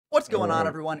What's going on,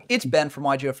 everyone? It's Ben from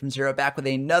YGO from Zero, back with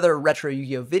another Retro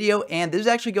Yu-Gi-Oh video, and this is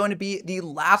actually going to be the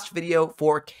last video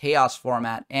for Chaos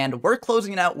format, and we're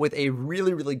closing it out with a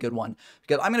really good one,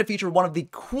 because I'm going to feature one of the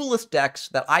coolest decks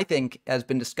that I think has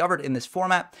been discovered in this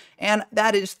format, and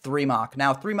that is DMoC.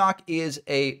 Now, DMoC is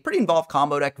a pretty involved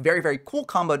combo deck, very cool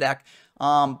combo deck,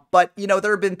 but, you know,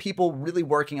 there have been people really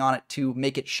working on it to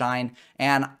make it shine,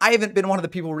 and I haven't been one of the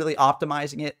people really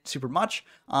optimizing it super much,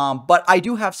 but I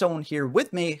do have someone here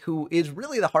with me who is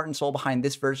really the heart and soul behind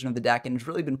this version of the deck and has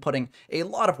really been putting a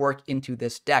lot of work into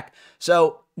this deck.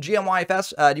 So,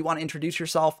 GMYFS, do you want to introduce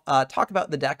yourself, talk about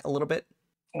the deck a little bit?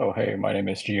 Oh, hey, my name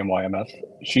is GMYFS.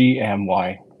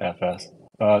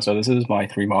 So this is my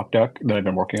DMoC deck that I've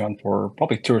been working on for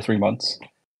probably 2 or 3 months.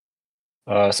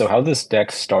 So how this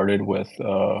deck started with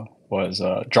was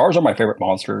jars are my favorite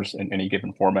monsters in any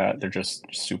given format. They're just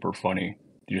super funny.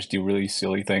 They just do really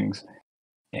silly things.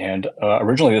 And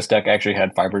originally this deck actually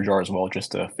had fiber jar as well,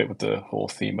 just to fit with the whole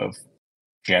theme of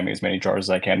jamming as many jars as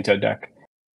I can into a deck.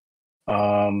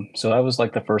 So that was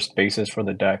like the first basis for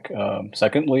the deck.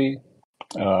 Secondly,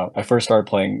 I first started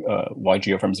playing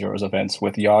YGO from Zero's events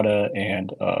with Yata and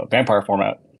Vampire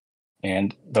format.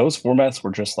 And those formats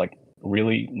were just like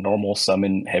really normal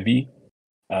summon heavy.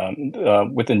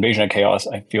 With Invasion of Chaos,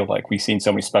 I feel like we've seen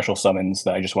so many special summons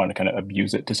that I just wanted to kind of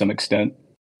abuse it to some extent.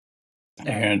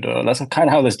 And that's kind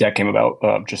of how this deck came about,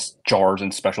 just jars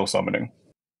and special summoning.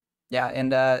 Yeah,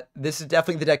 and this is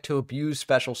definitely the deck to abuse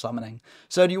special summoning.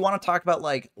 So do you want to talk about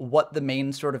like what the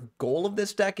main sort of goal of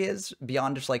this deck is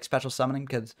beyond just like special summoning?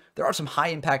 Because there are some high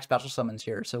impact special summons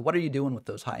here. So what are you doing with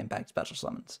those high impact special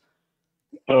summons?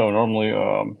 Oh, normally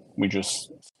we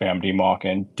just spam DMoC,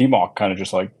 and DMoC kind of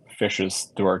just like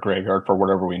fishes through our graveyard for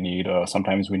whatever we need.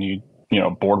 Sometimes we need,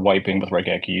 board wiping with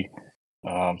Regeki.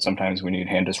 Sometimes we need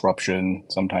hand disruption.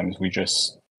 Sometimes we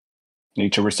just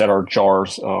need to reset our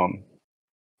jars.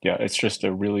 Yeah, it's just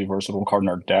a really versatile card in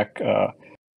our deck.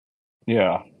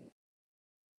 Yeah.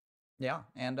 Yeah,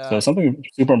 and so something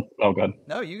super. Oh, God.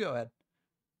 No, you go ahead.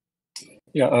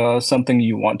 Yeah, something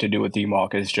you want to do with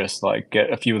DMoC is just like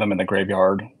get a few of them in the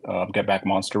graveyard, get back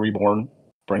Monster Reborn,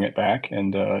 bring it back,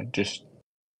 and just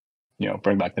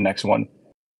bring back the next one.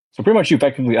 So pretty much you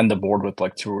effectively end the board with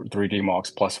like 2 or 3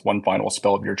 DMoCs plus one final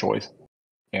spell of your choice,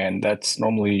 and that's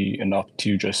normally enough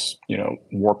to just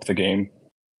warp the game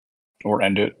or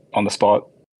end it on the spot.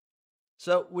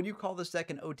 So would you call this deck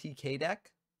an OTK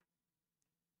deck?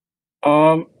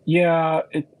 Yeah,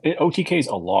 it OTKs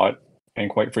a lot, and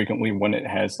quite frequently when it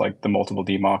has like the multiple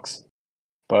DMoCs.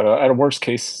 But at a worst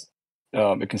case,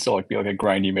 it can still like be like a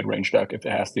grindy mid-range deck if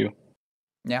it has to.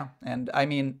 Yeah, and I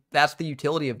mean that's the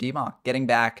utility of DMoC, getting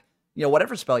back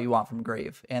whatever spell you want from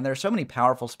grave, and there are so many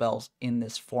powerful spells in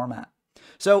this format.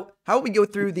 So how about we go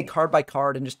through the card by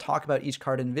card and just talk about each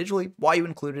card individually, why you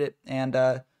included it, and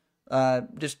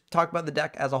just talk about the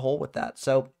deck as a whole with that.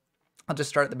 So I'll just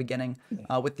start at the beginning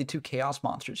with the 2 chaos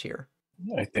monsters here.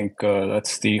 I think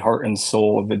that's the heart and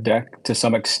soul of the deck to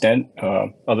some extent.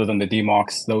 Other than the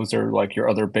DMoCs, those are like your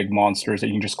other big monsters that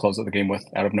you can just close out the game with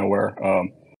out of nowhere.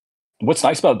 What's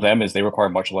nice about them is they require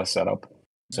much less setup,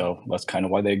 so that's kind of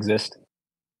why they exist.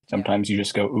 Sometimes you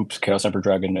just go, oops, Chaos Emperor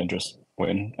Dragon, and just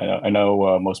win. I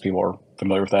know most people are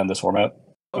familiar with that in this format.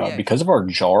 Because of our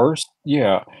jars,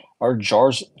 our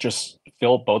jars just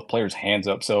fill both players' hands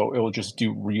up, so it will just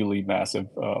do really massive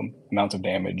amounts of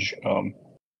damage.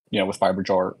 With Fiber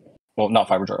Jar, well, not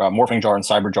Fiber Jar, Morphing Jar and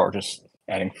Cyber Jar, just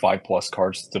adding 5+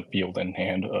 cards to field in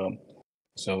hand.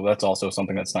 So that's also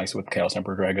something that's nice with Chaos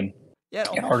Emperor Dragon. Yeah,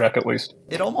 in our deck at least.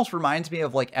 It almost reminds me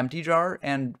of like Empty Jar,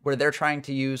 and where they're trying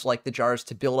to use like the jars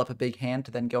to build up a big hand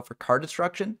to then go for card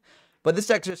destruction. But this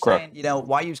deck's just saying,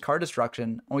 why use card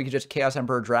destruction when we could just Chaos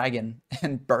Emperor Dragon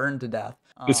and burn to death?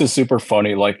 This is super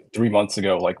funny. Like 3 months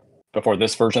ago, like before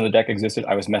this version of the deck existed,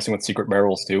 I was messing with Secret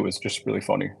Barrels too. It's just really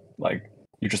funny. Like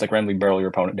you just like randomly barrel your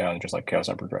opponent down and just like Chaos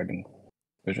Emperor Dragon.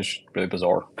 It's just really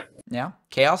bizarre. Yeah,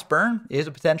 Chaos Burn is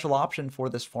a potential option for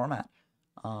this format.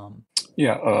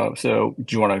 So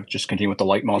do you want to just continue with the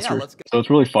light monsters? Yeah, let's go. So it's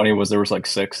really funny was there was like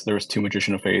 6. There was 2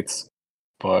 Magician of Fates,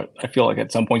 but I feel like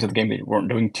at some points of the game they weren't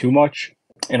doing too much.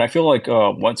 And I feel like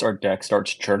once our deck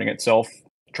starts churning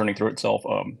through itself,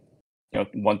 1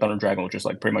 Thunder Dragon will just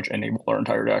like pretty much enable our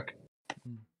entire deck.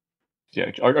 Yeah,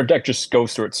 our deck just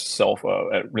goes through itself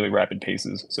at really rapid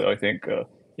paces. So I think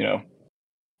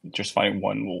just finding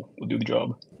one will do the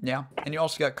job. Yeah, and you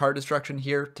also got card destruction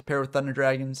here to pair with Thunder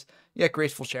Dragons. You got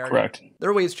Graceful Charity. Correct.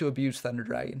 There are ways to abuse Thunder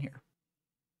Dragon here.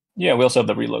 Yeah, we also have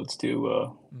the reloads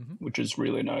too, which is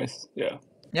really nice. Yeah.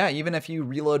 Yeah, even if you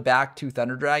reload back 2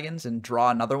 Thunder Dragons and draw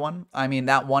another one, I mean,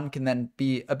 that one can then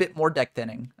be a bit more deck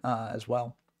thinning as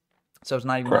well. so it's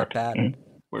not even that Correct. bad.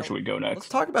 Where should we go Let's next?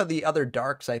 talk about the other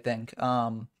darks, I think,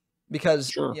 because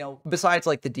Sure. besides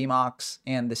like the DMoCs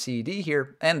and the CED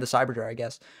here and the Cyberjar, I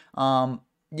guess, um,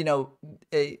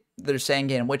 there's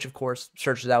Sangan, which of course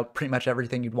searches out pretty much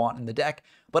everything you'd want in the deck.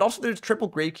 But also there's triple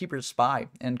Gravekeeper's Spy,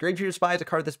 and Gravekeeper's Spy is a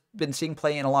card that's been seeing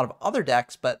play in a lot of other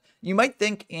decks. But you might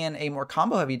think in a more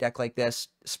combo-heavy deck like this,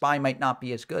 Spy might not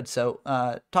be as good. So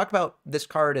talk about this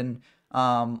card and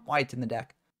why it's in the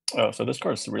deck. So this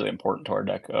card is really important to our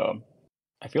deck.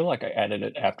 I feel like I added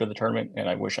it after the tournament, and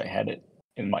I wish I had it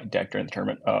in my deck during the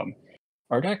tournament.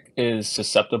 Our deck is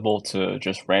susceptible to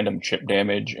just random chip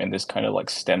damage, and this kind of like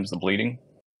stems the bleeding.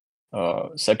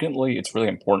 Secondly, it's really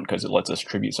important because it lets us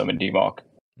tribute summon DMoC.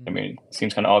 I mean, it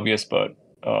seems kind of obvious, but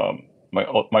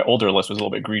my older list was a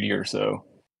little bit greedier, so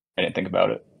I didn't think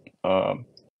about it.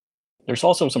 There's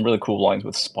also some really cool lines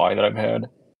with Spy that I've had,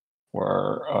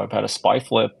 where I've had a Spy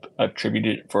flip, I've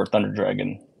tributed it for a Thunder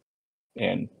Dragon,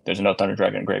 and there's another Thunder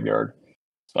Dragon in graveyard.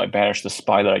 So I banished the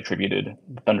Spy that I tributed,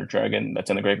 the Thunder Dragon that's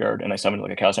in the graveyard, and I summoned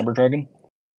like a Chaos Ember Dragon.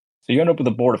 So you end up with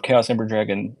a board of Chaos Ember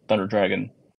Dragon, Thunder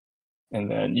Dragon,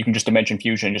 and then you can just Dimension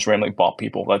Fusion and just randomly bop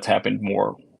people. That's happened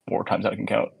more times than I can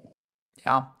count.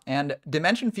 Yeah, and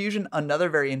Dimension Fusion, another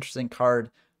very interesting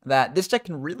card that this deck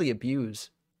can really abuse.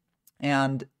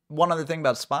 And one other thing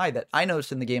about Spy that I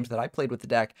noticed in the games that I played with the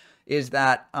deck is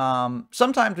that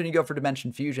sometimes when you go for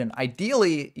Dimension Fusion,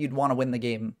 ideally you'd want to win the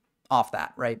game off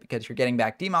that, right? Because you're getting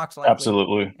back DMoCs likely,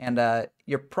 Absolutely. and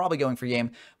you're probably going for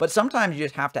game. But sometimes you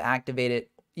just have to activate it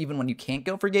even when you can't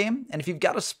go for game. And if you've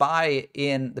got a Spy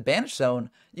in the Banish Zone,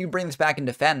 you can bring this back in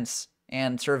defense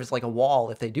and serve as like a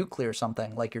wall if they do clear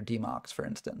something, like your DMoCs, for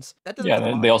instance. That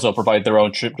doesn't they also provide their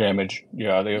own chip damage.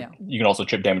 Yeah, you can also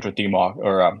chip damage with DMoC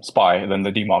or Spy, and then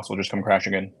the DMoCs will just come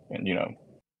crashing in, and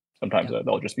sometimes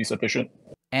they'll just be sufficient.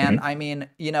 And I mean,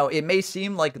 it may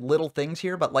seem like little things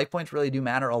here, but life points really do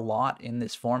matter a lot in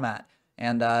this format.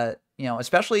 And,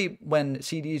 especially when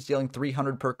CD is dealing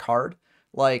 300 per card,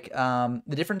 like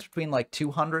the difference between like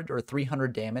 200 or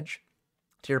 300 damage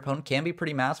to your opponent can be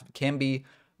pretty massive. It can be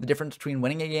the difference between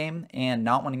winning a game and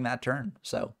not winning that turn.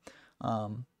 So,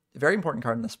 very important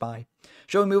card in the Spy.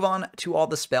 Shall we move on to all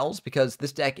the spells? Because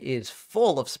this deck is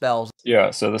full of spells.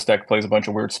 Yeah, so this deck plays a bunch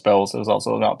of weird spells. There's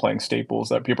also not playing staples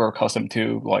that people are accustomed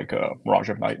to, like Mirage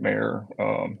of Nightmare,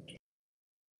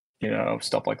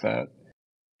 stuff like that.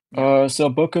 So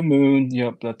Book of Moon,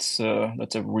 yep, that's a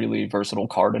really versatile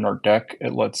card in our deck.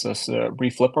 It lets us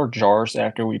reflip our jars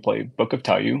after we play Book of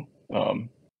Taiyu.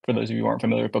 For those of you who aren't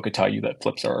familiar with Book of Taiyu, that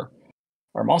flips our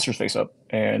monsters face up.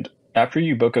 And after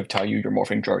you Book of Taiyu your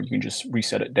morphing jar, you can just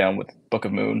reset it down with Book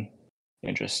of Moon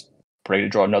and just pray to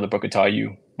draw another Book of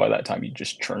Taiyu. By that time, you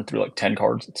just churn through like 10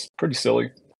 cards. It's pretty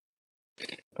silly.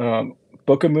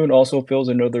 Book of Moon also fills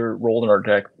another role in our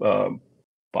deck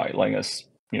by letting us,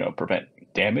 prevent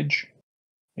damage.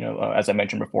 As I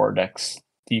mentioned before, our deck's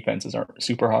defenses aren't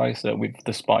super high, so we have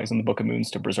the Spies and the Book of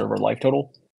Moons to preserve our life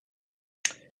total.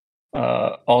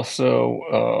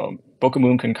 Also, Book of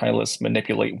Moon can kind of let us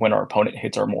manipulate when our opponent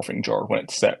hits our morphing jar when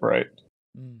it's set, right?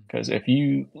 Because if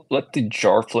you let the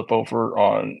jar flip over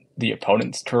on the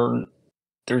opponent's turn,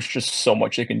 there's just so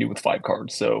much they can do with 5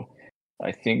 cards. So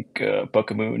I think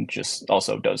Book of Moon just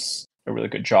also does a really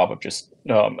good job of just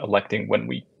electing when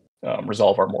we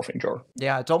resolve our morphing jar.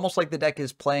 Yeah, it's almost like the deck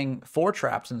is playing 4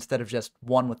 traps instead of just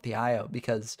 1 with the IO,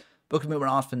 because Book of Moon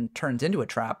often turns into a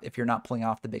trap if you're not pulling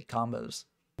off the big combos.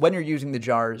 When you're using the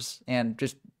jars and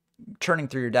just churning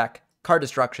through your deck, card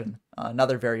destruction,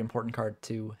 another very important card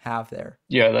to have there.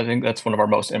 Yeah, I think that's one of our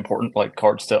most important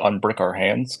cards to unbrick our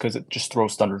hands, because it just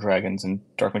throws Thunder Dragons and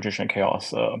Dark Magician and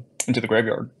Chaos into the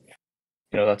graveyard.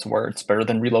 That's where it's better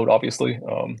than Reload, obviously.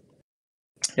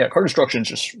 Yeah, card destruction is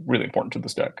just really important to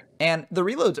this deck. And the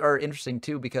reloads are interesting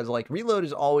too, because Reload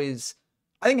is always,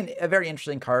 I think, a very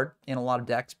interesting card in a lot of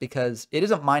decks, because it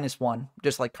isn't -1,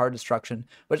 just like card destruction,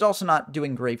 but it's also not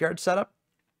doing graveyard setup.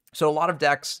 So a lot of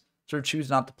decks sort of choose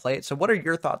not to play it. So what are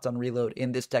your thoughts on Reload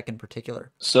in this deck in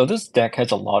particular? So this deck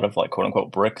has a lot of quote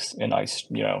unquote bricks, and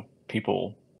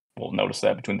people will notice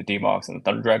that between the DMoCs and the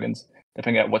Thunder Dragons,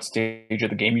 depending on what stage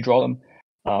of the game you draw them.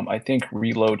 I think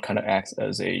Reload kind of acts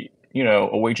as a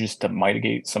way just to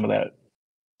mitigate some of that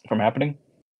from happening.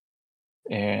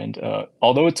 And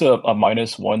although it's a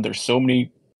 -1, there's so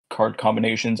many card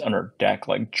combinations on our deck,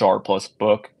 like Jar plus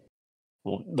Book.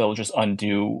 They'll just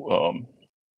undo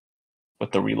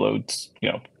what the Reloads,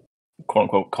 quote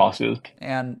unquote cost is.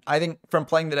 And I think from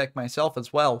playing the deck myself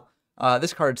as well,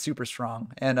 this card's super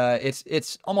strong, and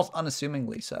it's almost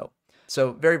unassumingly so.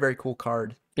 So very, very cool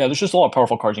card. Yeah, there's just a lot of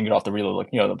powerful cards you can get off the Reload,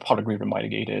 like the Pot of Grief and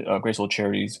Mitigated, Graceful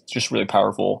Charities. It's just really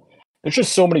powerful. there's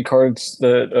just so many cards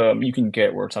that you can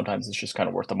get where sometimes it's just kind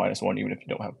of worth the -1, even if you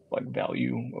don't have like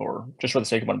value or just for the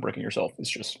sake of unbricking yourself. It's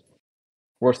just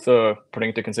worth putting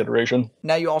into consideration.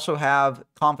 Now you also have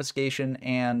Confiscation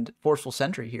and Forceful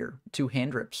Sentry here, 2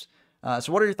 hand drips.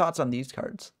 So what are your thoughts on these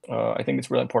cards? I think it's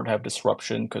really important to have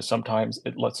disruption because sometimes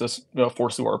it lets us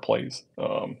force through our plays.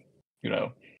 You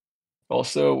know.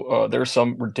 Also, there's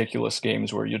some ridiculous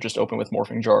games where you just open with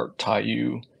Morphing Jar, tie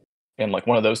you, and like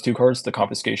one of those two cards, the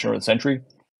Confiscation or the Sentry.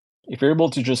 If you're able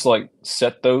to just like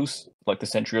set those, like the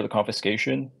Sentry or the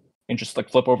Confiscation, and just like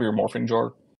flip over your Morphing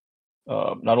Jar,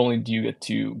 not only do you get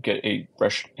to get a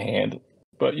fresh hand,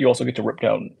 but you also get to rip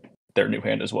down their new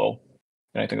hand as well.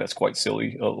 And I think that's quite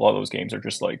silly. A lot of those games are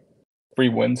just like free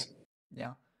wins.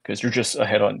 Yeah. Because you're just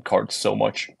ahead on cards so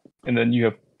much, and then you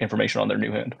have information on their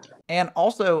new hand. And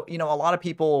also, a lot of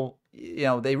people,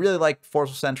 they really like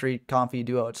Forceful Sentry, Confi,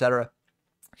 Duo, etc.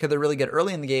 because they're really good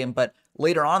early in the game, but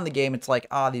later on in the game, it's like,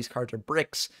 these cards are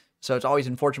bricks. So it's always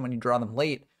unfortunate when you draw them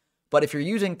late. But if you're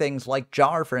using things like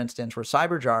Jar, for instance, or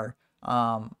Cyber Jar,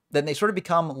 then they sort of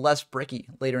become less bricky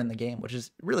later in the game, which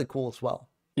is really cool as well.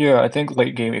 Yeah, I think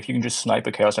late game, if you can just snipe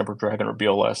a Chaos Emperor Dragon or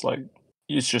BLS, like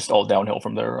it's just all downhill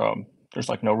from there. There's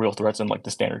like no real threats in like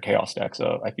the standard Chaos stacks.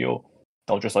 I feel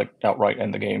they'll just like outright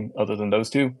end the game other than those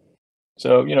two.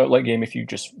 So, late game, if you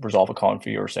just resolve a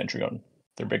Confi or Sentry on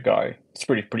their big guy, it's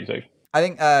pretty safe. I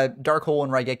think Dark Hole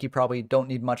and Raigeki probably don't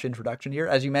need much introduction here.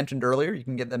 As you mentioned earlier, you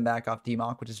can get them back off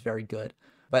DMoC, which is very good.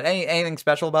 But anything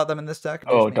special about them in this deck?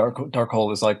 Oh, Dark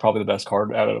Hole is like probably the best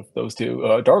card out of those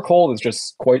two. Dark Hole is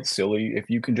just quite silly. If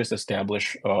you can just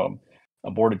establish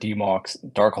a board of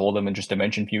DMoCs, Dark Hole them, and just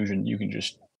Dimension Fusion, you can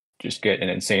just get an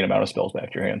insane amount of spells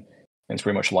back to your hand. And it's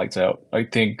pretty much lights out. I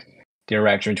think the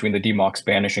interaction between the DMoCs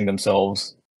banishing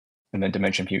themselves and then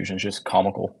Dimension Fusion is just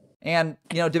comical. And,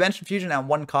 Dimension Fusion on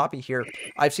 1 copy here.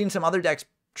 I've seen some other decks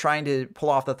trying to pull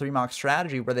off the 3-MOC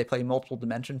strategy where they play multiple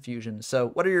Dimension Fusions. So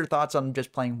what are your thoughts on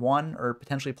just playing 1 or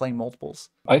potentially playing multiples?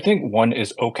 I think 1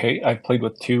 is okay. I've played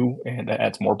with 2, and that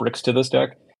adds more bricks to this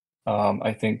deck.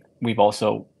 I think we've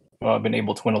also been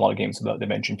able to win a lot of games without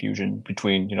Dimension Fusion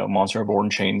between, Monster Reborn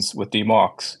chains with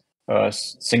DMoCs,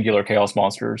 singular Chaos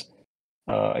monsters.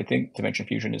 I think Dimension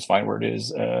Fusion is fine where it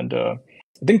is, and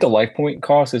I think the life point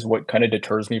cost is what kind of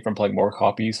deters me from playing more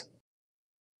copies,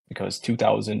 because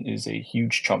 2,000 is a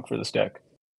huge chunk for this deck.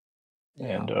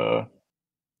 Yeah.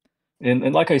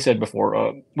 And like I said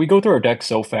before, we go through our deck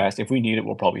so fast. If we need it,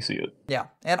 we'll probably see it. Yeah,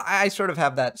 and I sort of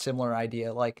have that similar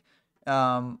idea, like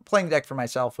playing the deck for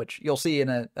myself, which you'll see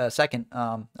in a second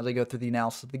as I go through the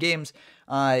analysis of the games.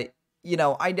 I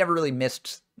never really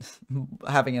missed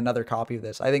having another copy of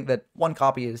this. I think that 1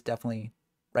 copy is definitely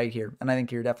right here, and I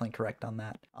think you're definitely correct on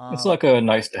that. It's like a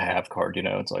nice to have card,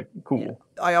 it's like cool.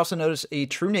 Yeah. I also noticed a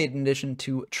True Nade in addition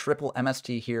to triple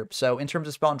MST here. So in terms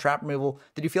of spell and trap removal,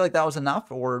 did you feel like that was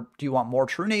enough, or do you want more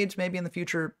True Nades maybe in the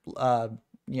future?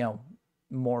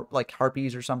 More like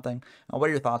Harpies or something. What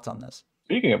are your thoughts on this?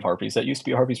 Speaking of Harpies, that used to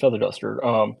be a Harpies Feather Duster.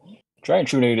 Giant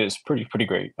True Nade is pretty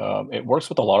great. It works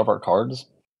with a lot of our cards.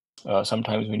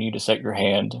 Sometimes we need to set your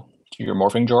hand to your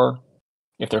Morphing Jar.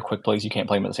 If they're quick plays, you can't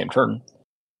play them at the same turn.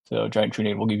 So Giant True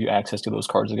Nade will give you access to those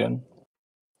cards again.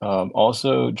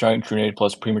 Also, Giant True Nade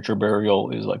plus Premature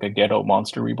Burial is like a Ghetto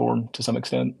Monster Reborn to some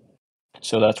extent.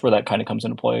 So that's where that kind of comes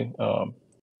into play.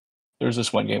 There's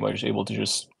this one game I was able to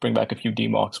just bring back a few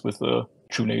DMoCs with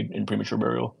True Nade and Premature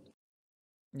Burial.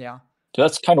 Yeah. So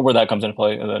that's kind of where that comes into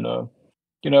play. And then,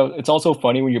 it's also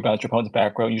funny when you bounce your opponent's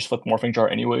back row and you just flip Morphing Jar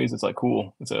anyways. It's like,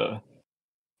 cool. It's a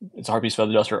Harpies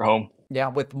Feather Duster at home. Yeah,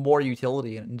 with more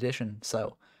utility in addition.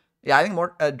 So, yeah, I think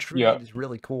more True Nade is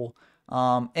really cool.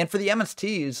 And for the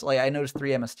MSTs, like I noticed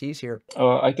 3 MSTs here.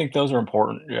 I think those are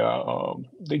important. Yeah,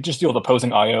 they just deal with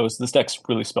opposing IOs. This deck's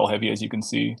really spell heavy, as you can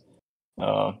see.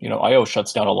 IO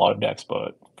shuts down a lot of decks,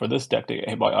 but for this deck to get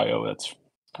hit by IO, that's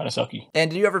kind of sucky.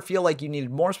 And did you ever feel like you needed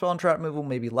more spell and trap removal,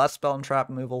 maybe less spell and trap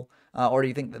removal, or do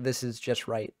you think that this is just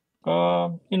right?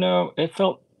 It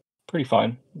felt pretty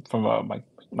fine from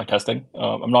my testing.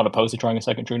 I'm not opposed to trying a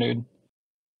second True Nade,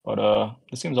 but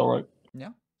it seems all right. Yeah.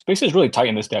 Space is really tight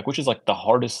in this deck, which is like the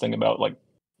hardest thing about like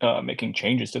making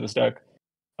changes to this deck.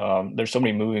 There's so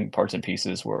many moving parts and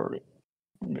pieces where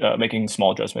making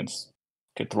small adjustments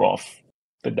could throw off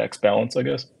the deck's balance, I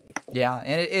guess. Yeah,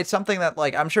 and it's something that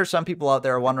like I'm sure some people out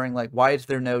there are wondering like why is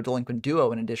there no Delinquent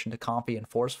Duo in addition to Comfy and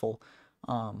Forceful?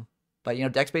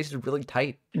 But deck space is really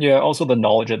tight. Yeah, also the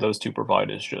knowledge that those two provide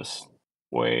is just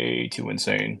way too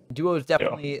insane. Duo is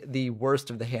definitely the worst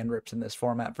of the hand rips in this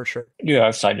format for sure. Yeah,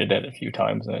 I've cited it a few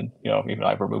times, and even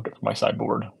I've removed it from my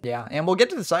sideboard. Yeah, and we'll get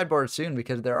to the sideboard soon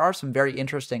because there are some very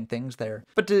interesting things there.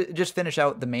 But to just finish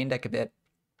out the main deck a bit,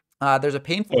 There's a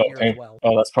painful here as well.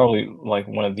 Oh, that's probably like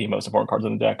one of the most important cards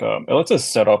in the deck. It lets us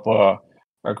set up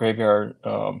our graveyard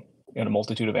in a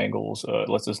multitude of angles. It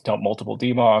lets us dump multiple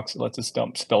DMoCs. It lets us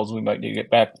dump spells we might need to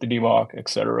get back to the DMoC,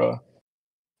 etc.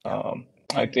 Yeah.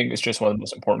 I think it's just one of the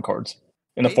most important cards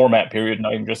in the Ba- format. Period.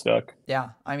 Not even just deck. Yeah,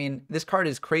 I mean, this card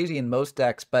is crazy in most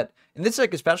decks, but in this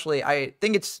deck especially, I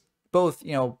think it's both,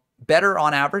 better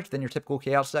on average than your typical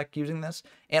Chaos deck using this,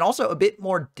 and also a bit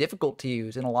more difficult to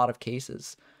use in a lot of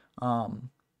cases.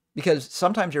 Because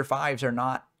sometimes your fives are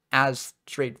not as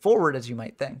straightforward as you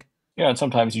might think. Yeah, and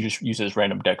sometimes you just use it as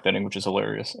random deck thinning, which is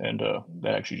hilarious, and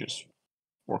that actually just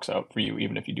works out for you,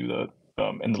 even if you do that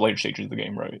in the later stages of the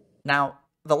game, right? Now,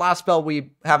 the last spell we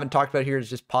haven't talked about here is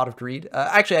just Pot of Greed.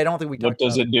 Actually, I don't think we What talked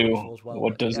does about it do? Graceful as well.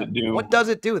 What does yeah. it do? What does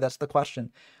it do? That's the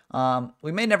question.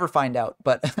 We may never find out,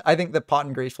 but I think the Pot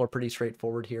and Graceful are pretty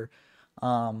straightforward here,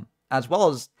 as well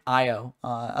as IO.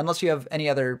 Unless you have any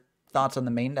other thoughts on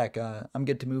the main deck, I'm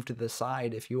good to move to the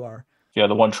side if you are. Yeah,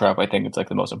 the one trap I think it's like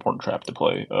the most important trap to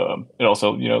play. It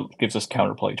also gives us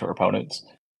counterplay to our opponents.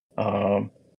 I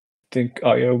think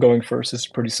IO going first is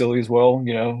pretty silly as well.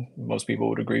 Most people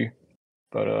would agree,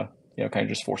 but kind of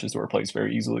just forces our plays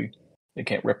very easily. They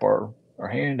can't rip our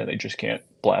hand, and they just can't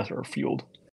blast our field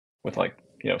with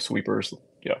sweepers.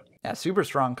 Yeah, super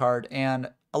strong card,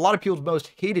 and a lot of people's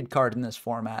most hated card in this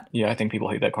format. Yeah, I think people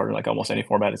hate that card in like almost any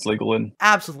format it's legal in.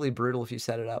 Absolutely brutal if you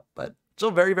set it up, but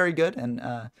still very, very good, and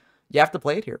you have to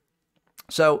play it here.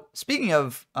 So speaking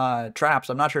of traps,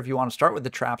 I'm not sure if you want to start with the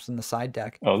traps in the side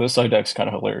deck. Oh, this side deck's kind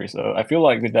of hilarious. I feel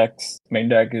like the main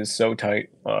deck is so tight,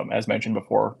 as mentioned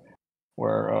before,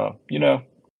 where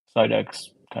side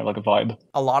deck's kind of like a vibe.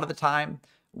 A lot of the time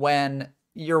when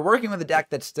you're working with a deck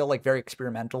that's still like very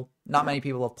experimental, not many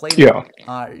people have played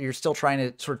it. You're still trying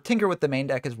to sort of tinker with the main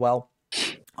deck as well.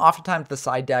 Oftentimes the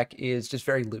side deck is just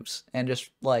very loose and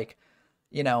just like,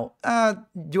 do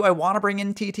I want to bring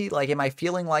in TT? Like, am I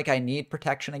feeling like I need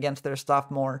protection against their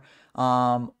stuff more?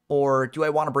 Or do I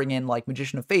want to bring in like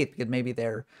Magician of Faith because maybe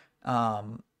they're,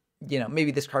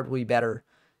 maybe this card will be better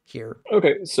here.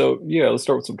 Okay, so yeah, let's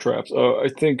start with some traps. I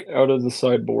think out of the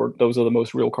sideboard, those are the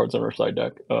most real cards on our side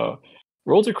deck.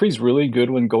 Roll Decree is really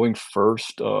good when going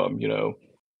first.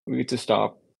 We get to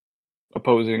stop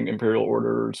opposing Imperial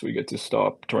Orders. We get to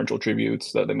stop Torrential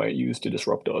Tributes that they might use to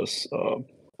disrupt us.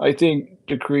 I think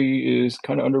Decree is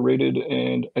kind of underrated,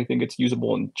 and I think it's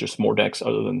usable in just more decks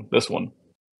other than this one.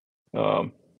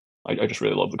 I just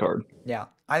really love the card. Yeah,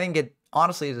 I think it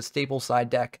honestly is a staple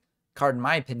side deck card in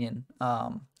my opinion.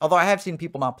 Although I have seen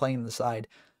people not playing the side,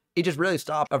 it just really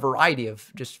stops a variety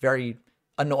of just very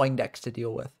annoying decks to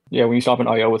deal with. Yeah, when you stop an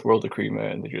IO with World Decree,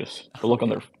 man, the look on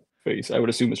their face, I would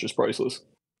assume it's just priceless.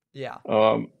 Yeah.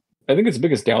 I think its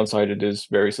biggest downside, it is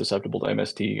very susceptible to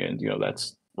MST, and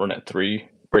that's run at 3.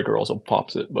 Breaker also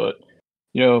pops it, but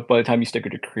by the time you stick a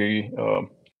Decree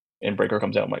and Breaker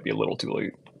comes out, it might be a little too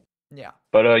late. Yeah.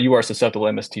 But you are susceptible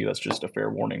to MST. That's just a fair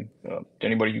warning to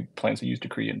anybody who plans to use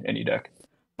Decree in any deck.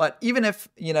 But even if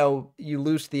you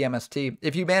lose the MST,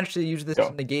 if you manage to use this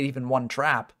to negate even one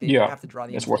trap, you have to draw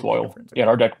the. It's worthwhile. Difference. Yeah, and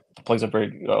our deck plays a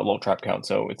very low trap count,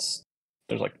 so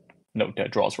there's like no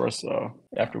dead draws for us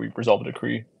after we resolve a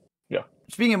Decree. Yeah.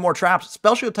 Speaking of more traps,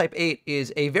 Spell Shield type 8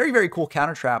 is a very, very cool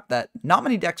counter trap that not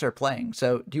many decks are playing.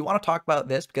 So do you want to talk about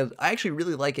this? Because I actually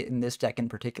really like it in this deck in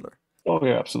particular. Oh,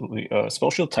 yeah, absolutely. Spell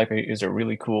Shield type 8 is a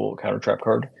really cool counter trap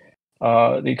card.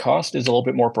 The cost is a little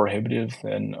bit more prohibitive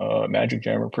than Magic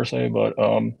Jammer per se, but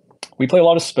we play a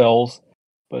lot of spells.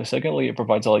 But secondly, it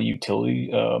provides a lot of utility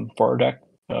for our deck.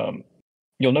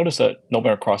 You'll notice that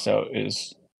Nightmare Crossout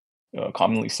is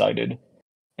commonly cited,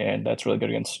 and that's really good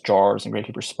against Jars and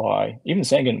Gravekeeper Spy, even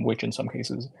Sanguine Witch in some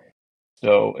cases.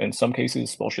 So in some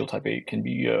cases, Spell Shield type 8 can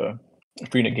be a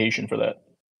free negation for that.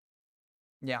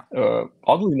 Yeah.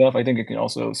 Oddly enough, I think it can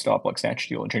also stop like Snatch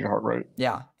Steal and Change Your Heart Rate.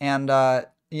 Yeah, and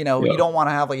you don't want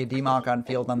to have like a DMoC on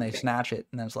field, then they snatch it,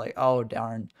 and then it's like, oh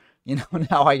darn,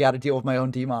 now I got to deal with my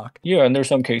own DMoC. Yeah, and there's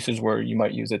some cases where you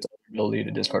might use its ability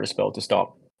to discard a spell to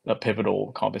stop a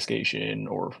pivotal confiscation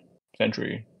or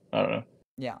sentry. I don't know.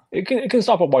 Yeah, it can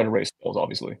stop a wide array of spells.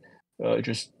 Obviously, it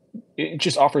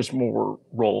just offers more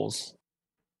roles,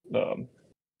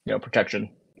 protection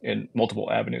in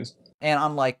multiple avenues. And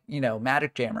unlike,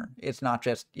 Magic Jammer, it's not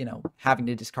just, having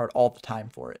to discard all the time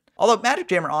for it. Although Magic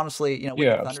Jammer, honestly, with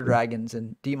the Thunder Dragons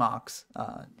and DMoCs,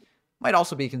 might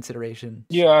also be a consideration.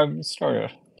 Yeah, I'm starting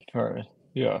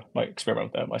to, might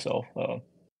experiment with that myself.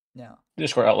 Yeah.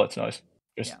 Discard Outlet's nice.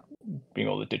 Just being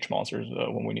able to ditch monsters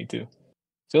when we need to.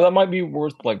 So that might be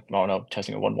worth,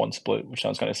 testing a 1-1 split, which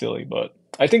sounds kind of silly, but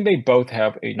I think they both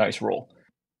have a nice role.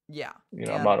 Yeah.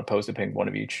 I'm not opposed to picking one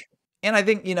of each. And I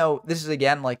think, you know, this is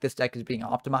again, like this deck is being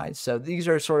optimized. So these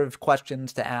are sort of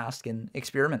questions to ask and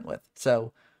experiment with.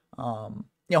 So,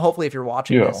 you know, hopefully if you're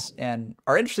watching Yeah. this and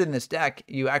are interested in this deck,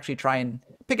 you actually try and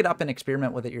pick it up and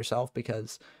experiment with it yourself,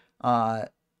 because I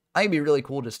think it'd be really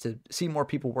cool just to see more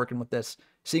people working with this,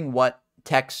 seeing what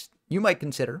techs you might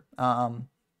consider,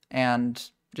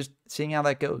 and just seeing how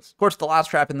that goes. Of course, the last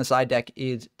trap in the side deck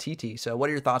is TT. So what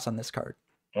are your thoughts on this card?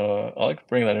 I like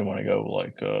bringing that in when I go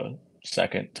like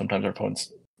second. Sometimes our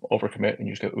opponents overcommit and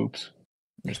you just go oops,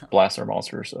 just blast their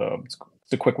monsters. It's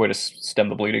a quick way to stem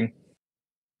the bleeding.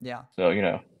 Yeah. So you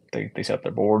know they set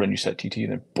their board and you set TT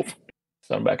and then poof,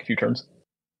 set them back a few turns.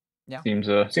 Yeah. Seems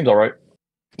all right.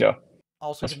 Yeah.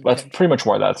 Also, That's pretty much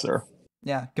why that's there.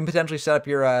 Yeah, can potentially set up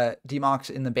your DMoCs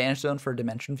in the banish zone for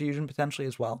dimension fusion potentially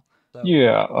as well. So.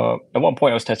 Yeah, at one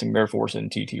point I was testing Mirror Force in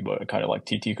TT, but I kind of like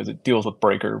TT because it deals with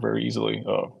Breaker very easily.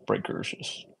 Breaker is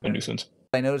just a nuisance.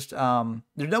 I noticed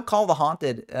there's no Call of the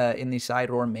Haunted in the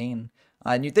side or main.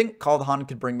 And you'd think Call of the Haunted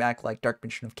could bring back like Dark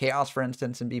Magician of Chaos, for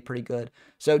instance, and be pretty good.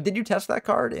 So did you test that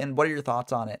card, and what are your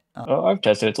thoughts on it? I've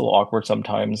tested it. It's a little awkward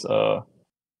sometimes. I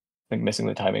think missing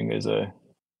the timing is a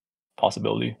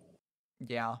possibility.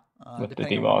 Yeah, with the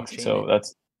DMoCs. So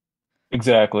that's it's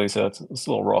a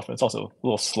little rough. It's also a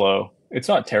little slow. It's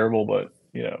not terrible, but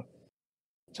you know,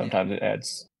 sometimes it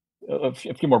adds a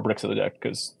few more bricks to the deck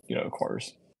because you know it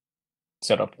requires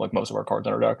set up like most of our cards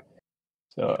on our deck.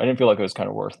 So I didn't feel like it was kind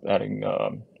of worth adding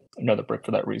another brick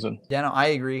for that reason. Yeah, no, I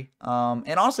agree.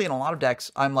 And honestly, in a lot of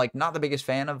decks, I'm like not the biggest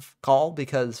fan of Call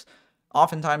because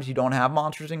oftentimes you don't have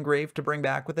monsters engraved to bring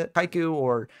back with it. Haiku,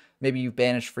 or maybe you've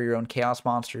banished for your own chaos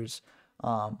monsters.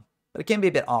 But it can be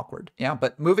a bit awkward. Yeah,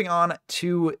 but moving on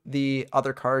to the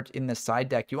other cards in this side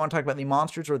deck, do you want to talk about the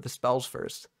monsters or the spells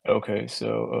first? Okay,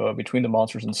 so between the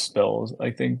monsters and spells,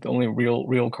 I think the only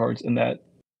real cards in that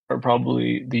are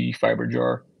probably the Fiber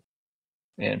Jar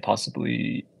and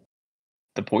possibly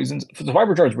the poisons. The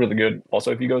Fiber Jar is really good.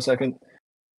 Also, if you go second,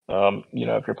 you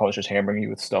know, if your opponent's just hammering you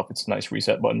with stuff, it's a nice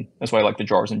reset button. That's why I like the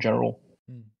jars in general.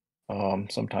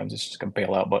 Sometimes it's just a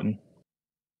bailout button.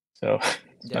 So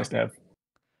it's nice to have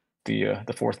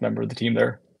the fourth member of the team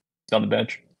there. It's on the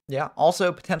bench. Yeah.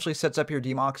 Also potentially sets up your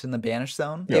DMoCs in the banish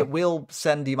zone. Yeah. It will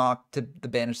send DMoC to the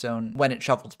banish zone when it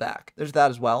shuffles back. There's that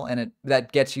as well, and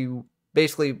that gets you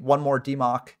basically one more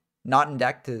DMoC not in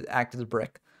deck to act as a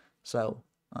brick. So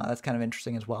that's kind of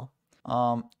interesting as well.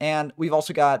 And we've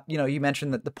also got, you know, you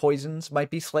mentioned that the poisons might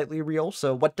be slightly real.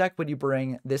 So what deck would you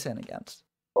bring this in against?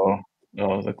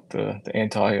 The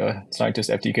anti-scientist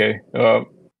FTK.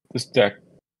 This deck,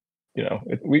 you know,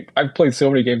 I've played so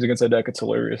many games against that deck. It's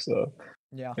hilarious.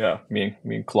 Yeah. Me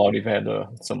and Claude have had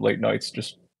some late nights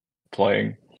just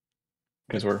playing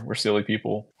because we're silly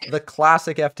people. The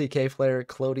classic FTK player,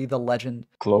 Claude the legend.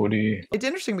 Claude. It's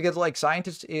interesting because like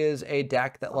Scientist is a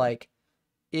deck that like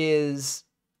is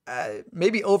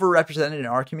maybe overrepresented in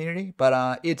our community,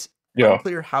 but it's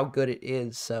unclear how good it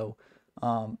is. So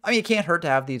I mean, it can't hurt to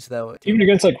have these though. Even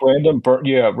against like random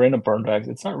burn backs,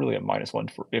 it's not really a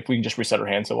 -1 for if we can just reset our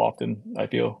hand so often. I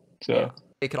feel so. Yeah.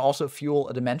 It could also fuel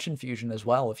a dimension fusion as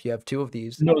well if you have two of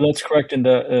these. No, that's correct. In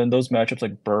those matchups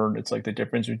like burn, it's like the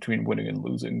difference between winning and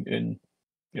losing in,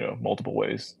 you know, multiple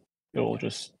ways. It will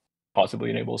just possibly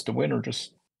enable us to win or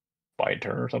just buy a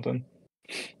turn or something.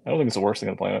 I don't think it's the worst thing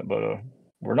on the planet, but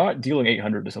we're not dealing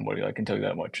 800 to somebody. I can tell you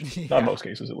that much. Not in most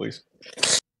cases, at least.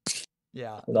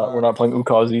 Yeah, we're not playing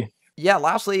Ukazi. Yeah.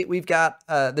 Lastly, we've got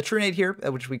the Trunade here,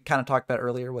 which we kind of talked about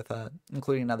earlier, with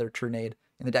including another Trunade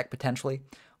in the deck potentially.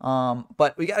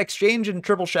 But we got Exchange and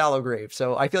Triple Shallow Grave.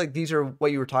 So I feel like these are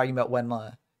what you were talking about when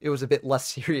it was a bit less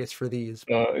serious for these.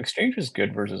 Exchange is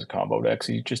good versus combo decks.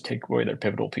 You just take away their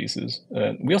pivotal pieces.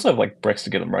 We also have like bricks to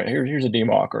get them right. Here's a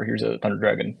DMoC or here's a Thunder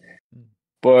Dragon.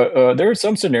 But there are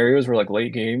some scenarios where like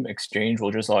late game Exchange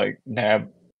will just like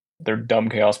nab their dumb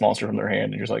chaos monster from their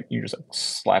hand and just like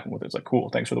slap them with it. It's like,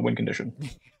 cool, thanks for the win condition.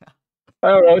 I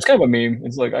don't know. It's kind of a meme.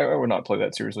 It's like I would not play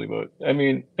that seriously, but I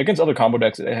mean, against other combo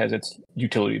decks, it has its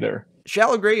utility there.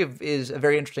 Shallow Grave is a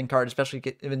very interesting card, especially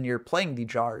when you're playing the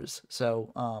jars.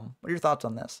 So, what are your thoughts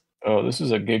on this? Oh, this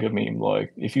is a giga meme.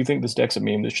 Like, if you think this deck's a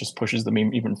meme, this just pushes the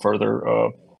meme even further.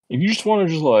 If you just want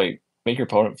to just like make your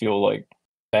opponent feel like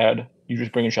bad, you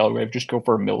just bring in Shallow Grave. Just go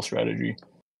for a mill strategy.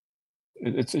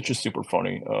 It's just super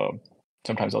funny.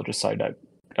 Sometimes I'll just side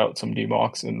out some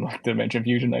DMoCs and like Dimension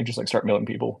Fusion. I just like start milling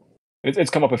people.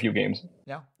 It's come up a few games.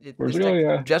 Yeah,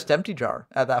 just empty jar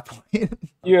at that point.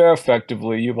 Yeah,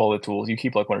 effectively, you have all the tools. You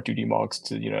keep like 1 or 2 DMoCs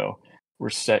to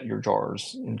reset your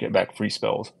jars and get back free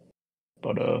spells.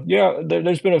 But yeah,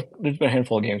 there's been a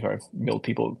handful of games where I've milled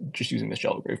people just using this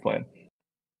Shallow Grave plan.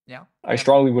 Yeah, I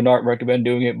strongly would not recommend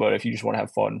doing it, but if you just want to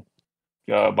have fun,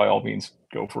 by all means,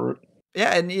 go for it.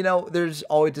 Yeah, and you know, there's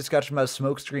always discussion about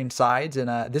smokescreen sides,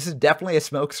 and this is definitely a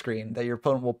smokescreen that your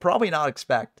opponent will probably not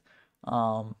expect.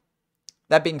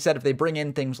 That being said, if they bring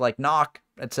in things like knock,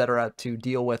 etc., to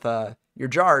deal with your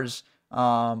jars,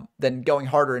 then going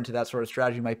harder into that sort of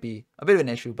strategy might be a bit of an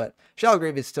issue. But Shallow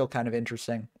Grave is still kind of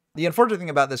interesting. The unfortunate thing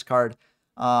about this card,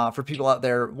 for people out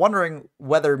there wondering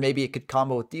whether maybe it could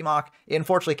combo with DMoC, it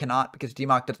unfortunately cannot, because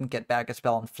DMoC doesn't get back a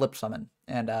spell and flip summon,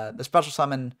 and the special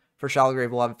summon for Shallow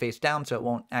Grave will have it face down, so it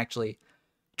won't actually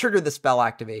trigger the spell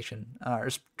activation, or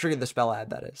trigger the spell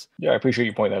ad, that is. Yeah, I appreciate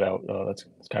you pointing that out. That's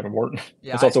kind of important.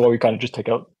 Yeah, That's also why we kind of just take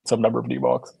out some number of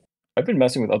DMoCs. I've been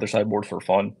messing with other sideboards for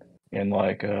fun, and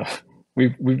like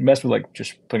we've messed with like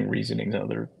just putting reasonings and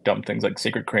other dumb things like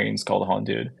Sacred Cranes, Call the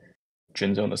Haunted,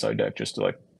 Jinzo in the side deck, just to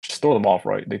like just throw them off.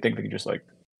 Right? They think they can just like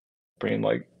bring in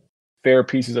like fair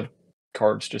pieces of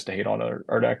cards just to hate on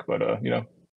our deck, but you know,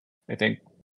 I think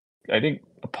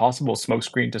a possible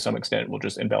smokescreen to some extent will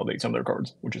just invalidate some of their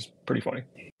cards, which is pretty funny.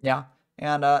 Yeah,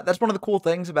 and that's one of the cool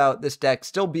things about this deck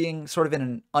still being sort of in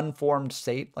an unformed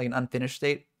state, like an unfinished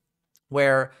state,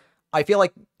 where I feel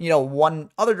like, you know, one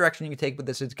other direction you can take with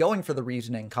this is going for the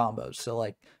reasoning combos. So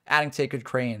like adding Sacred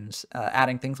Cranes,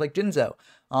 adding things like Jinzo,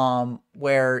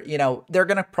 where, you know, they're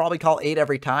going to probably call 8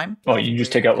 every time. Oh, you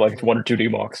just take out like 1 or 2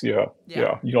 DMoCs. Yeah.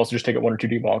 You can also just take out 1 or 2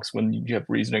 DMoCs when you have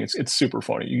reasoning. It's super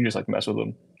funny. You can just like mess with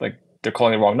them. Like they're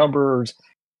calling the wrong numbers.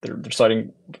 They're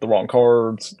citing the wrong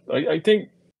cards. I think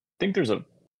there's a,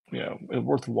 you know, a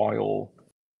worthwhile,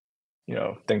 you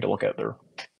know, thing to look at there.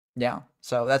 Yeah,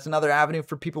 so that's another avenue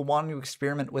for people wanting to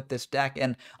experiment with this deck.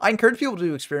 And I encourage people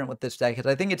to experiment with this deck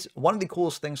because I think it's one of the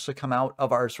coolest things to come out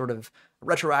of our sort of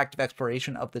retroactive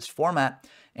exploration of this format.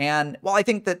 And while I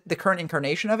think that the current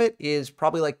incarnation of it is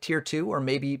probably like tier 2 or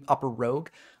maybe upper rogue,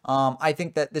 I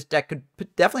think that this deck could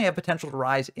definitely have potential to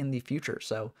rise in the future.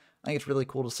 So I think it's really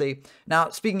cool to see. Now,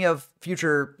 speaking of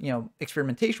future, you know,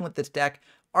 experimentation with this deck,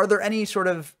 are there any sort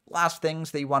of last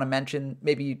things that you want to mention?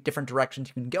 Maybe different directions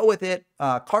you can go with it,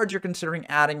 cards you're considering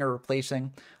adding or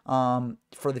replacing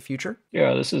for the future?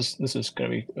 Yeah, this is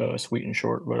going to be sweet and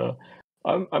short, but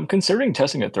I'm considering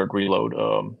testing a third reload.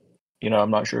 You know,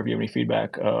 I'm not sure if you have any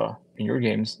feedback in your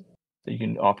games that you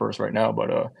can offer us right now,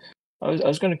 but I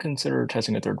was going to consider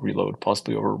testing a third reload,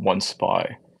 possibly over 1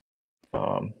 spy.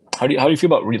 How do you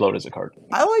feel about reload as a card?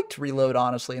 I liked reload,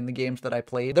 honestly, in the games that I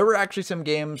played. There were actually some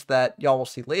games that y'all will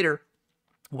see later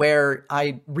where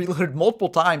I reloaded multiple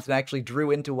times and actually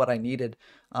drew into what I needed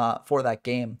for that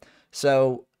game.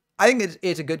 So I think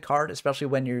it's a good card, especially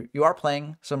when you are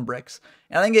playing some bricks.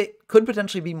 And I think it could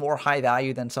potentially be more high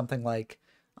value than something like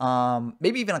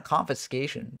maybe even a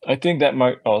confiscation. I think that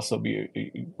might also be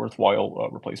a worthwhile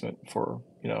replacement for,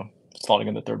 you know, slotting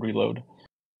in the third reload.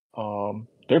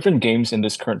 There have been games in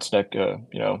this current deck, you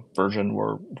know, version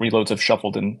where reloads have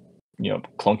shuffled in, you know,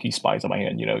 clunky spies on my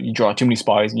hand. You know, you draw too many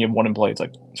spies and you have 1 in play. It's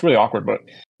like, it's really awkward, but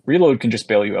reload can just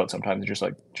bail you out sometimes and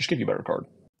just give you a better card.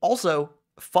 Also,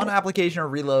 fun application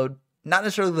of reload. Not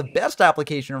necessarily the best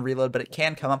application of reload, but it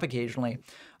can come up occasionally.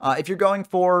 If you're going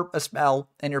for a spell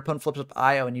and your opponent flips up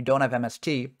IO and you don't have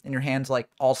MST and your hand's like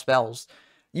all spells,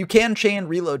 you can chain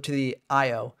reload to the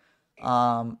IO.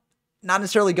 Not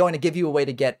necessarily going to give you a way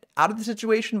to get out of the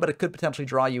situation, but it could potentially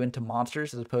draw you into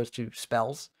monsters as opposed to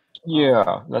spells.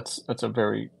 Yeah, that's a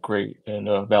very great and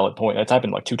valid point. That's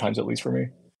happened like 2 times at least for me.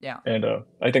 Yeah. And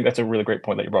I think that's a really great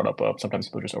point that you brought up. Sometimes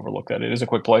people just overlook that. It is a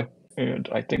quick play, and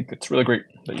I think it's really great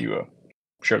that you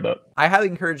shared that. I highly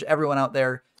encourage everyone out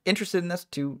there interested in this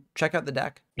to check out the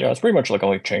deck. Yeah, it's pretty much like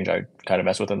only change I kind of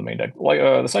mess with in the main deck. Like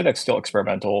the side deck's still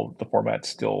experimental. The format's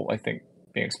still, I think,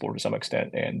 being explored to some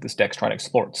extent, and this deck's trying to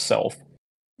explore itself.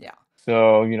 Yeah.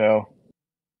 So, you know,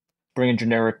 bring in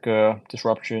generic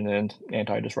disruption and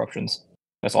anti-disruptions.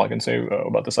 That's all I can say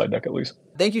about the side deck, at least.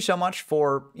 Thank you so much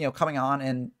for, you know, coming on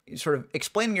and sort of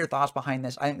explaining your thoughts behind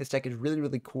this. I think this deck is really,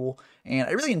 really cool, and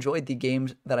I really enjoyed the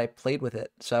games that I played with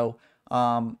it. So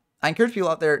I encourage people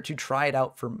out there to try it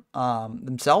out for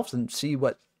themselves and see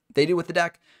what they do with the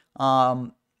deck.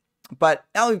 But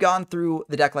now we've gone through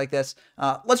the deck like this,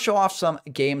 let's show off some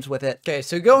games with it. Okay,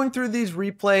 so going through these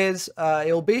replays,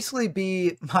 it'll basically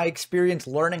be my experience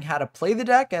learning how to play the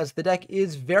deck, as the deck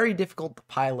is very difficult to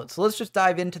pilot. So let's just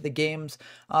dive into the games.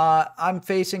 I'm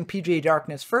facing PGA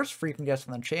Darkness first, frequent guests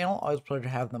on the channel. Always a pleasure to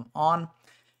have them on.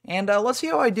 And let's see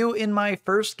how I do in my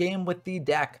first game with the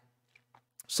deck.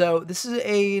 So this is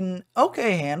an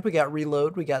okay hand. We got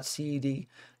Reload, we got CED,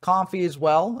 Comfy as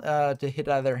well to hit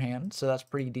out of their hand, so that's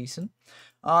pretty decent.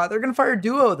 They're going to fire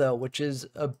Duo, though, which is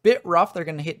a bit rough. They're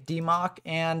going to hit DMoC,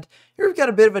 and here we've got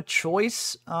a bit of a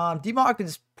choice. DMoC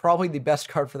is probably the best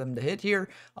card for them to hit here.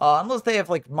 Unless they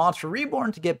have like Monster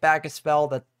Reborn to get back a spell,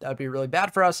 that'd be really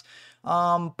bad for us.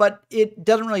 But it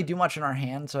doesn't really do much in our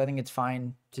hand, so I think it's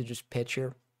fine to just pitch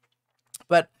here.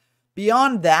 But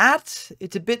beyond that,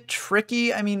 it's a bit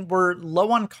tricky. I mean, we're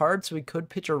low on cards, so we could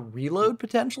pitch a reload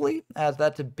potentially, as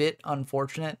that's a bit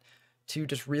unfortunate to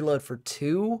just reload for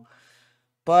 2.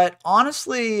 But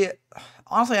honestly,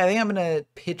 I think I'm going to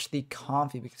pitch the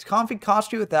Comfy, because Comfy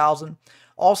costs you 1,000.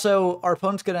 Also, our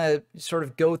opponent's going to sort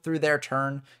of go through their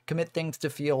turn, commit things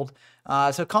to field.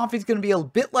 So Comfy's going to be a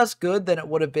bit less good than it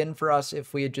would have been for us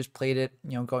if we had just played it,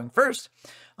 going first.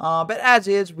 But as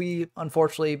is, we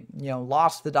unfortunately,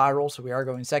 lost the die roll, so we are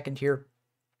going second here.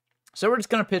 So we're just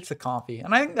going to pitch the Comfy,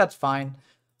 and I think that's fine.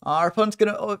 Our opponent's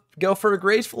going to go for a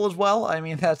Graceful as well. I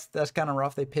mean, that's kind of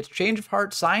rough. They pitch Change of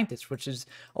Heart, Scientist, which is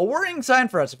a worrying sign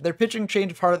for us. If they're pitching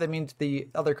Change of Heart, that means the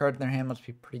other card in their hand must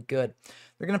be pretty good.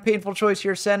 They're going to Painful Choice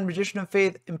here, send Magician of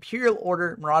Faith, Imperial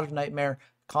Order, Mirage of Nightmare,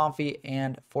 Comfy,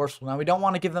 and Forceful. Now, we don't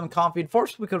want to give them Comfy and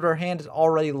Forceful because our hand is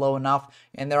already low enough,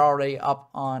 and they're already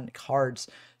up on cards.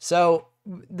 So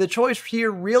the choice here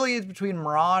really is between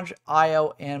Mirage,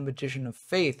 Io, and Magician of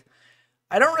Faith.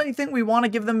 I don't really think we want to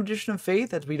give them Magician of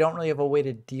Faith, as we don't really have a way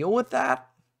to deal with that.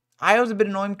 Io's a bit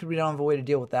annoying because we don't have a way to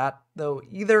deal with that, though,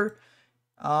 either.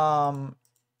 So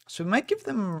we might give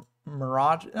them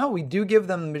Mirage. No, we do give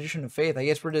them Magician of Faith. I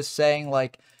guess we're just saying,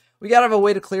 like, we got to have a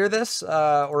way to clear this,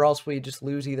 or else we just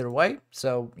lose either way.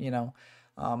 So,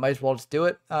 might as well just do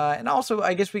it. And also,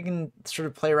 I guess we can sort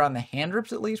of play around the hand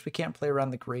rips at least. We can't play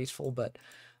around the Graceful, but...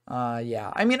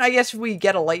 yeah, I mean, I guess if we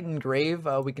get a Light Engrave,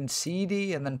 we can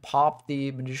CD and then pop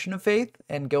the Magician of Faith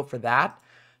and go for that.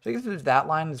 So I guess there's that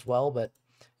line as well, but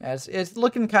it's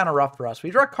looking kind of rough for us.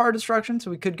 We draw Card Destruction,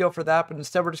 so we could go for that, but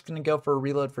instead we're just going to go for a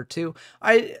reload for 2.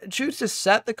 I choose to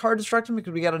set the Card Destruction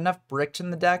because we got enough bricks in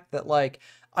the deck that, like,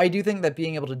 I do think that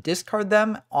being able to discard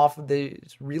them off of the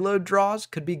reload draws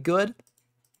could be good.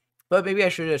 But maybe I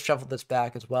should have shuffled this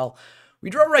back as well. We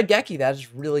draw Raigeki, that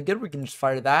is really good. We can just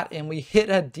fire that, and we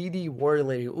hit a DD Warrior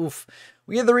Lady. Oof.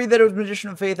 We had to read that it was Magician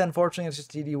of Faith. Unfortunately, it's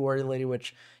just DD Warrior Lady,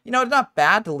 which, it's not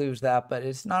bad to lose that, but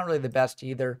it's not really the best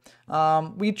either.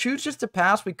 We choose just to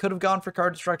pass. We could have gone for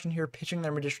Card Destruction here, pitching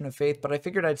their Magician of Faith, but I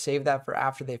figured I'd save that for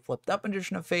after they flipped up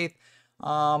Magician of Faith.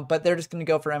 But they're just going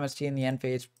to go for MST in the end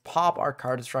phase, pop our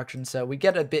Card Destruction, so we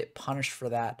get a bit punished for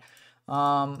that.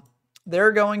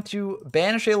 They're going to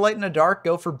banish a Light and a Dark,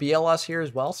 go for BLS here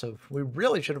as well, so we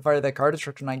really should have fired that Card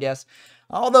Destruction, I guess.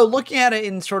 Although looking at it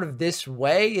in sort of this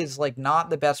way is like not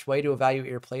the best way to evaluate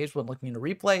your plays when looking at a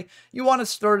replay. You want to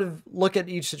sort of look at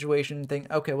each situation and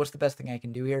think, okay, what's the best thing I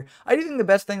can do here? I do think the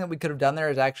best thing that we could have done there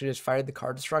is actually just fired the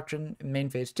Card Destruction in main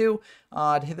phase 2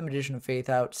 to hit the Magician of Faith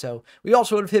out. So we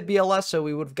also would have hit BLS, so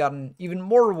we would have gotten even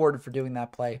more rewarded for doing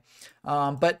that play.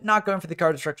 But not going for the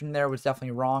Card Destruction there was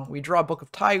definitely wrong. We draw a Book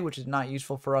of Tai, which is not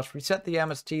useful for us. Reset the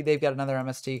MST. They've got another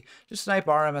MST. Just snipe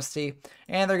our MST,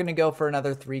 and they're going to go for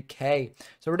another 3K.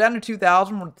 So we're down to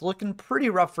 2,000. We're looking pretty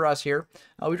rough for us here.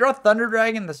 We draw Thunder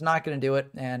Dragon. That's not going to do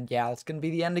it. And yeah, that's going to be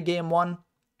the end of game 1.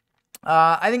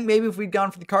 I think maybe if we'd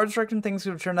gone for the Card Destruction, things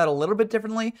would have turned out a little bit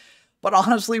differently. But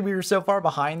honestly, we were so far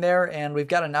behind there, and we've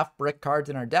got enough brick cards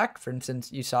in our deck. For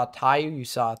instance, you saw Taiyu, you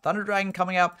saw Thunder Dragon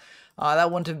coming up.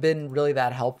 That wouldn't have been really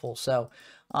that helpful. So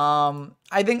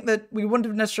I think that we wouldn't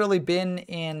have necessarily been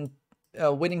in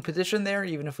a winning position there,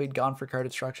 even if we'd gone for Card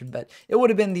Destruction, but it would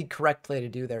have been the correct play to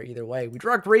do there either way. We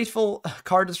draw Graceful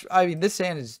Card. I mean, this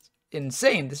hand is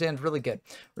insane. This hand's really good.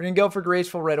 We're going to go for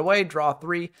Graceful right away, draw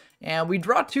 3, and we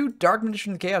draw 2 Dark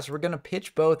Magician of Chaos. We're going to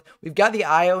pitch both. We've got the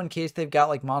IO in case they've got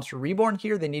like Monster Reborn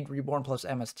here. They need Reborn plus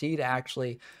MST to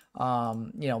actually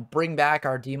bring back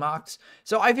our DMoCs.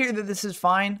 So I figured that this is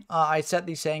fine. I set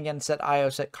these Sangen, set IO,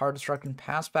 set Card Destruction,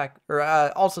 pass back, or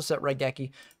also set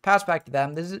Raigeki, pass back to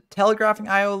them. This is telegraphing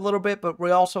IO a little bit, but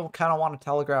we also kind of want to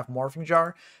telegraph Morphing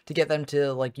Jar to get them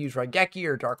to like use Raigeki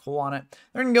or Dark Hole on it.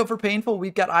 They're going to go for Painful.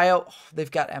 We've got IO. Oh, they've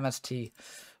got MST.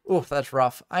 Oof, that's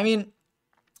rough. I mean,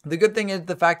 the good thing is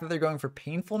the fact that they're going for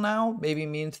Painful now maybe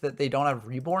means that they don't have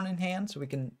Reborn in hand, so we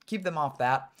can keep them off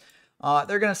that.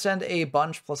 They're going to send a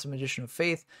bunch plus a Magician of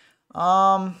Faith.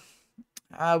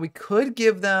 We could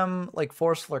give them like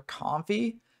Forceful or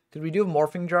Comfy, because we do have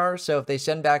Morphing Jar. So if they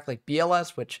send back like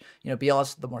BLS, which, BLS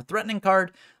is the more threatening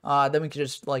card, then we could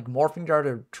just like Morphing Jar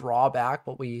to draw back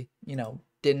what we,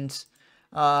 didn't,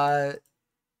 what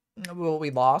we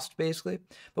lost basically.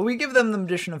 But we give them the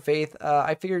Magician of Faith.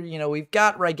 I figured, we've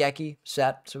got Raigeki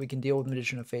set, so we can deal with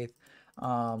Magician of Faith.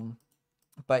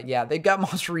 But yeah, they've got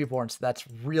Monster Reborn, so that's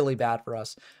really bad for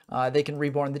us. They can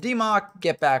reborn the DMoC,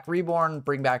 get back Reborn,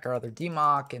 bring back our other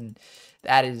DMoC, and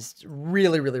that is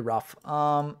really, really rough.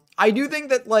 I do think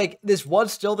that, like, this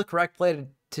was still the correct play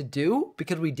to do,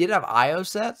 because we did have IO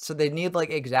set, so they need,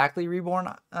 like, exactly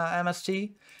Reborn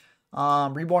MST.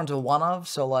 Reborn to one of,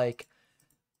 so, like,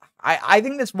 I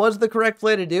think this was the correct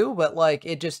play to do, but, like,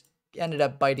 it just ended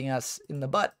up biting us in the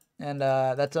butt. And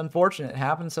that's unfortunate. It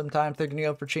happens sometimes. They're going to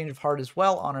go for change of heart as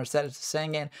well on our set. It's a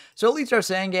Sangan. So at least our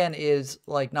Sangan is,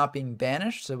 like, not being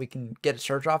banished, so we can get a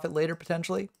search off it later,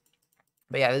 potentially.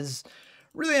 But yeah, this is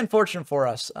really unfortunate for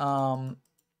us.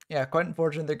 Yeah, quite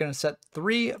unfortunate. They're going to set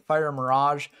 3, fire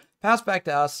Mirage, pass back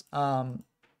to us.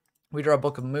 We draw a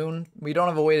Book of Moon. We don't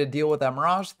have a way to deal with that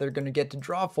Mirage. They're going to get to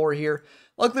draw 4 here.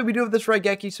 Luckily, we do have this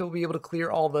Raigeki, so we'll be able to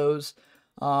clear all those.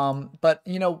 But,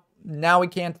 you know, now we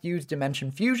can't use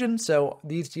Dimension Fusion, so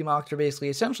these DMoCs are basically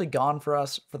essentially gone for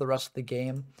us for the rest of the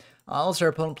game. Unless our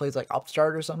opponent plays, like,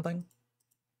 Upstart or something.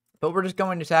 But we're just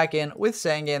going to attack in with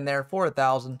Sangan there for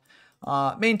 1,000.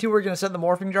 Main 2, we're going to set the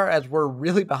Morphing Jar as we're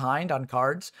really behind on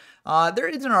cards. There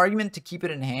is an argument to keep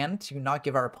it in hand to not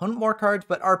give our opponent more cards,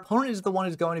 but our opponent is the one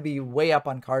who's going to be way up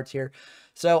on cards here.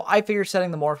 So I figure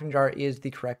setting the Morphing Jar is the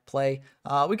correct play.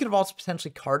 We could have also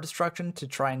potentially card destruction to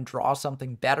try and draw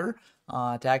something better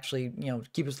to actually, you know,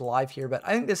 keep us alive here. But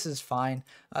I think this is fine.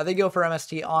 They go for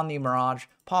MST on the Mirage,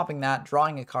 popping that,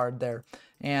 drawing a card there.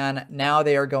 And now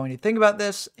they are going to think about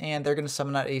this, and they're going to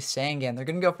summon out a Sangan. They're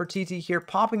going to go for TT here,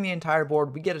 popping the entire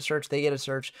board. We get a search, they get a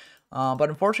search. But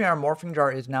unfortunately, our Morphing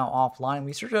Jar is now offline.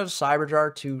 We searched out a Cyber Jar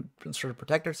to sort of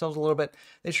protect ourselves a little bit.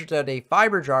 They searched out a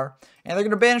Fiber Jar, and they're going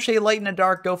to banish a Light in the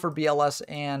Dark, go for BLS,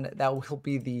 and that will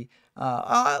be the...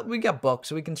 we got booked,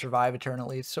 so we can survive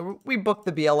eternally. So we booked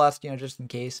the BLS, you know, just in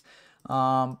case.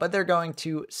 But they're going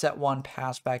to set 1,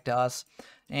 pass back to us.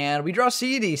 And we draw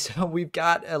CED, so we've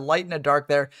got a Light and a Dark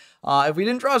there. If we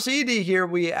didn't draw CED here,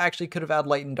 we actually could have had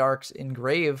Light and Darks in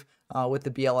Grave with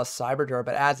the BLS Cyber Jar,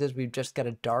 but as is, we've just got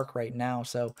a Dark right now,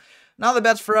 so not the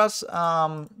best for us.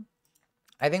 I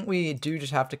think we do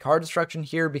just have to card destruction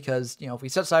here because, you know, if we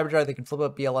set Cyber Jar, they can flip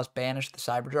up BLS, banish the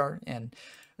Cyber Jar, and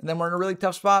then we're in a really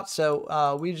tough spot,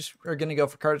 so we just are going to go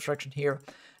for card destruction here.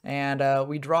 And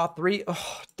we draw 3.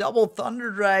 Oh, double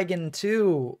Thunder Dragon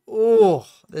too. Oh,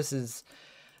 this is...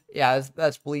 yeah,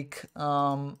 that's bleak.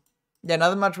 Yeah,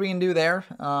 nothing much we can do there.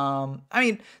 I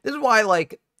mean, this is why,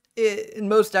 like, in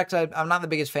most decks, I'm not the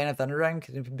biggest fan of Thunder Dragon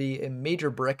because it can be a major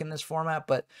brick in this format.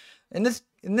 But in this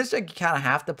deck, you kind of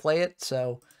have to play it.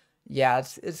 So, yeah,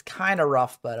 it's kind of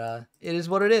rough, but it is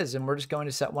what it is. And we're just going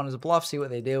to set 1 as a bluff, see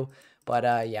what they do.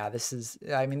 But yeah, this is,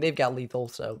 I mean, they've got lethal,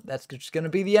 so that's just going to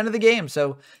be the end of the game.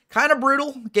 So, kind of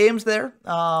brutal games there.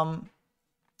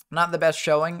 Not the best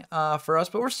showing for us,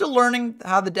 but we're still learning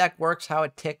how the deck works, how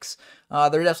it ticks. There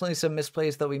are definitely some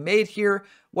misplays that we made here.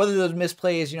 Whether those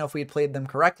misplays, you know, if we had played them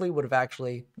correctly, would have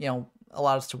actually, you know,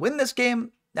 allowed us to win this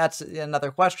game, that's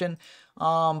another question.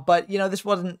 But, you know, this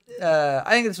wasn't, I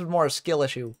think this was more a skill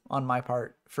issue on my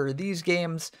part for these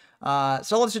games.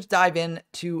 So let's just dive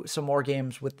into some more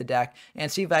games with the deck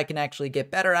and see if I can actually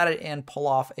get better at it and pull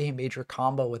off a major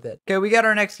combo with it. Okay, we got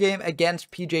our next game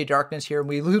against PJ Darkness here.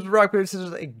 We lose rock, paper,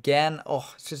 scissors again. Oh,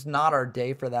 it's just not our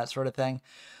day for that sort of thing.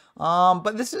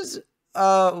 But this is,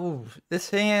 this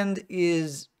hand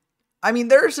is, I mean,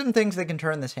 there are some things that can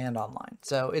turn this hand online.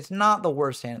 So it's not the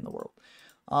worst hand in the world.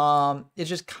 It's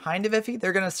just kind of iffy.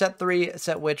 They're going to set 3,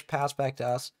 set Witch, pass back to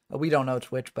us. We don't know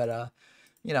it's Witch, but,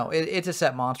 you know, it's a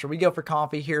set monster. We go for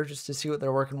Comfy here just to see what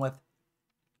they're working with.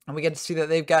 And we get to see that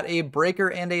they've got a Breaker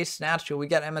and a Snatch Steal. We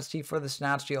got MST for the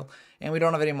Snatch Steal, and we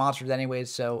don't have any monsters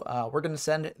anyways, so we're going to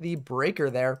send the Breaker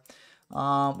there.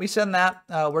 We send that.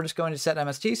 We're just going to set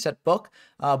MST, set Book.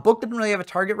 Book didn't really have a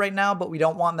target right now, but we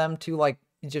don't want them to, like,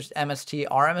 just MST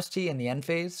our MST in the end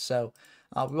phase, so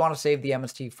we want to save the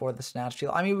MST for the Snatch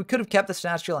Steal. I mean, we could have kept the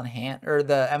Snatch Steal in hand, or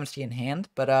the MST in hand,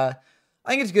 but I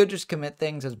think it's good just commit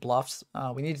things as bluffs.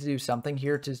 We need to do something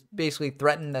here to basically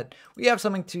threaten that we have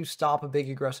something to stop a big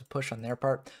aggressive push on their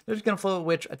part. They're just going to float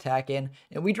Witch, attack in,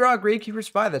 and we draw a Gravekeeper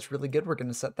Spy. That's really good. We're going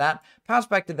to set that, pass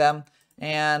back to them,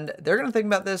 and they're going to think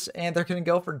about this, and they're going to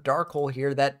go for Dark Hole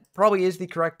here. That probably is the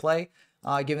correct play,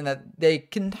 given that they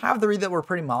can have the read that we're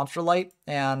pretty monster light,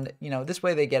 and, you know, this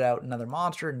way they get out another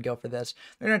monster and go for this.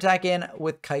 They're going to attack in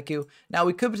with Kaiku. Now,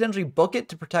 we could potentially book it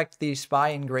to protect the Spy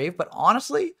and Grave, but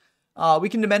honestly, we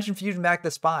can Dimension Fusion back the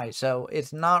Spy, so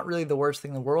it's not really the worst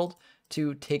thing in the world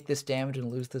to take this damage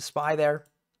and lose the Spy there.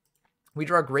 We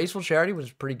draw Graceful Charity, which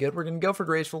is pretty good. We're going to go for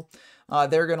Graceful.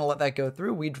 They're going to let that go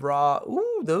through. We draw...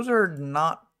 Ooh, those are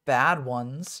not bad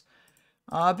ones.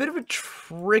 A bit of a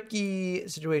tricky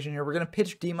situation here. We're going to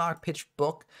pitch DMoC, pitch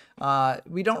book.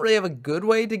 We don't really have a good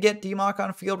way to get DMoC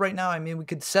on field right now. I mean, we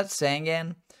could set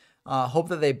Sangan, hope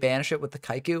that they banish it with the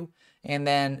Kaiku, and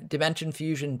then Dimension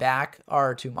Fusion back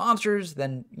our 2 monsters,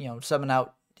 then, you know, summon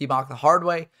out DMoC the hard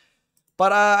way.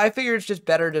 But I figure it's just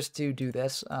better just to do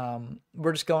this.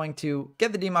 We're just going to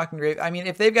get the DMoC engraved. I mean,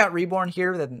 if they've got Reborn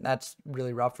here, then that's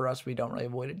really rough for us. We don't really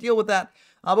have a way to deal with that.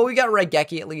 But we got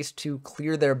Raigeki at least to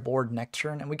clear their board next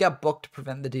turn. And we got Book to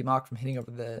prevent the DMoC from hitting over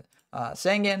the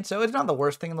Sangan. So it's not the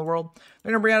worst thing in the world.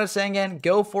 They're going to bring out a Sangan,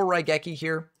 go for Raigeki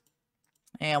here.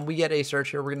 And we get a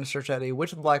search here. We're going to search out a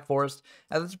Witch of the Black Forest.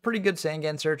 That's a pretty good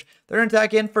Sangan search. They're going to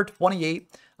attack in for 28,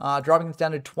 dropping this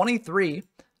down to 23.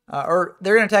 Or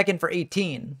they're going to attack in for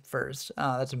 18 first.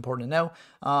 That's important to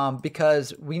know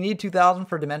because we need 2,000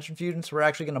 for Dimension Fusion, so we're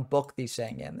actually going to book the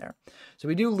Sangan there. So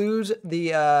we do lose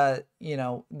the, you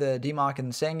know, the DMoC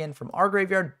and the Sangan from our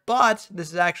graveyard, but this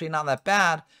is actually not that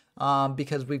bad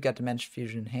because we've got Dimension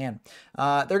Fusion in hand.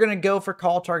 They're going to go for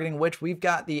call targeting Witch. We've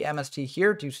got the MST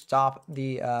here to stop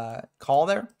the call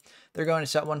there. They're going to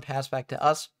set 1 pass back to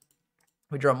us.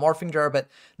 We draw a Morphing Jar, but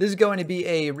this is going to be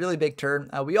a really big turn.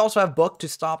 We also have Book to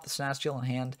stop the Snatch in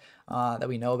hand that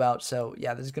we know about. So,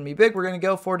 yeah, this is going to be big. We're going to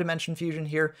go for Dimension Fusion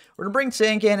here. We're going to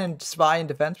bring Sangan and Spy in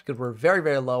defense because we're very,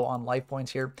 very low on life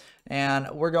points here. And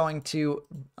we're going to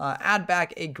add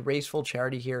back a Graceful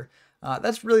Charity here.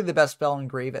 That's really the best spell in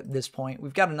Grave at this point.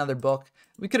 We've got another Book.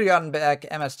 We could have gotten back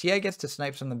MST, I guess, to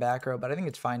snipe some in the back row, but I think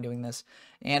it's fine doing this.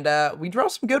 And we draw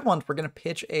some good ones. We're going to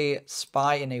pitch a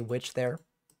Spy and a Witch there.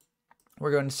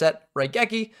 We're going to set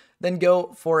Raigeki, then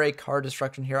go for a card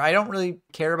destruction here. I don't really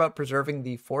care about preserving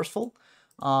the Forceful.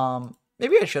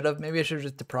 Maybe I should have. Maybe I should have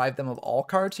just deprived them of all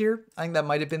cards here. I think that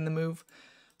might have been the move.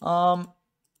 But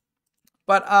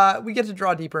we get to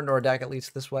draw deeper into our deck, at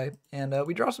least this way. And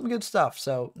we draw some good stuff,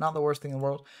 so not the worst thing in the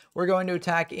world. We're going to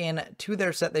attack in to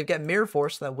their set. They've got Mirror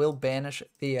Force that will banish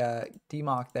the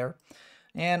DMoC there.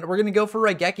 And we're going to go for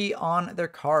Raigeki on their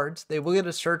cards. They will get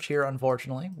a search here,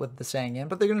 unfortunately, with the Sangan,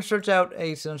 but they're going to search out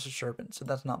a Sinister Serpent, so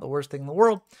that's not the worst thing in the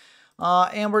world.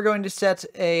 And we're going to set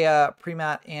a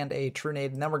Premat and a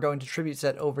Trunade, and then we're going to Tribute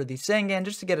set over the Sangan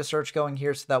just to get a search going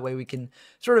here, so that way we can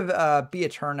sort of be a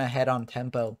turn ahead on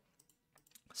tempo.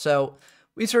 So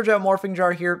we search out Morphing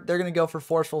Jar here. They're going to go for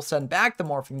Forceful, send back the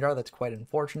Morphing Jar. That's quite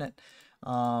unfortunate.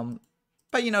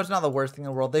 But, you know, it's not the worst thing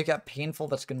in the world. They've got Painful.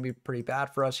 That's going to be pretty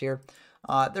bad for us here.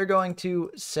 They're going to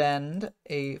send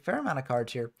a fair amount of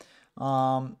cards here.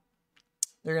 They're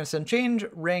going to send Change,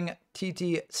 Ring,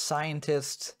 TT,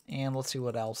 Scientist, and let's see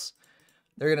what else.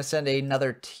 They're going to send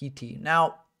another TT.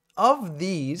 Now, of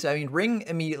these, I mean, Ring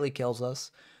immediately kills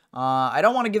us. I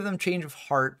don't want to give them Change of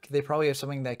Heart, because they probably have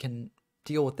something that can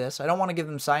deal with this. I don't want to give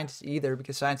them Scientist either,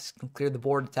 because Scientist can clear the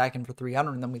board, attacking for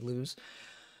 300, and then we lose.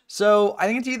 So I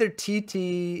think it's either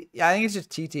TT. Yeah, I think it's just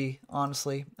TT,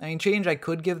 honestly. I mean, Change I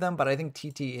could give them, but I think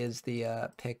TT is the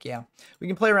pick, yeah. We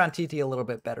can play around TT a little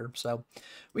bit better. So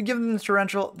we give them the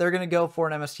Torrential. They're going to go for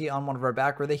an MST on one of our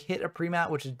back row. They hit a Premat,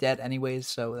 which is dead anyways,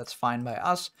 so that's fine by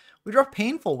us. We draw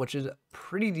Painful, which is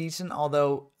pretty decent,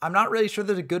 although I'm not really sure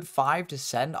there's a good 5 to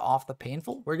send off the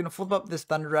Painful. We're going to flip up this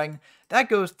Thunder Dragon. That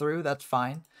goes through. That's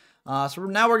fine. So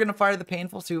now we're going to fire the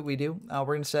Painful, see what we do. We're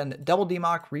going to send double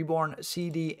DMoC, Reborn,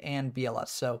 CD, and BLS.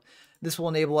 So this will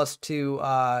enable us to,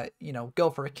 you know, go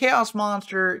for a Chaos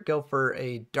monster, go for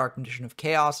a Dark Magician of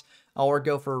Chaos, or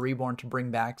go for a Reborn to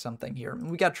bring back something here. And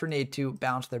we got Trinade to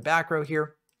bounce their back row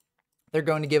here. They're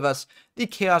going to give us the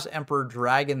Chaos Emperor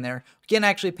Dragon there. We can't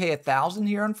actually pay 1,000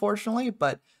 here, unfortunately,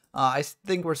 but I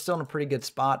think we're still in a pretty good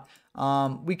spot.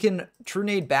 We can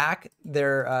Trinade back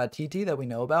their TT that we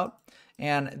know about,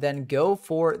 and then go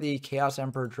for the Chaos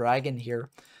Emperor Dragon here,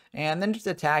 and then just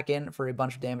attack in for a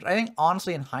bunch of damage. I think,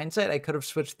 honestly, in hindsight, I could have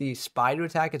switched the Spy to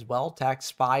attack as well, attack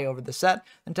Spy over the set,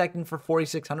 and attack in for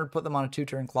 4,600, put them on a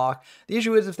 2-turn clock. The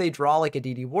issue is if they draw like a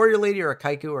DD Warrior Lady or a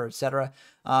Kaiku or etc.,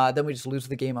 then we just lose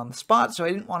the game on the spot, so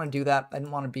I didn't want to do that. I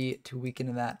didn't want to be too weak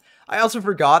into that. I also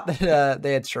forgot that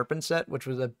they had Serpent set, which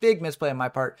was a big misplay on my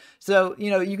part. So,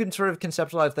 you know, you can sort of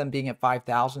conceptualize them being at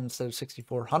 5,000 instead of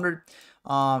 6,400.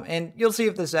 And you'll see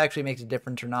if this actually makes a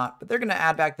difference or not. But they're going to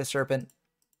add back the Serpent.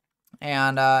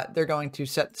 And they're going to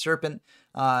set the Serpent,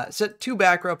 set 2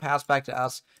 back row, pass back to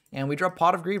us. And we draw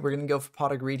Pot of Greed. We're going to go for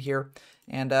Pot of Greed here.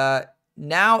 And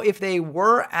now if they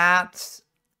were at...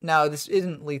 Now, this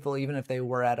isn't lethal even if they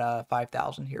were at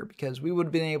 5,000 here, because we would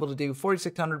have been able to do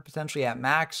 4,600 potentially at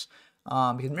max,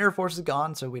 because Mirror Force is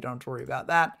gone, so we don't have to worry about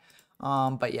that.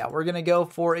 But yeah, we're going to go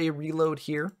for a reload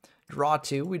here. Draw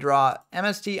 2. We draw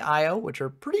MST IO, which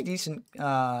are pretty decent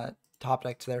top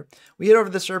decks there. We hit over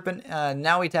the Serpent.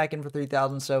 Now we attack in for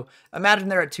 3,000. So imagine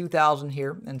they're at 2,000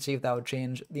 here and see if that would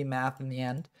change the math in the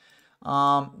end.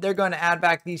 They're going to add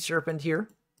back the Serpent here.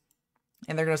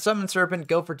 And they're going to summon Serpent,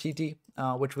 go for TT,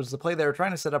 which was the play they were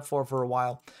trying to set up for a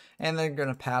while. And they're going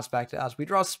to pass back to us. We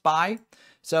draw Spy.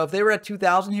 So if they were at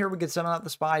 2,000 here, we could summon out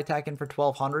the Spy, attack in for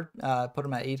 1,200, put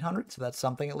them at 800. So that's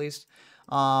something at least.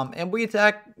 And we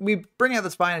bring out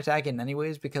the Spy and attack in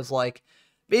anyways, because like,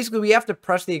 basically we have to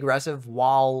press the aggressive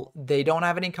while they don't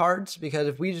have any cards, because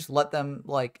if we just let them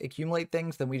like accumulate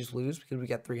things, then we just lose because we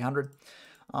get 300.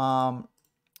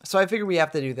 So I figure we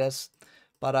have to do this.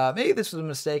 But maybe this was a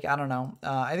mistake. I don't know.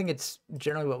 I think it's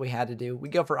generally what we had to do. We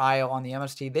go for IO on the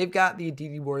MST. They've got the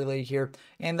DD Warrior Lady here,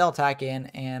 and they'll attack in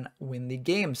and win the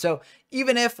game. So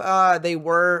even if they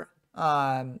were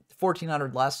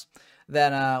 1,400 less,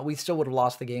 then we still would have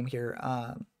lost the game here.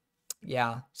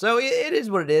 Yeah. So it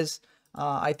is what it is.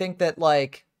 I think that,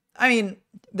 like, I mean,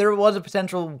 there was a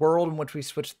potential world in which we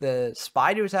switched the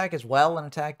Spy to attack as well and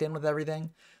attacked in with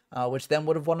everything, which then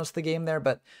would have won us the game there.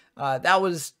 But that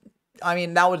was... I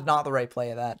mean, that was not the right play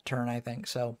of that turn, I think.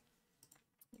 So,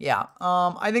 yeah.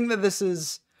 I think that this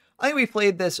is... I think we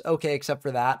played this okay except for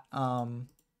that.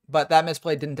 But that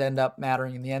misplay didn't end up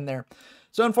mattering in the end there.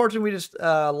 So, unfortunately, we just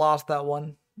lost that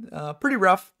one. Pretty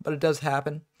rough, but it does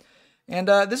happen. And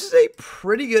this is a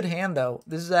pretty good hand, though.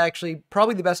 This is actually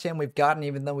probably the best hand we've gotten,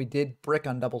 even though we did brick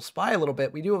on double Spy a little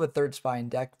bit. We do have a third Spy in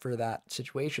deck for that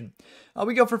situation.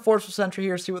 We go for Forceful Sentry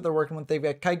here, see what they're working with. They've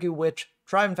got Kaiku, Witch,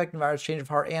 Tribe Infecting Virus, Change of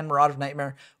Heart, and Mirage of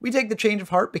Nightmare. We take the Change of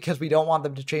Heart because we don't want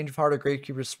them to Change of Heart or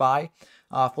Gravekeeper's Spy.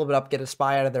 Flip it up, get a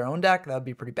Spy out of their own deck. That would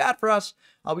be pretty bad for us.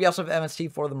 We also have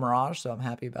MST for the Mirage, so I'm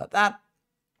happy about that.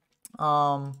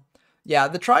 Yeah,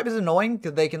 the Tribe is annoying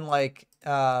because they can, like,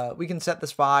 we can set the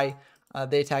Spy.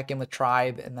 They attack in with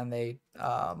Tribe, and then they,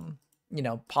 you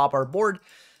know, pop our board.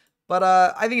 But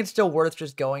I think it's still worth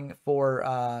just going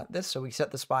for this. So we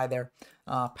set the Spy there.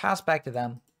 Pass back to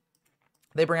them.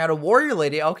 They bring out a Warrior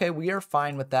Lady. Okay, we are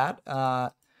fine with that.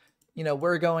 You know,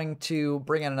 we're going to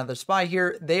bring in another Spy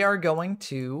here. They are going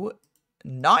to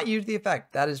not use the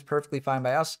effect. That is perfectly fine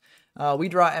by us. We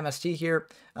draw MST here.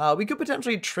 We could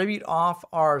potentially tribute off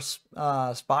our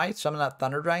Spy, summon that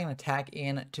Thunder Dragon, attack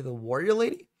in to the Warrior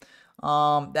Lady.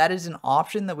 That is an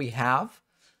option that we have.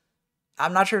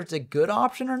 I'm not sure if it's a good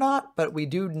option or not, but we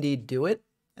do indeed do it.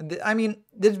 And I mean,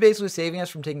 this is basically saving us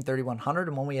from taking 3,100.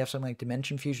 And when we have something like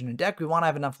Dimension Fusion in deck, we want to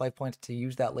have enough life points to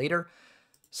use that later.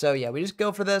 So yeah, we just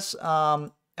go for this. I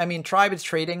mean, Tribe is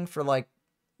trading for like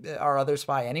our other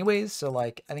Spy anyways. So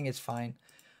like, I think it's fine.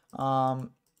 And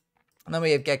then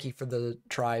we have Geki for the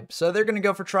Tribe. So they're going to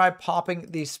go for Tribe, popping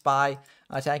the Spy,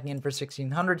 attacking in for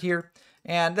 1,600 here.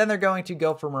 And then they're going to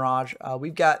go for Mirage.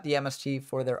 We've got the MST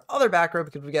for their other back row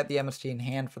because we got the MST in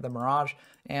hand for the Mirage.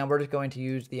 And we're just going to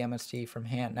use the MST from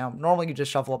hand. Now, normally you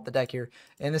just shuffle up the deck here.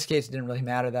 In this case, it didn't really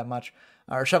matter that much.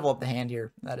 Or shuffle up the hand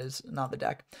here. That is not the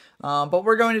deck. But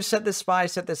we're going to set this Spy,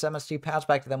 set this MST, pass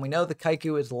back to them. We know the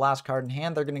Kaiku is the last card in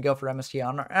hand. They're going to go for MST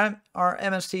on our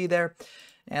MST there.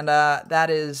 And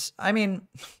that is, I mean,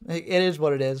 it is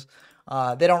what it is.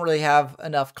 They don't really have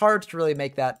enough cards to really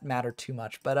make that matter too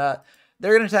much. But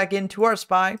they're going to attack into our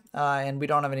Spy, and we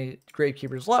don't have any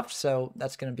Gravekeepers left, so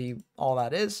that's going to be all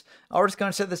that is. We're just going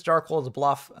to set this Dark Hole as a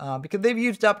bluff, because they've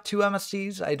used up 2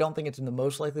 MSTs. I don't think it's the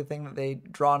most likely thing that they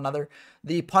draw another.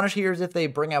 The punish here is if they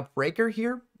bring out Breaker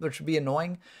here, which would be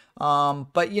annoying.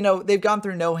 But, you know, they've gone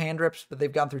through no hand rips, but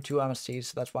they've gone through 2 MSTs,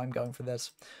 so that's why I'm going for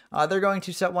this. They're going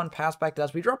to set 1, pass back to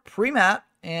us. We draw Pre-Mat,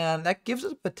 and that gives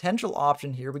us a potential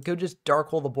option here. We could just Dark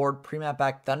Hole the board, Pre-Mat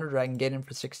back Thunder Dragon, get in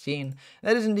for 16.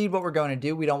 That is indeed what we're going to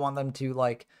do. We don't want them to,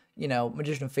 like, you know,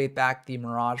 Magician of Faith back the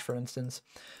Mirage, for instance.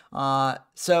 And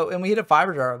we hit a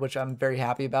Fiber Jar, which I'm very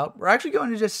happy about. We're actually going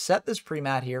to just set this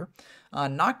Pre-Mat here.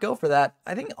 Not go for that.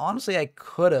 I think, honestly, I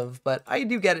could have, but I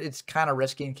do get it. It's kind of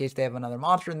risky in case they have another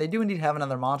monster, and they do indeed have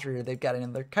another monster here. They've got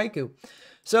another Kaiku.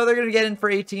 So they're going to get in for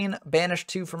 18, banish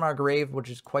 2 from our grave, which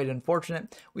is quite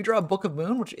unfortunate. We draw a Book of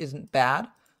Moon, which isn't bad.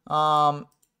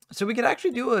 So we could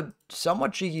actually do a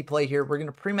somewhat cheeky play here. We're going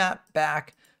to pre-mat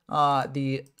back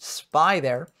the Spy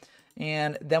there.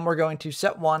 And then we're going to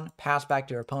set 1, pass back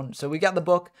to our opponent. So we got the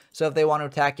book. So if they want to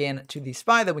attack in to the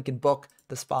Spy, then we can book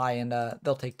the Spy, and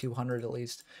they'll take 200 at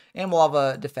least. And we'll have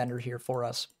a defender here for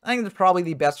us. I think that's probably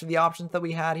the best of the options that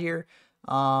we had here.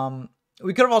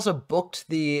 We could have also booked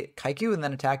the Kaiku and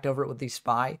then attacked over it with the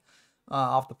Spy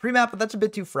off the pre-map, but that's a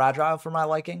bit too fragile for my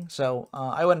liking. So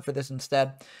I went for this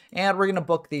instead. And we're going to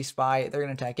book the Spy. They're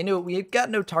going to attack into it. We've got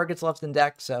no targets left in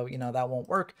deck, so, you know, that won't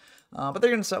work. But they're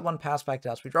going to set 1, pass back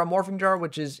to us. We draw Morphing Jar,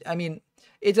 which is, I mean,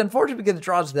 It's unfortunate because it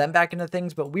draws them back into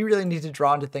things, but we really need to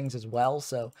draw into things as well.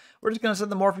 So we're just going to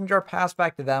send the Morphing Jar pass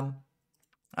back to them.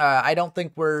 I don't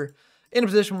think we're in a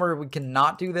position where we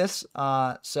cannot do this.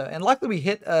 And luckily we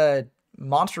hit a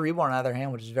Monster Reborn out of their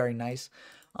hand, which is very nice.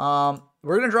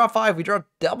 We're going to draw 5. We draw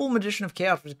double Magician of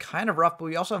Chaos, which is kind of rough, but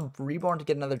we also have Reborn to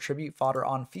get another Tribute fodder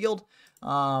on field.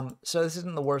 So this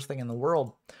isn't the worst thing in the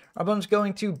world. Our opponent's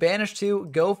going to banish 2,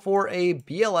 go for a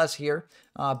BLS here,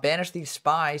 banish the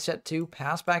Spy, set 2,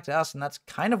 pass back to us, and that's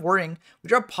kind of worrying. We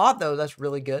draw Pot, though. That's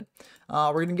really good.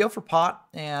 We're going to go for Pot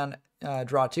and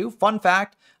draw 2. Fun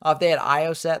fact, if they had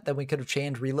IO set, then we could have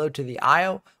changed Reload to the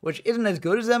IO, which isn't as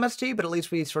good as MST, but at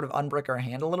least we sort of unbrick our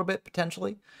hand a little bit,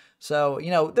 potentially. So,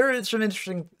 you know, there is some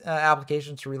interesting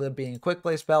applications to Reload being a quick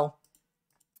play spell.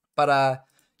 But,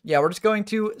 yeah, we're just going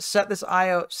to set this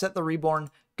IO, set the Reborn,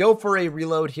 go for a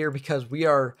Reload here because we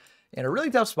are in a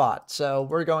really tough spot. So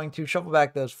we're going to shuffle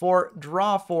back those 4,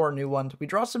 draw 4 new ones. We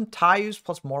draw some Tayus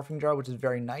plus Morphing Jar, which is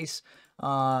very nice.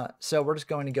 So we're just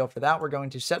going to go for that. We're going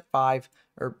to set 5,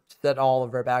 or set all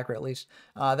of our backer at least.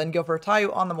 Then go for a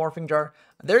Tayu on the Morphing Jar.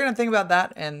 They're going to think about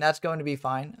that, and that's going to be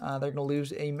fine. They're going to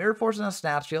lose a Mirror Force and a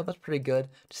Snatch Shield. That's pretty good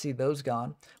to see those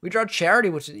gone. We draw Charity,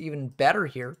 which is even better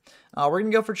here. We're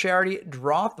going to go for Charity,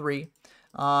 draw 3.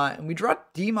 And we draw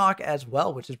DMoC as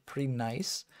well, which is pretty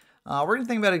nice. We're going to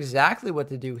think about exactly what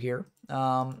to do here.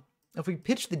 If we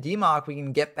pitch the DMoC, we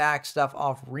can get back stuff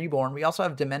off Reborn. We also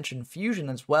have Dimension Fusion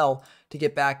as well to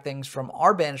get back things from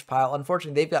our banished pile.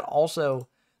 Unfortunately, they've also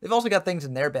got things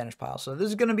in their banished pile. So this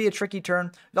is going to be a tricky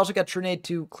turn. We've also got Trinade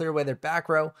to clear away their back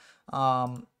row.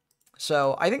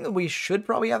 So I think that we should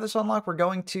probably have this unlocked. We're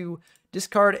going to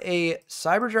discard a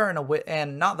Cyberjar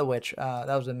and not the Witch. That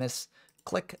was a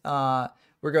misclick.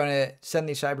 We're going to send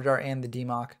the Cyberjar and the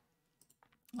DMoC.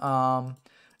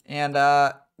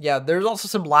 Yeah, there's also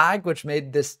some lag, which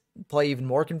made this play even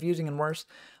more confusing and worse.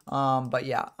 But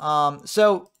yeah,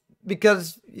 so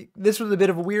because this was a bit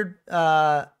of a weird,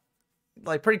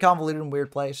 like pretty convoluted and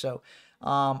weird play, so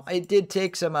it did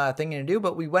take some thinking to do,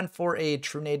 but we went for a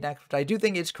Trinade next, which I do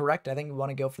think is correct. I think we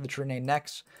want to go for the Trinade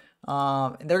next.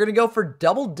 And they're going to go for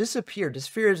Double Disappear.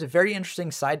 Disappear is a very interesting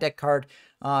side deck card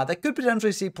that could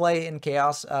potentially see play in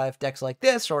Chaos if decks like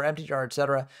this or Empty Jar,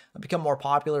 etc. become more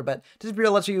popular. But Disappear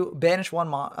lets you banish one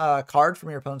card from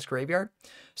your opponent's graveyard.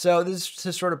 So this is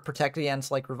to sort of protect against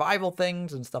like revival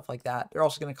things and stuff like that. They're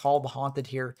also going to call the Haunted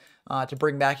here to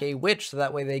bring back a Witch, so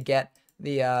that way they get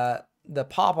the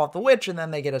pop off the Witch, and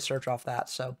then they get a search off that.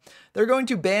 So they're going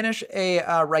to banish a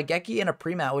Raigeki and a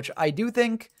Premat, which I do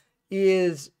think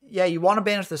is, yeah, you want to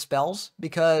banish the spells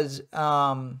because,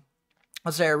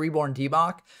 let's say a Reborn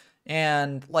DMoC,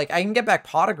 and like I can get back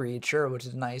Pot of Greed, sure, which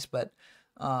is nice, but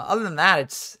other than that,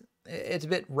 it's a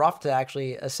bit rough to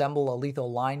actually assemble a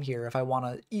lethal line here if I want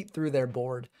to eat through their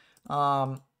board.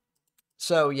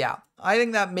 So yeah, I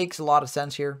think that makes a lot of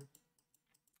sense here.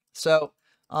 So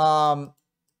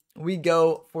we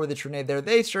go for the Trinade there.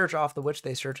 They search off the Witch.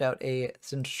 They search out a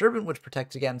Sinister Serpent, which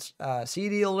protects against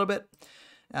CD a little bit.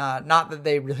 Not that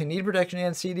they really need protection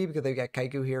against CD because they've got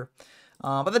Kaiku here.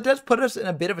 But that does put us in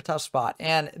a bit of a tough spot.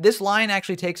 And this line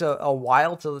actually takes a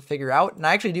while to figure out. And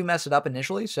I actually do mess it up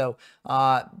initially. So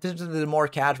this is a more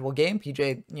casual game.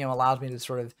 PJ, allows me to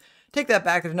sort of take that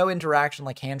back. There's no interaction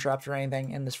like hand traps or anything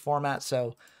in this format.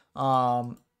 So,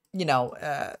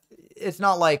 it's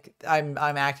not like I'm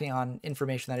acting on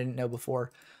information I didn't know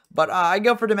before. But I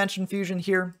go for Dimension Fusion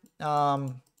here. I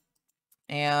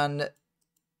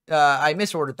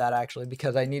misordered that actually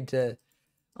because I need to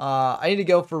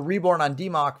go for Reborn on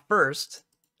DMoC first,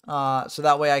 so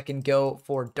that way I can go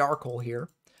for Dark Hole here,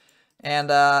 and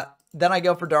then I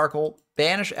go for Dark Hole,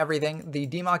 banish everything. The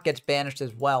DMoC gets banished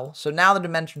as well, so now the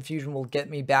Dimension Fusion will get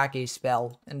me back a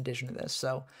spell in addition to this.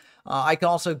 So I can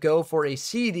also go for a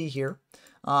CD here,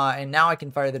 and now I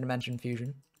can fire the Dimension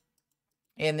Fusion,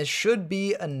 and this should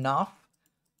be enough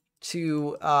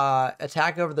to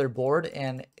attack over their board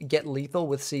and get lethal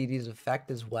with CD's effect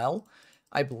as well,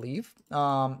 I believe.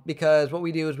 Because what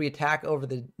we do is we attack over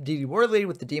the DD Worthy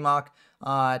with the DMoC,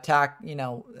 attack,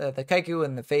 the Kaiku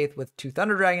and the Faith with 2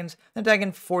 Thunder Dragons, then attack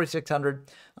in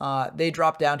 4,600. They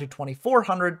drop down to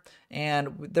 2,400,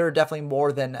 and there are definitely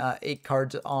more than 8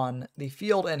 cards on the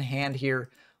field and hand here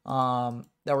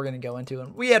that we're going to go into.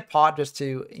 And we had Pot just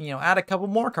to, add a couple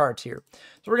more cards here.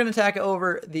 So we're going to attack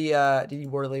over the DD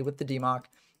Worthy with the DMoC.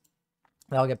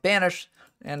 That'll get banished.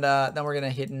 And then we're going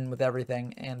to hit in with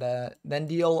everything and then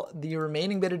deal the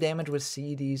remaining bit of damage with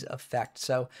CD's effect.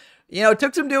 So, it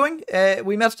took some doing.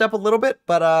 We messed up a little bit,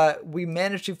 but we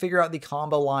managed to figure out the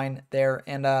combo line there.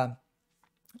 And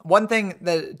one thing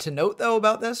to note, though,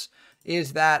 about this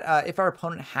is that if our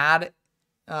opponent had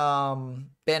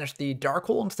banished the Dark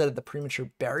Hole instead of the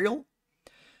Premature Burial,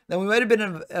 then we might have been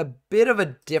in a bit of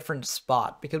a different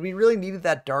spot, because we really needed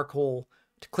that Dark Hole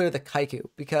to clear the Kaiku,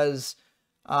 because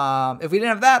if we didn't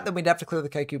have that, then we'd have to clear the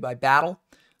Kaiku by battle,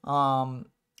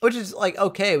 which is like,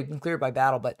 okay, we can clear it by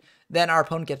battle, but then our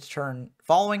opponent gets turn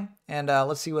following, and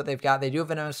let's see what they've got. They do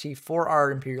have an MST for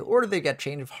our Imperial Order. They've got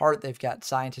Change of Heart. They've got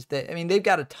Scientist. I mean, they've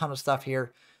got a ton of stuff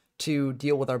here to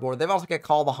deal with our board. They've also got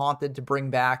Call the Haunted to bring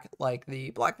back, like,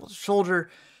 the Black Soldier.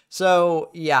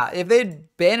 So, yeah, if they'd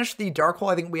banished the Dark Hole,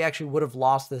 I think we actually would have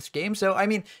lost this game. So, I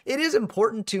mean, it is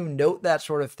important to note that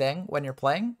sort of thing when you're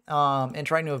playing, and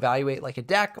trying to evaluate, like, a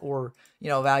deck, or, you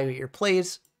know, evaluate your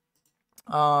plays.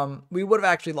 We would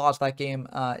have actually lost that game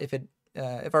if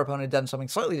our opponent had done something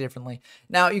slightly differently.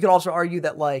 Now, you could also argue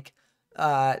that, like,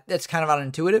 it's kind of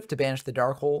unintuitive to banish the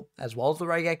Dark Hole as well as the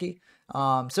Raigeki.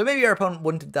 So maybe our opponent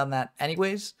wouldn't have done that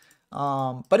anyways.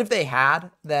 But if they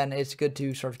had, then it's good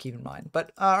to sort of keep in mind.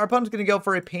 But our opponent's going to go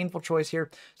for a painful choice here.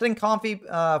 Setting Comfy,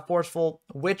 Forceful,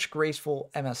 Witch, Graceful,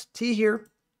 MST here.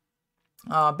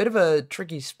 Bit of a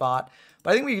tricky spot, but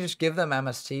I think we can just give them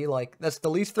MST. Like, that's the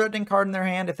least threatening card in their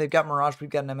hand. If they've got Mirage, we've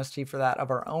got an MST for that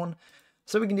of our own,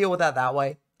 so we can deal with that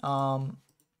way.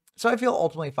 So I feel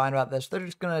ultimately fine about this. They're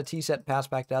just going to T-set, pass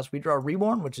back to us. We draw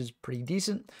Reborn, which is pretty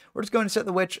decent. We're just going to set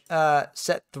the Witch,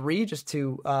 set 3 just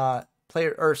to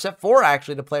play, or set 4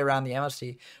 actually to play around the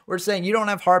MST. We're saying you don't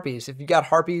have Harpies. If you got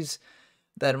Harpies,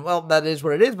 then, well, that is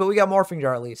what it is, but we got Morphing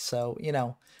Jar at least, so, you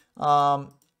know.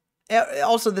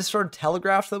 Also, this sort of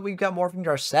telegraphs that we've got Morphing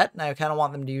Jar set, and I kind of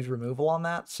want them to use removal on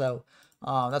that, so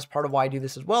that's part of why I do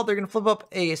this as well. They're going to flip up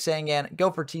a Sangan,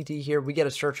 go for TT here. We get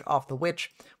a search off the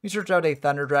Witch. We search out a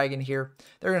Thunder Dragon here.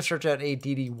 They're going to search out a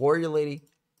DD Warrior Lady.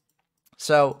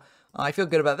 So I feel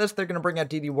good about this. They're going to bring out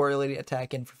DD Warrior Lady,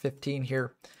 attack in for 15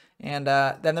 here. And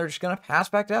then they're just going to pass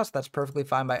back to us. That's perfectly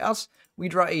fine by us. We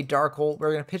draw a Dark Hole.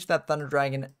 We're going to pitch that Thunder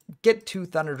Dragon, get 2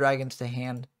 Thunder Dragons to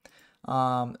hand.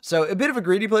 So a bit of a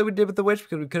greedy play we did with the Witch,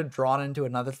 because we could have drawn into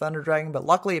another Thunder Dragon, but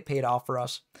luckily it paid off for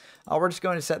us. We're just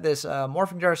going to set this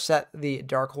Morphing Jar, set the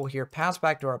Dark Hole here, pass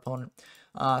back to our opponent.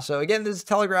 So again, this is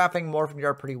telegraphing Morphing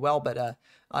Jar pretty well, but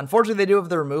unfortunately they do have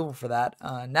the removal for that.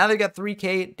 Now they've got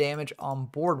 3k damage on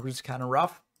board, which is kind of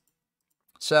rough.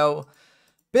 So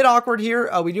bit awkward here.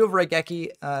 We do have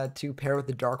Raigeki to pair with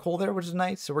the Dark Hole there, which is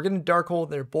nice. So we're going to Dark Hole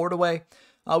their board away.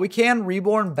 We can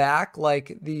Reborn back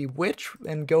like the Witch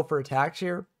and go for attacks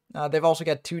here. They've also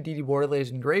got 2 DD Warrior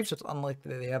Ladies engraved, so it's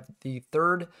unlikely they have the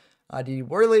 3rd DD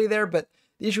Warrior Lady there. But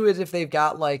the issue is if they've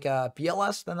got like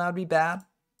BLS, then that would be bad.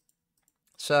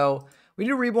 So we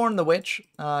do Reborn the Witch,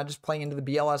 just playing into the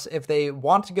BLS. If they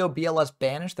want to go BLS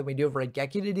Banished, then we do have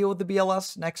Raigeki to deal with the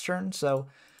BLS next turn. So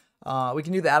we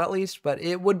can do that at least, but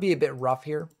it would be a bit rough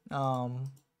here.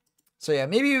 So yeah,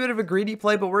 maybe a bit of a greedy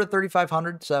play, but we're at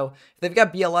 3,500. So if they've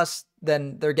got BLS,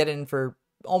 then they're getting for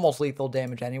almost lethal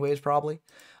damage anyways, probably.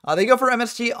 They go for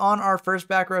MST on our first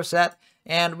back row set,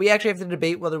 and we actually have to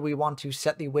debate whether we want to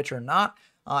set the Witch or not.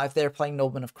 If they're playing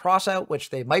Nobleman of Crossout, which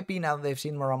they might be now that they've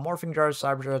seen more on Morphing Jars,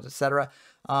 Cyber Jars, etc.,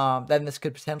 then this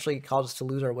could potentially cause us to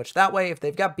lose our Witch that way. If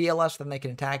they've got BLS, then they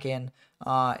can attack in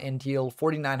and deal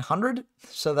 4,900,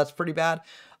 so that's pretty bad.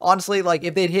 Honestly, like,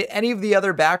 if they'd hit any of the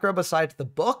other back row besides the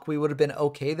book, we would have been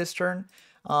okay this turn.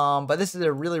 But this is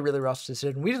a really, really rough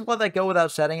decision. We just let that go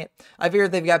without setting it. I figure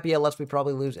if they've got BLS, we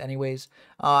probably lose anyways.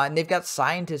 And they've got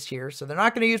Scientist here, so they're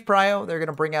not going to use Prio. They're going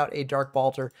to bring out a Dark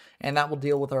Balter, and that will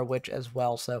deal with our Witch as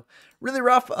well. So really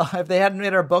rough. If they hadn't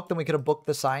made our book, then we could have booked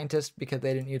the Scientist because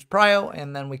they didn't use Prio,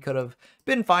 and then we could have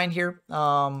been fine here.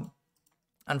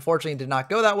 Unfortunately, it did not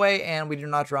go that way, and we do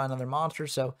not draw another monster,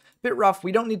 so a bit rough.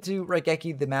 We don't need to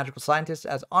Raigeki the Magical Scientist,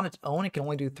 as on its own, it can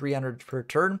only do 300 per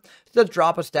turn. It does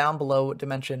drop us down below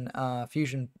Dimension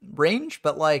Fusion range,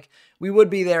 but, like, we would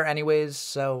be there anyways,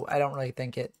 so I don't really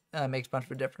think it makes much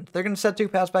of a difference. They're going to set 2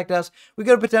 pass back to us. We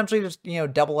could have potentially just, you know,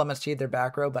 double MST their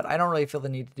back row, but I don't really feel the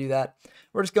need to do that.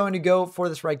 We're just going to go for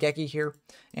this Raigeki here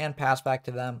and pass back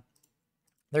to them.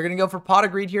 They're going to go for Pot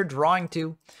of Greed here, drawing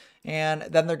 2. And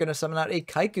then they're going to summon out a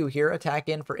Kaiku here, attack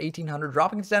in for 1,800,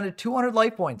 dropping us down to 200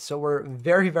 life points. So we're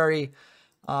very, very,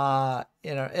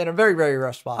 in a very, very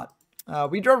rough spot.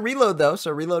 We draw Reload, though, so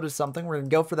Reload is something. We're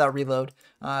going to go for that Reload.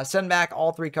 Send back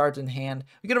all 3 cards in hand.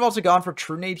 We could have also gone for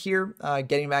True Nade here,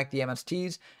 getting back the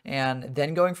MSTs, and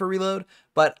then going for Reload.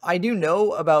 But I do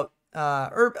know about,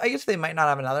 or I guess they might not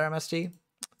have another MST.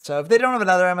 So if they don't have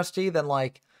another MST, then,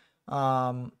 like,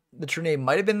 the True Nade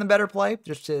might have been the better play,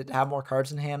 just to have more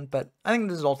cards in hand, but I think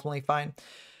this is ultimately fine.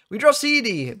 We draw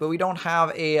CD, but we don't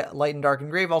have a Light and Dark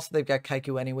Engrave. Also, they've got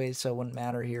Kaiku anyways, so it wouldn't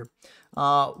matter here.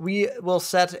 We will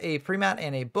set a Premat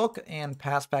and a book and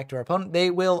pass back to our opponent. They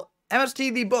will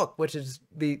MST the book, which is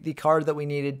the card that we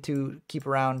needed to keep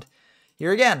around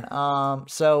here again.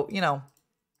 So, you know,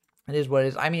 it is what it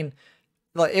is. I mean,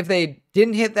 like, if they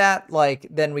didn't hit that, like,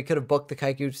 then we could have booked the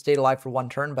Kaiku, stayed alive for one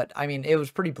turn. But, I mean, it was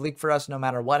pretty bleak for us no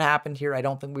matter what happened here. I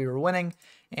don't think we were winning.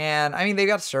 And, I mean, they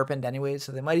got Serpent anyways,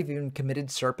 so they might have even committed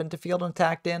Serpent to field and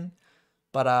attacked in.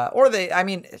 But, or they, I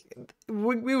mean,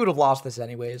 we would have lost this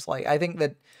anyways. Like, I think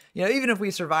that, you know, even if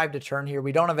we survived a turn here,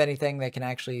 we don't have anything that can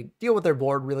actually deal with their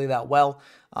board really that well.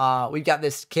 We've got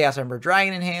this Chaos Ember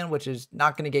Dragon in hand, which is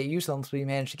not going to get used unless we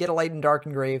manage to get a Light and Dark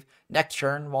Engrave next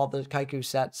turn while the Kaiku's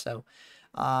set. So,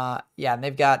 yeah, and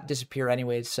they've got Disappear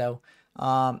anyways. So,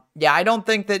 yeah, I don't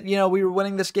think that, you know, we were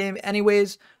winning this game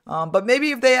anyways. But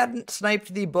maybe if they hadn't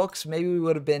sniped the books, maybe we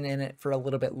would have been in it for a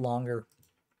little bit longer.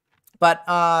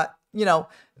 But, you know,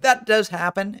 that does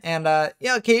happen. And, you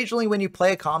know, occasionally when you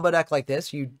play a combo deck like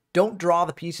this, you don't draw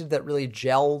the pieces that really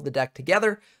gel the deck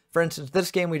together. For instance,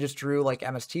 this game we just drew like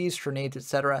MSTs, Grenades,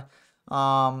 etc.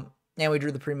 And we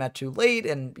drew the pre-met too late,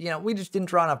 and, you know, we just didn't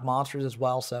draw enough monsters as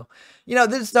well. So, you know,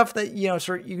 this is stuff that, you know,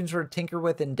 you can sort of tinker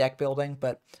with in deck building,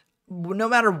 but no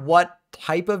matter what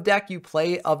type of deck you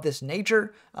play of this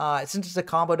nature, since it's a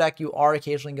combo deck, you are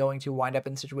occasionally going to wind up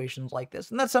in situations like this.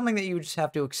 And that's something that you just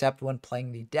have to accept when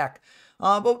playing the deck.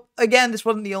 But again, this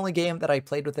wasn't the only game that I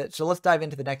played with it. So let's dive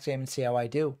into the next game and see how I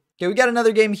do. Okay, we got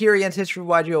another game here against History of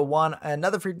YGO1,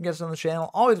 another frequent guest on the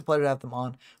channel. Always a pleasure to have them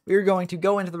on. We are going to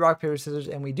go into the rock, paper, scissors,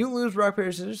 and we do lose rock,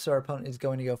 paper, scissors, so our opponent is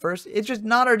going to go first. It's just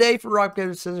not our day for rock,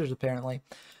 paper, scissors, apparently.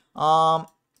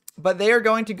 But they are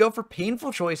going to go for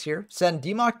Painful Choice here. Send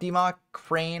DMoC,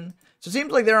 Crane. So it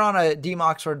seems like they're on a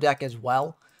DMoC sort of deck as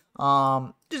well.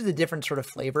 Just a different sort of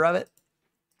flavor of it.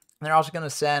 And they're also going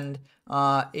to send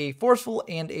a Forceful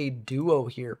and a Duo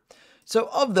here. So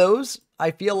of those, I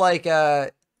feel like,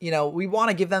 you know, we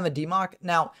want to give them a DMoC.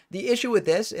 Now, the issue with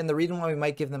this, and the reason why we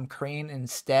might give them Crane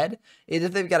instead, is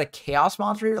if they've got a Chaos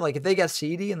monster here. Like, if they got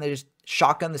CD and they just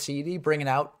shotgun the CD, bring it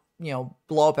out, you know,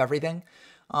 blow up everything.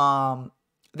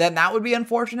 Then that would be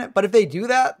unfortunate. But if they do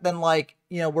that, then, like,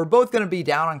 you know, we're both going to be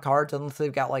down on cards unless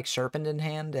they've got, like, Serpent in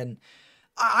hand. And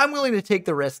I'm willing to take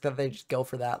the risk that they just go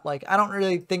for that. Like, I don't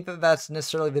really think that that's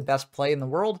necessarily the best play in the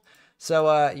world.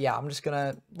 So, yeah, I'm just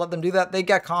going to let them do that. They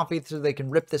got Comfy, so they can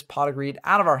rip this Pot of Greed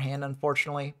out of our hand,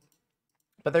 unfortunately.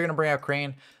 But they're going to bring out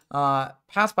Crane.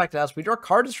 Pass back to us. We draw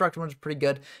Card Destruction, which is pretty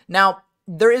good. Now,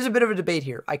 there is a bit of a debate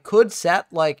here. I could set,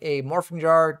 like, a Morphing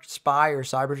Jar, Spy, or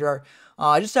Cyber Jar.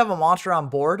 Just have a monster on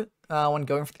board when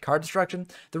going for the Card Destruction.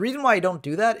 The reason why I don't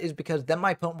do that is because then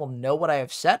my opponent will know what I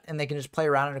have set, and they can just play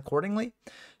around it accordingly.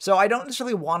 So I don't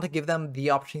necessarily want to give them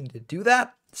the opportunity to do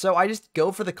that. So I just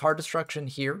go for the Card Destruction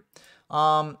here.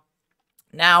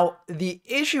 Now, the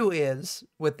issue is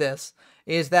with this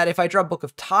is that if I draw Book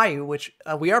of Taiyu, which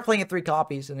we are playing at 3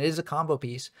 copies and it is a combo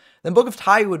piece, then Book of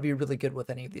Taiyu would be really good with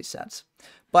any of these sets.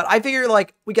 But I figure,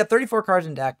 like, we got 34 cards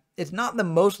in deck. It's not the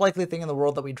most likely thing in the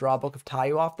world that we draw Book of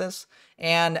Taiyu off this.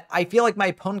 And I feel like my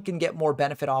opponent can get more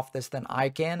benefit off this than I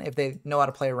can if they know how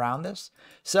to play around this.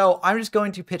 So I'm just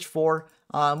going to pitch 4.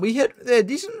 We hit a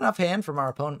decent enough hand from our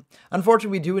opponent.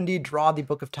 Unfortunately, we do indeed draw the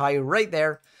Book of Taiyu right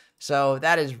there. So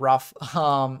that is rough.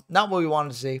 Not what we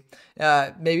wanted to see.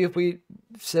 Maybe if we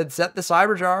said set the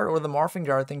Cyber Jar or the Morphing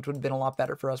Jar, I think it would have been a lot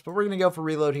better for us. But we're going to go for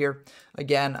Reload here.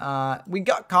 Again, we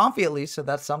got Comfy at least, so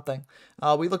that's something.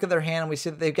 We look at their hand and we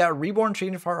see that they've got Reborn,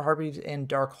 Change of Heart, Harpies, and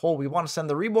Dark Hole. We want to send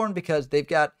the Reborn because they've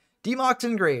got DMoCs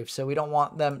engraved, so we don't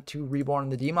want them to Reborn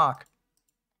the DMoC.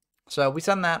 So we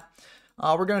send that.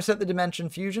 We're going to set the Dimension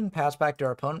Fusion, pass back to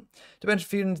our opponent. Dimension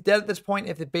Fusion's dead at this point.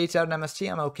 If it baits out an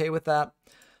MST, I'm okay with that.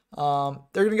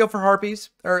 They're going to go for Harpies,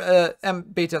 or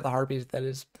baits out the Harpies, that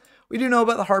is. We do know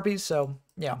about the Harpies, so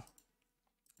yeah.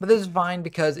 But this is fine,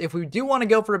 because if we do want to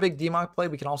go for a big DMoC play,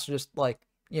 we can also just, like,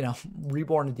 you know,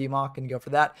 Reborn a DMoC and go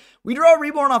for that. We draw a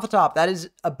Reborn off the top. That is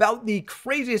about the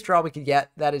craziest draw we could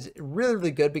get. That is really,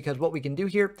 really good, because what we can do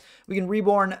here, we can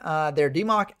Reborn their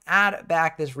DMoC, add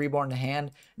back this Reborn to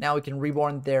hand. Now we can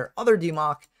Reborn their other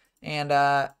DMoC. And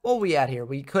what we add here?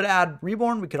 We could add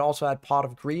Reborn. We could also add Pot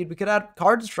of Greed. We could add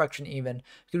Card Destruction even,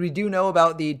 because we do know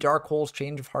about the Dark Holes,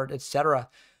 Change of Heart, etc.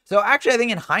 So actually, I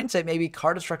think in hindsight, maybe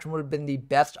Card Destruction would have been the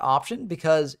best option,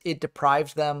 because it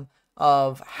deprives them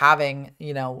of having,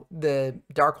 you know, the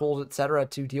Dark Holes, etc.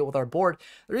 to deal with our board.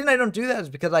 The reason I don't do that is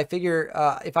because I figure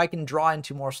if I can draw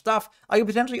into more stuff, I could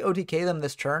potentially OTK them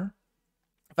this turn.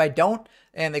 If I don't,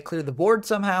 and they clear the board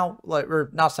somehow, like, or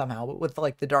not somehow, but with,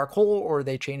 like, the Dark Hole or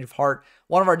they Change of Heart,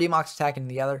 one of our DMoCs attacking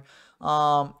the other, Then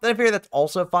I figure that's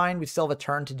also fine. We still have a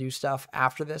turn to do stuff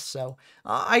after this. So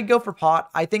I go for pot.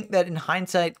 I think that in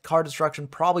hindsight, card destruction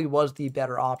probably was the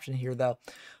better option here, though.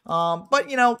 But,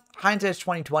 you know, hindsight's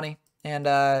 2020. And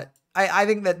I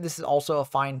think that this is also a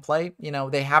fine play. You know,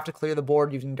 they have to clear the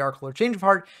board using Dark Hole or Change of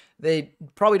Heart. They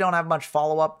probably don't have much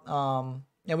follow-up.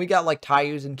 And we got like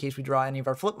Tayus in case we draw any of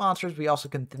our flip monsters. We also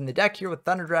can thin the deck here with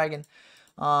Thunder Dragon.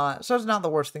 So it's not the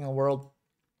worst thing in the world.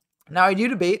 Now, I do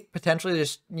debate potentially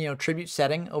just, you know, tribute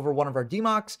setting over one of our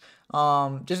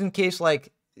DMoCs, just in case,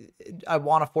 like, I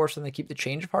want to force them to keep the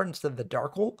Change of Heart instead of the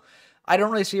Dark Hole. I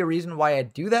don't really see a reason why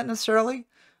I'd do that necessarily.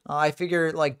 I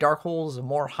figure, like, Dark Hole is a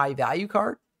more high-value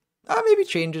card. Maybe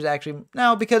Changes, actually.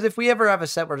 No, because if we ever have a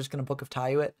set, we're just going to Book of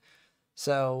Tayu it.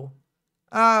 So,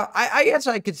 I guess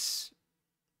I could...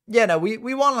 Yeah, no, we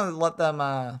want to let them...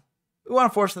 we want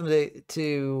to force them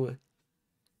to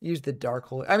use the Dark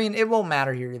Hole. I mean, it won't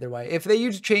matter here either way. If they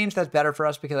use Change, that's better for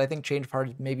us because I think Change of Heart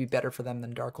is maybe better for them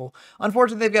than Dark Hole.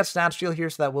 Unfortunately, they've got Snatch Steal here,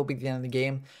 so that will be the end of the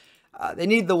game. They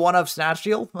need the one of Snatch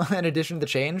Steal in addition to the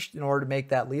Change in order to make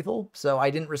that lethal, so I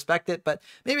didn't respect it, but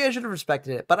maybe I should have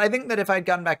respected it. But I think that if I'd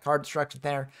gotten back card destruction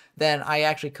there, then I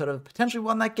actually could have potentially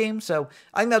won that game, so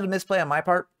I think that was a misplay on my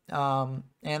part, and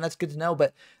that's good to know.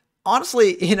 But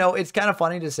honestly, you know, it's kind of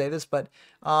funny to say this, but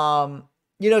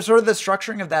you know, sort of the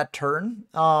structuring of that turn,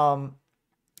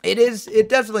 it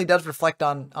definitely does reflect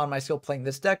on my skill playing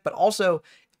this deck, but also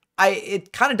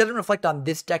it kind of doesn't reflect on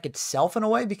this deck itself in a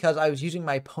way because I was using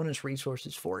my opponent's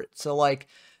resources for it. So like,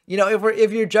 you know,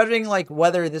 if you're judging like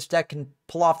whether this deck can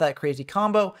pull off that crazy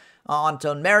combo on its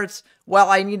own merits, well,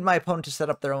 I need my opponent to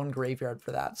set up their own graveyard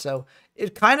for that. So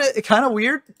it kind of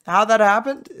weird how that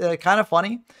happened, kind of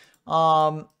funny.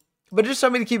 But just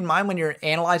something to keep in mind when you're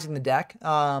analyzing the deck.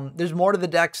 There's more to the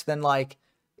decks than like,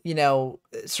 you know,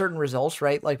 certain results,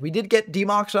 right? Like we did get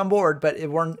DMoCs on board, but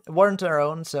it weren't our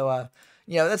own. So,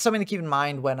 you know, that's something to keep in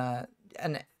mind when,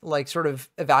 and like sort of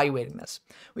evaluating this.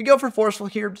 We go for Forceful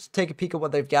here, just take a peek at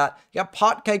what they've got. You got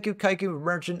Pot, Kaiku,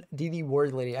 Merchant, DD,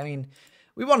 Warrior Lady. I mean,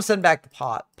 we want to send back the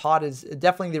Pot. Pot is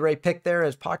definitely the right pick there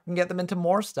as Pot can get them into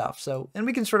more stuff. So, and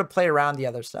we can sort of play around the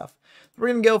other stuff. We're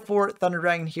going to go for Thunder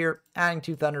Dragon here, adding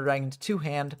 2 Thunder Dragons to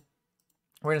hand.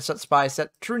 We're going to set Spy,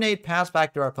 set True Nade, pass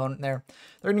back to our opponent there.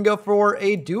 They're going to go for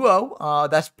a duo.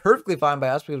 That's perfectly fine by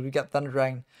us because we got Thunder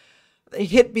Dragon. They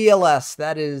hit BLS.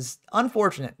 That is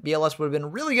unfortunate. BLS would have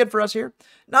been really good for us here.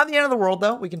 Not the end of the world,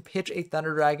 though. We can pitch a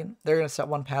Thunder Dragon. They're going to set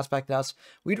one pass back to us.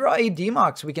 We draw a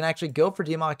DMoC, so we can actually go for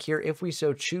DMoC here if we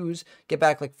so choose. Get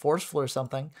back like Forceful or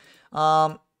something.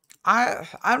 I'm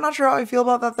not sure how I feel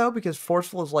about that, though, because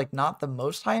Forceful is like not the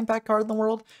most high-impact card in the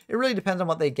world. It really depends on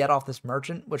what they get off this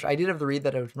Merchant, which I did have the read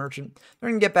that it was Merchant. They're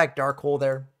going to get back Dark Hole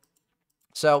there.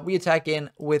 So we attack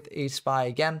in with a Spy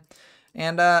again.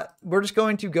 And we're just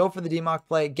going to go for the DMoC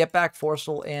play, get back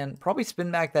Forceful, and probably spin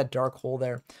back that Dark Hole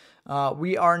there.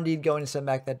 We are indeed going to send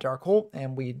back that Dark Hole,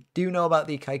 and we do know about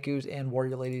the Kaikus and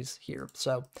Warrior Ladies here.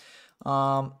 So,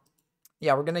 yeah,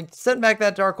 we're going to send back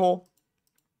that Dark Hole,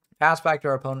 pass back to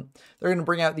our opponent. They're going to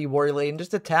bring out the Warrior Lady and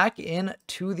just attack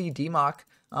into the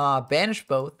DMoC, banish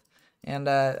both. And,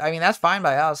 I mean, that's fine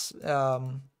by us.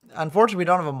 Unfortunately, we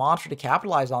don't have a monster to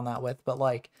capitalize on that with, but,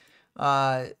 like,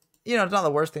 you know, it's not the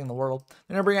worst thing in the world.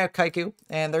 They're going to bring out Kaiku,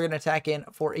 and they're going to attack in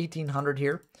for 1,800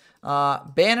 here.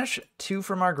 Banish 2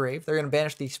 from our grave. They're going to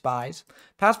banish these Spies.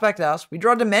 Pass back to us. We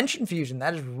draw Dimension Fusion.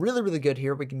 That is really, really good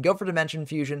here. We can go for Dimension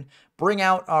Fusion, bring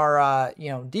out our, you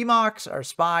know, DMoCs, our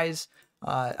Spies.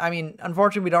 I mean,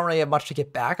 unfortunately, we don't really have much to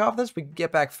get back off this. We can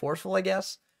get back Forceful, I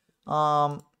guess.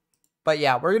 But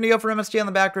yeah, we're going to go for MST on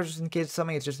the back row just in case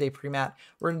something is just a pre-mat.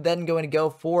 We're then going to go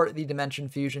for the Dimension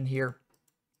Fusion here.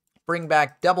 Bring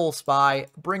back double Spy,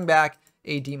 bring back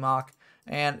a DMoC,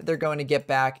 and they're going to get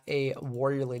back a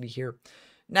Warrior Lady here.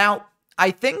 Now,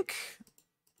 I think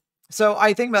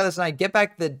about this and I get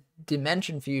back the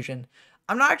Dimension Fusion.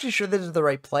 I'm not actually sure this is the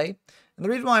right play. And the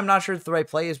reason why I'm not sure it's the right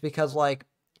play is because, like,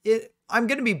 I'm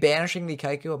going to be banishing the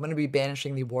Kaiku. I'm going to be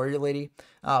banishing the Warrior Lady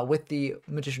with the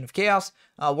Magician of Chaos.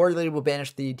 Warrior Lady will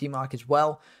banish the DMoC as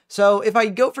well. So if I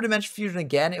go for Dimension Fusion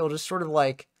again, it will just sort of,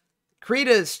 like, create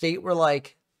a state where,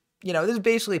 like, you know, this is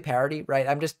basically parity, right?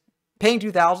 I'm just paying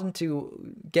 2,000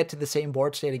 to get to the same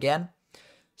board state again.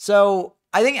 So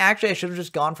I think actually I should have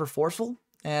just gone for Forceful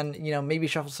and, you know, maybe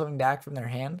shuffle something back from their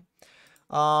hand.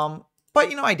 But,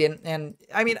 you know, I didn't. And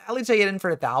I mean, at least I get in for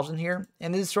 1,000 here.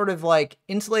 And this is sort of like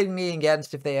insulating me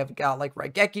against if they have got like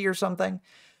Raigeki or something.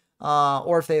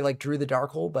 Or if they like drew the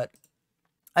Dark Hole. But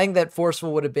I think that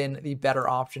Forceful would have been the better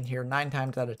option here 9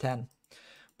 times out of 10.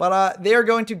 But they are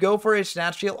going to go for a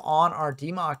Snatch Steal on our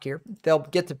DMoC here. They'll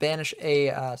get to banish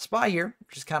a Spy here,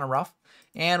 which is kind of rough.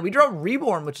 And we draw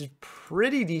Reborn, which is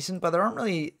pretty decent, but there aren't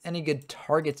really any good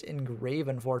targets in Grave,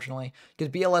 unfortunately, because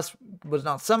BLS was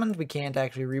not summoned. We can't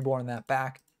actually reborn that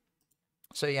back.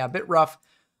 So yeah, a bit rough.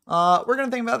 We're going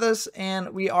to think about this, and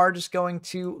we are just going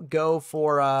to go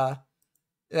for, I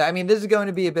mean, this is going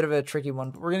to be a bit of a tricky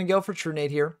one, but we're going to go for True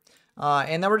Nade here.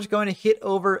 And then we're just going to hit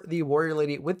over the Warrior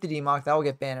Lady with the DMoC. That will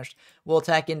get banished. We'll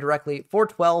attack indirectly for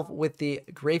 12 with the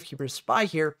Gravekeeper's Spy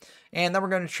here. And then we're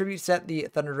going to Tribute set the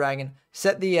Thunder Dragon,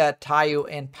 set the Tayu,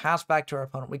 and pass back to our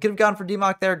opponent. We could have gone for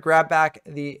DMoC there, grab back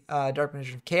the Dark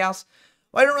Magician of Chaos.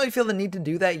 Well, I don't really feel the need to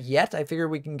do that yet. I figure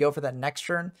we can go for that next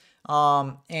turn.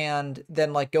 And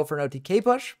then like go for an OTK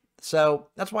push. So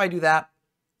that's why I do that.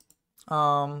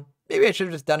 Maybe I should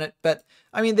have just done it, but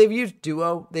I mean, they've used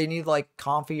Duo. They need like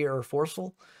Comfy or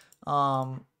Forceful.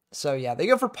 So yeah, they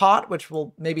go for Pot, which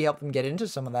will maybe help them get into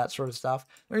some of that sort of stuff.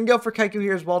 They're going to go for Kaiku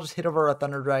here as well, just hit over a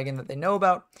Thunder Dragon that they know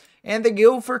about. And they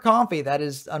go for Comfy. That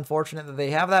is unfortunate that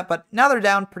they have that, but now they're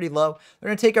down pretty low. They're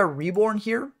going to take our Reborn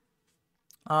here,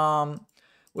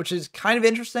 which is kind of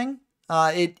interesting.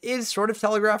 It is sort of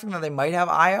telegraphing that they might have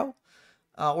IO,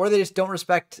 or they just don't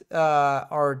respect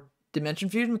our Dimension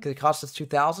Fusion because it costs us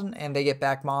 2,000 and they get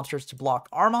back monsters to block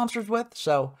our monsters with.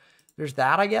 So there's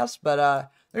that, I guess. But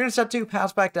they're going to set 2,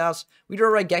 pass back to us. We draw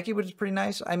Raigeki, which is pretty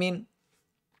nice. I mean,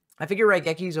 I figure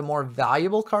Raigeki is a more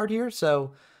valuable card here.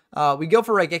 So we go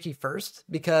for Raigeki first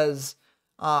because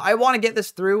I want to get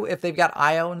this through. If they've got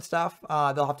IO and stuff,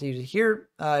 they'll have to use it here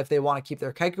if they want to keep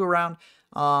their Kaiku around.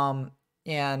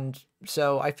 And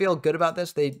so I feel good about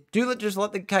this. They do just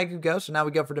let the Kaiku go. So now we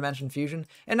go for Dimension Fusion.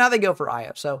 And now they go for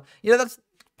IO. So, you know, that's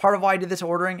part of why I did this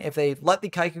ordering. If they let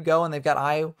the Kaiku go and they've got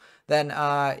IO, then,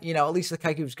 you know, at least the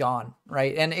Kaiku's gone,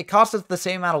 right? And it costs us the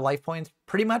same amount of life points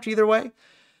pretty much either way.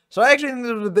 So I actually think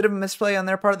there was a bit of a misplay on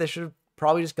their part. They should have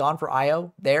probably just gone for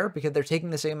IO there because they're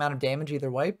taking the same amount of damage either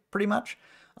way, pretty much.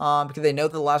 Because they know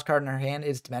that the last card in their hand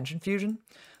is Dimension Fusion.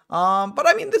 But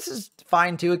I mean, this is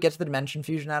fine too. It gets the Dimension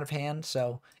Fusion out of hand,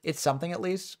 so it's something at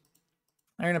least.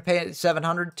 They're going to pay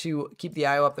 700 to keep the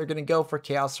IO up. They're going to go for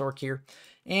Chaos Sork here.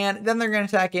 And then they're going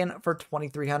to attack in for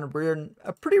 2,300. We're in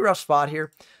a pretty rough spot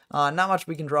here. Not much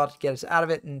we can draw to get us out of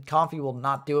it, and Comfy will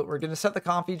not do it. We're going to set the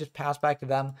Comfy, just pass back to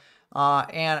them,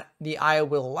 and the IO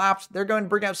will elapse. They're going to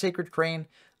bring out Sacred Crane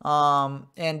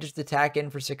and just attack in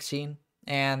for 16.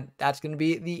 And that's going to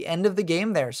be the end of the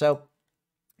game there. So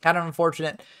kind of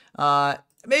unfortunate.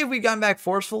 Maybe if we'd gone back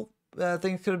Forceful,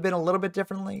 things could have been a little bit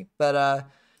differently. But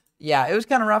yeah, it was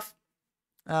kind of rough.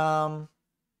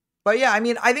 But yeah, I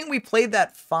mean, I think we played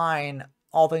that fine,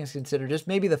 all things considered. Just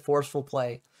maybe the Forceful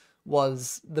play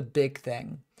was the big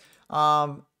thing.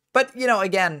 But, you know,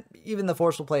 again, even the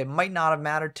Forceful play might not have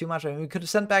mattered too much. I mean, we could have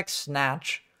sent back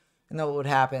Snatch, and then what would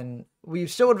happen? We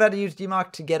still would have had to use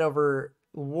DMoC to get over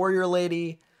Warrior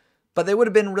Lady, but they would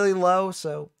have been really low.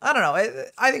 So I don't know.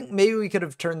 I think maybe we could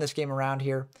have turned this game around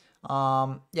here.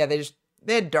 Yeah,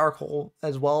 they had Dark Hole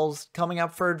as well as coming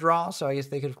up for a draw. So I guess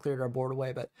they could have cleared our board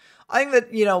away. But I think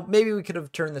that, you know, maybe we could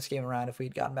have turned this game around if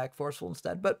we'd gotten back Forceful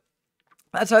instead. But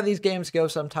that's how these games go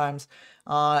sometimes.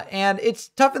 And it's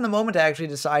tough in the moment to actually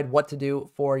decide what to do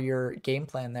for your game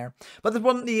plan there. But this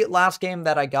wasn't the last game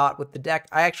that I got with the deck.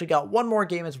 I actually got one more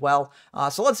game as well.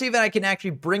 So let's see if I can actually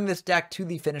bring this deck to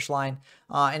the finish line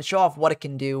and show off what it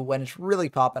can do when it's really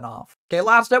popping off. Okay,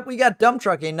 last up, we got Dump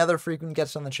Truck, another frequent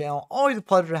guest on the channel. Always a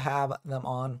pleasure to have them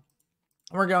on.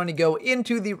 We're going to go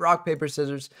into the Rock, Paper,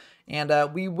 Scissors, and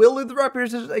we will do the Rock, Paper,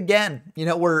 Scissors again. You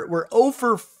know, we're 0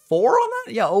 for 4 on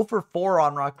that? Yeah, 0 for 4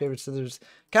 on Rock, Paper, Scissors.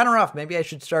 Kind of rough. Maybe I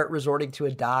should start resorting to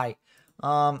a die.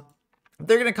 They're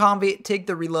going to combi, take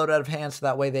the reload out of hand, so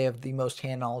that way they have the most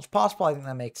hand knowledge possible. I think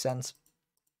that makes sense.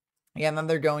 And then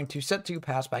they're going to set 2,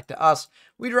 pass back to us.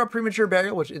 We draw Premature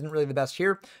Burial, which isn't really the best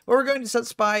here. But we're going to set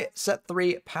Spy, set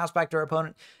 3, pass back to our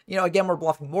opponent. You know, again, we're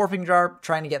bluffing Morphing Jar,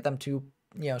 trying to get them to,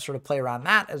 you know, sort of play around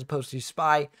that as opposed to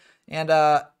Spy. And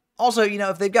also, you know,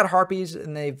 if they've got Harpies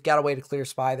and they've got a way to clear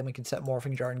Spy, then we can set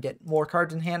Morphing Jar and get more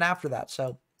cards in hand after that.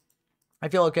 So I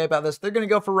feel okay about this. They're going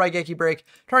to go for Raigeki Break,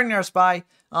 targeting our Spy,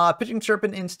 pitching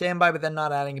Serpent in standby, but then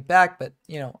not adding it back. But,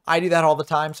 you know, I do that all the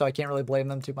time, so I can't really blame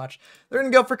them too much. They're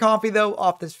going to go for Comfy, though,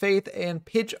 off this Faith, and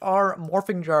pitch our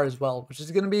Morphing Jar as well, which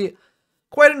is going to be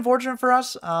quite unfortunate for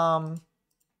us.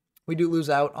 We do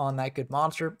lose out on that good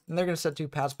monster, and they're going to set 2,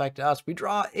 pass back to us. We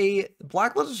draw a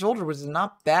Blacklisted Soldier, which is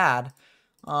not bad,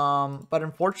 but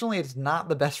unfortunately, it's not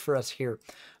the best for us here.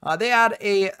 They add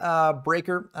a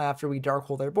Breaker after we Dark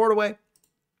Hole their board away.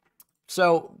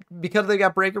 So, because they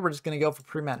got Breaker, we're just going to go for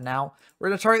Pre-Mat now. We're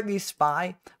going to target the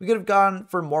Spy. We could have gone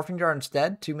for Morphing Jar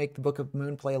instead to make the Book of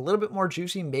Moon play a little bit more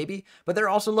juicy, maybe. But they're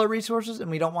also low resources, and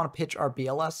we don't want to pitch our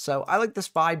BLS. So, I like the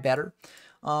Spy better.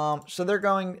 So they're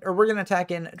going, or we're going to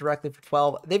attack in directly for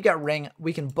 12. They've got ring.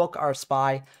 We can book our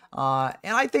spy.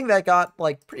 And I think that got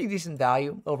like pretty decent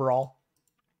value overall.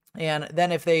 And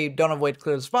then if they don't have a way to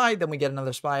clear the spy, then we get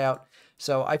another spy out.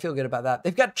 So I feel good about that.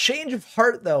 They've got change of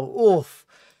heart though. Oof.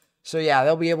 So yeah,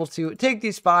 they'll be able to take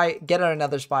the spy, get out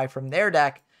another spy from their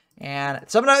deck, and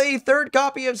summon out a third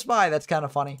copy of spy. That's kind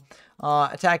of funny.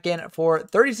 Attack in for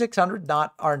 3,600,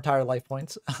 not our entire life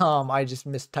points. I just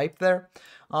mistyped there.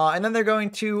 And then they're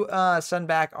going to send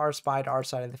back our spy to our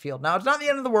side of the field. Now, it's not the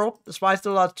end of the world. The spy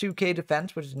still has 2k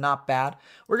defense, which is not bad.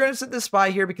 We're going to set this spy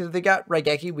here because if they got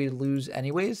Raigeki, we lose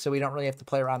anyways, so we don't really have to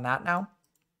play around that now.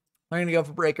 We're going to go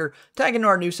for breaker, tag into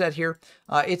our new set here.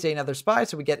 It's another spy,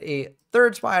 so we get a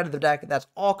third spy out of the deck. That's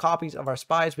all copies of our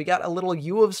spies. We got a little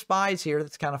U of spies here.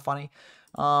 That's kind of funny.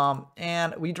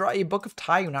 And we draw a Book of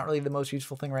Tayu, not really the most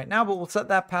useful thing right now, but we'll set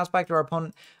that pass back to our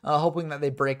opponent, hoping that they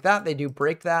break that. They do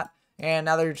break that. And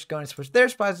now they're just going to switch their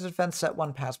spies to defense, set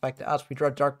one, pass back to us. We draw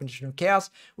Dark Magician of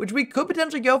Chaos, which we could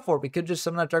potentially go for. We could just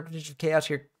summon that Dark Magician of Chaos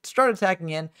here, start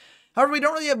attacking in. However, we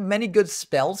don't really have many good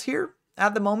spells here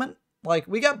at the moment. Like,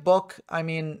 we got Book. I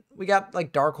mean, we got,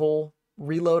 like, Dark Hole.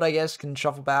 Reload, I guess, can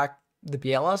shuffle back the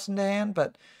BLS into hand.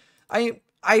 But I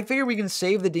figure we can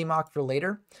save the DMoC for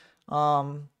later.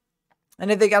 And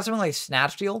if they got something like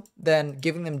Snatch Steal, then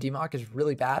giving them DMoC is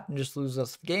really bad and just loses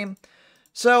us the game.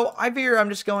 So I figure I'm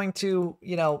just going to,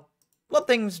 you know, let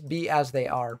things be as they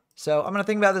are. So I'm going to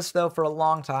think about this, though, for a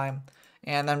long time.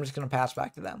 And then I'm just going to pass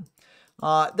back to them.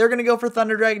 They're going to go for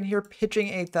Thunder Dragon here, pitching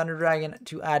a Thunder Dragon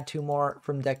to add 2 more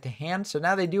from deck to hand. So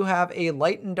now they do have a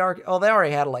Light and Dark. Oh, they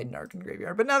already had a Light and Dark in the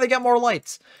graveyard, but now they got more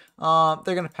lights.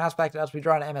 They're going to pass back to us. We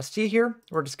draw an MST here.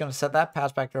 We're just going to set that,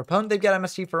 pass back to our opponent. They've got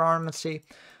MST for our MST.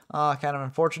 Kind of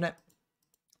unfortunate.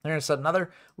 They're going to set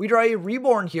another. We draw a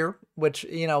Reborn here, which,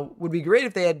 you know, would be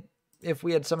great if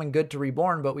we had something good to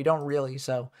Reborn, but we don't really,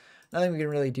 so nothing we can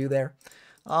really do there.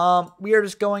 We are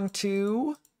just going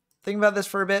to think about this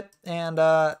for a bit, and,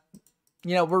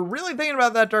 you know, we're really thinking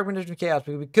about that Dark Magician of Chaos.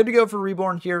 We could go for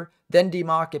Reborn here, then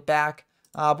DMoC it back,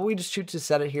 but we just choose to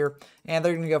set it here, and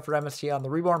they're going to go for MST on the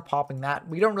Reborn, popping that.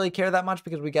 We don't really care that much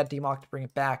because we got DMoC to bring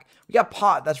it back. We got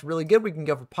Pot. That's really good. We can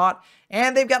go for Pot,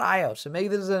 and they've got IO, so maybe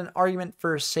this is an argument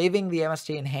for saving the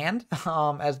MST in hand,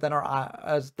 as then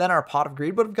our Pot of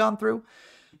Greed would have gone through.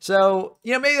 So,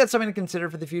 you know, maybe that's something to consider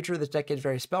for the future. This deck is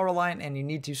very spell reliant, and you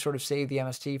need to sort of save the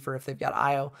MST for if they've got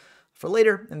IO for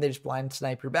later, and they just blind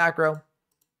snipe your back row.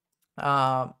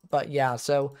 But yeah,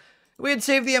 so if we had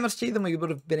saved the MST, then we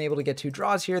would have been able to get 2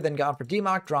 draws here, then gone for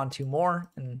DMoC, drawn 2 more,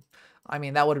 and I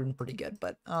mean, that would have been pretty good.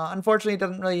 But unfortunately, it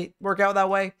doesn't really work out that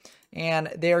way,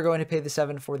 and they are going to pay the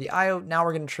 7 for the IO. Now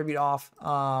we're going to tribute off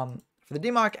for the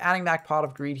DMoC, adding back Pot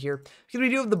of Greed here, because we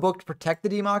do have the book to protect the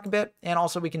DMoC a bit, and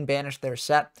also we can banish their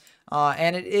set.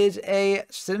 And it is a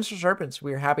Sinister Serpents.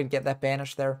 We're happy to get that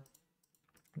banished there.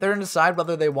 They're going to decide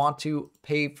whether they want to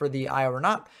pay for the IO or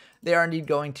not. They are indeed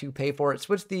going to pay for it.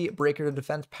 Switch the breaker to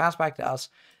defense, pass back to us.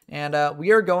 And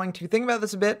we are going to think about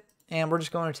this a bit, and we're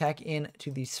just going to attack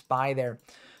into the spy there.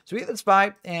 So we get the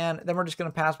spy, and then we're just going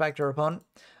to pass back to our opponent.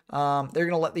 They're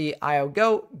going to let the IO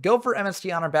go for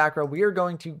MST on our back row. We are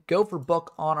going to go for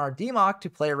Book on our DMoC to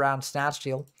play around Snatch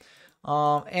Steal.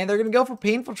 And they're going to go for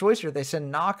Painful Choice here. They said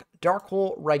Knock, Dark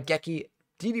Hole, Raigeki,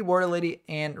 DD Warrior Lady,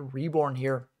 and Reborn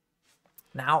here.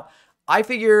 Now, I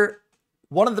figure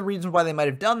one of the reasons why they might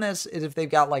have done this is if they've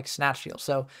got like Snatch Steal.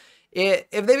 So if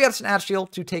they've got Snatch Steal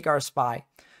to take our spy,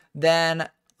 then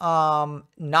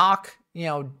Knock, you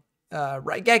know,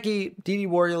 Raigeki, DD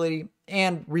Warrior Lady,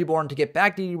 and Reborn to get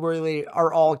back DD Warrior Lady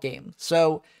are all game.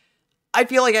 So I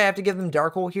feel like I have to give them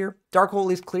Dark Hole here. Dark Hole at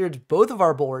least clears both of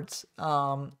our boards,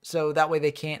 so that way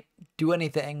they can't do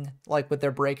anything like with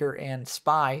their Breaker and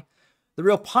Spy. The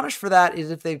real punish for that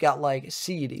is if they've got like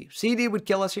CED. CED would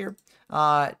kill us here.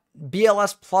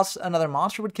 BLS plus another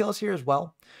monster would kill us here as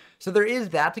well. So there is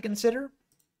that to consider.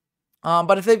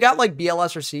 But if they've got like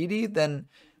BLS or CED, then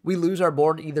we lose our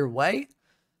board either way.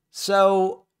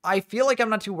 So I feel like I'm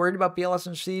not too worried about BLS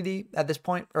and CED at this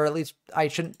point, or at least I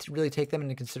shouldn't really take them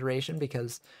into consideration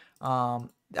because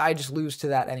I just lose to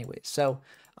that anyways. So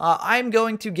I'm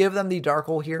going to give them the Dark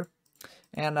Hole here.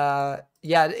 And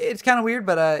yeah, it's kind of weird,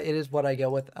 but it is what I go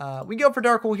with. We go for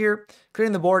Dark Hole here,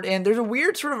 clearing the board, and there's a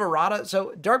weird sort of errata.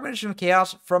 So Dark Magician of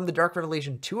Chaos from the Dark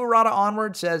Revelation 2 errata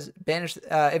onward says banish,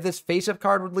 if this face-up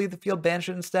card would leave the field, banish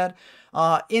it instead.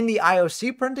 In the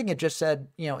IOC printing, it just said,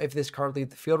 you know, if this card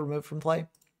leaves the field, remove from play.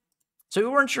 So we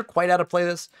weren't sure quite how to play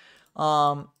this.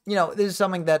 You know, this is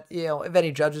something that, you know, if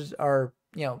any judges are,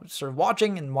 you know, sort of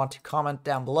watching and want to comment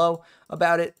down below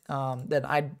about it, then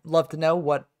I'd love to know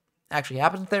what actually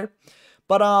happens there.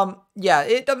 But yeah,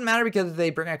 it doesn't matter because they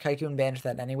bring out Kaiku and banish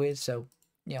that anyways. So,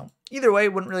 you know, either way,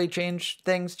 it wouldn't really change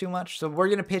things too much. So we're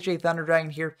going to pitch a Thunder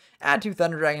Dragon here, add 2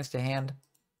 Thunder Dragons to hand.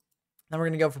 Then we're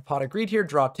going to go for Pot of Greed here,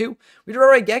 draw 2. We draw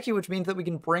Raigeki, which means that we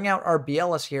can bring out our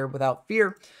BLS here without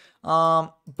fear.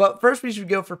 But first we should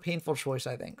go for Painful Choice,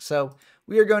 I think. So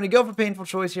we are going to go for Painful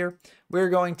Choice here. We're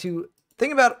going to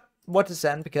think about what to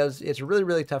send because it's a really,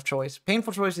 really tough choice.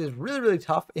 Painful Choice is really, really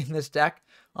tough in this deck.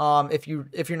 If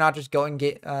you're not just going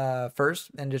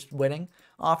first and just winning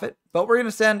off it. But we're going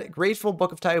to send Graceful,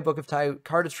 Book of Tayu,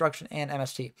 Card Destruction, and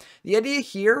MST. The idea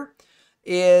here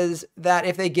is that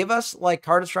if they give us like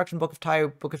Card Destruction, Book of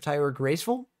Tayu, or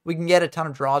Graceful, we can get a ton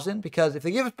of draws in, because if they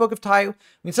give us Book of Tayu,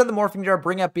 we can set the Morphing Jar,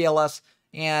 bring up BLS,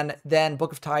 and then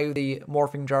Book of Tayu the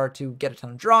Morphing Jar to get a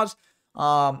ton of draws.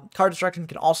 Card Destruction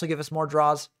can also give us more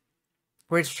draws.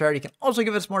 Graceful Charity can also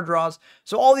give us more draws.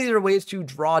 So all these are ways to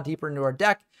draw deeper into our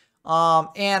deck.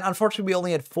 And unfortunately, we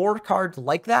only had 4 cards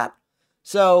like that.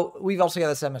 So we've also got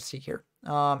this MST here.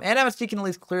 And MST can at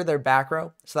least clear their back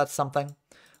row, so that's something.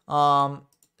 So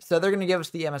they're going to give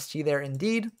us the MST there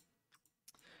indeed.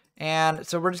 And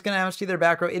so we're just going to MST their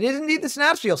back row. It is indeed the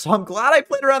Snatch Steal, so I'm glad I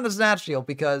played around the Snatch Steal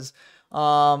because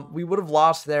we would have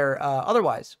lost there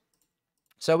otherwise.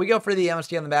 So we go for the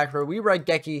MST on the back row. We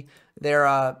Raigeki their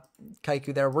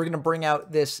Kaiku there. We're going to bring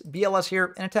out this BLS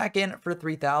here and attack in for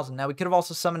 3,000. Now, we could have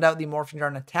also summoned out the Morphing Jar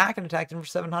and attacked in for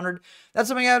 700. That's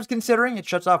something I was considering. It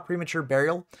shuts off Premature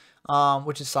Burial,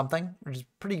 which is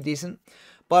pretty decent.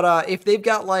 But if they've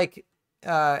got like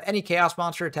any Chaos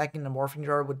Monster attacking the Morphing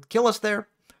Jar would kill us there.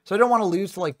 So I don't want to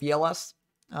lose to like BLS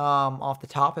off the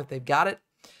top if they've got it.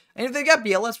 And if they've got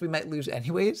BLS, we might lose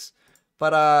anyways.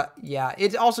 But yeah,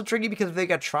 it's also tricky because if they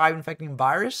got Tribe Infecting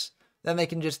Virus, then they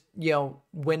can just, you know,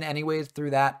 win anyways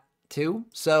through that too.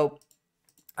 So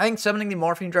I think summoning the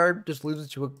Morphing Jar just loses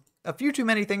to a few too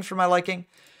many things for my liking.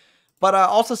 But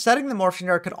also setting the Morphing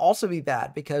Jar could also be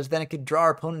bad because then it could draw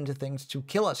our opponent into things to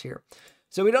kill us here.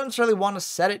 So we don't necessarily want to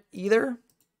set it either,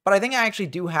 but I think I actually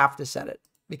do have to set it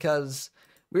because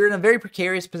we're in a very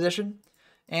precarious position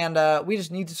and we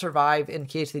just need to survive in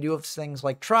case they do have things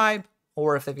like Tribe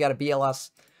or if they've got a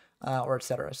BLS or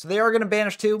etc. So they are going to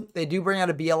banish 2. They do bring out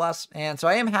a BLS, and so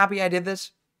I am happy I did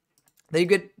this. They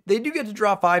do get to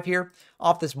draw 5 here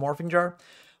off this Morphing Jar,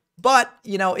 but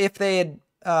you know, if they had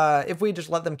if we just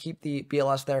let them keep the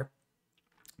BLS there,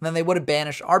 then they would have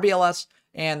banished our BLS,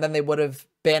 and then they would have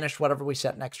banished whatever we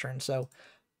set next turn. So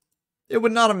it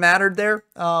would not have mattered there.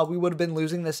 We would have been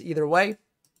losing this either way,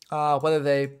 whether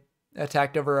they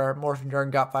attacked over our Morphing Jar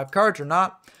and got 5 cards or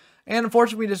not. And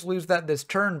unfortunately, we just lose that this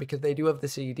turn because they do have the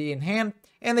CED in hand,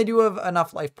 and they do have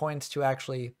enough life points to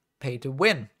actually pay to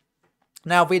win.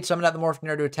 Now, if we had summoned out the Morphing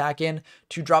Jar to attack in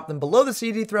to drop them below the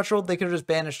CED threshold, they could have just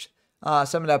banished,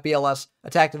 summoned out BLS,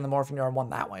 attacked in the Morphing Jar, and won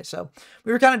that way. So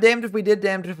we were kind of damned if we did,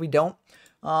 damned if we don't.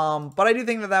 But I do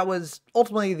think that that was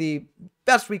ultimately the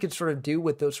best we could sort of do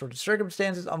with those sort of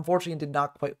circumstances. Unfortunately, it did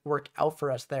not quite work out for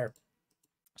us there.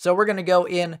 So we're going to go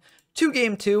in to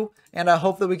game 2 and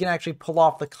hope that we can actually pull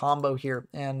off the combo here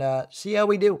and see how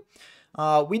we do.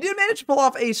 We did manage to pull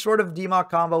off a sort of DMoC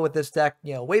combo with this deck,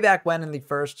 you know, way back when in the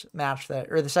first match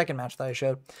or the second match that I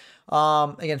showed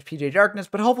against PJ Darkness,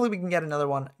 but hopefully we can get another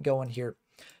one going here.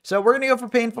 So we're going to go for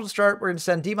Painful to start. We're going to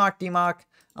send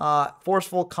DMoC,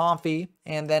 Forceful, Comfy,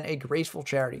 and then a Graceful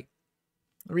Charity.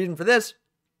 The reason for this,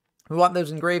 we want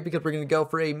those engraved because we're going to go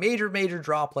for a major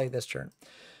draw play this turn.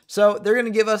 So they're going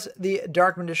to give us the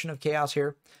Dark Rendition of Chaos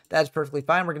here. That's perfectly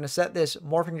fine. We're going to set this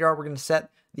Morphing Jar. We're going to set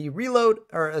the Reload,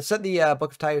 or set the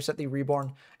Book of Tayu, set the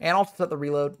Reborn, and also set the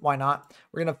Reload. Why not?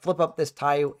 We're going to flip up this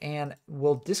Tayu, and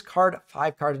we'll discard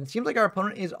 5 cards. And it seems like our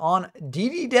opponent is on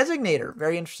DD Designator.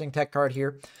 Very interesting tech card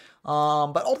here,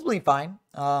 but ultimately fine.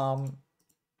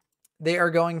 They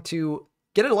are going to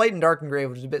get a Light and Dark Engrave,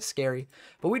 which is a bit scary,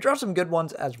 but we draw some good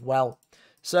ones as well.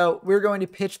 So we're going to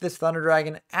pitch this Thunder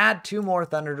Dragon, add 2 more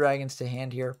Thunder Dragons to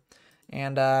hand here.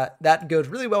 And that goes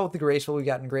really well with the Graceful we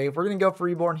got engraved. We're going to go for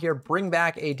Reborn here, bring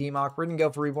back a DMoC. We're going to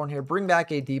go for Reborn here, bring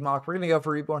back a DMoC. We're going to go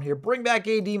for Reborn here, bring back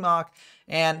a DMoC.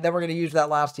 And then we're going to use that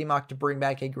last DMoC to bring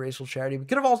back a Graceful Charity. We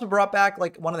could have also brought back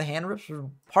like one of the hand rips,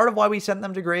 part of why we sent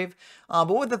them to grave.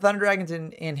 But with the Thunder Dragons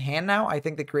in hand now, I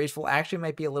think that Graceful actually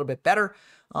might be a little bit better.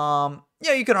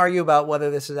 Yeah, you can argue about whether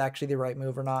this is actually the right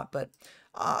move or not, but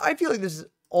I feel like this is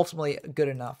ultimately good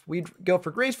enough. We go for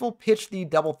Graceful, pitch the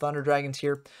double Thunder Dragons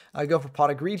here, go for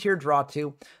Pot of Greed here, draw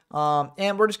 2,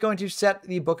 and we're just going to set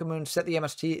the Book of Moon, set the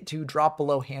MST to drop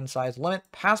below hand size limit,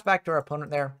 pass back to our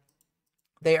opponent there.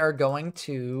 They are going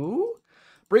to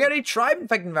bring out a Tribe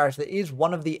Infecting Virus that is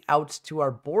one of the outs to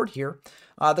our board here.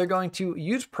 They're going to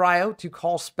use Prio to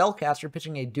call Spellcaster,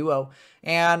 pitching a duo.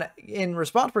 And in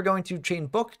response, we're going to chain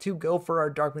Book to go for our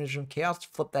Dark Magician of Chaos to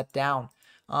flip that down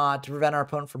to prevent our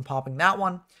opponent from popping that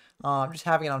one. Just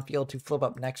having it on field to flip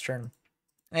up next turn.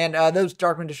 And those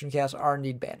Dark Magician of Chaos are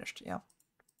indeed banished. Yeah.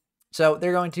 So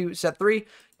they're going to set 3,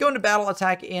 go into battle,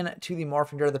 attack into the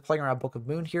Morphing Jar. They're playing around Book of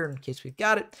Moon here in case we've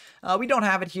got it. We don't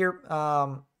have it here.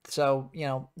 So, you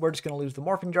know, we're just going to lose the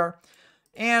Morphing Jar.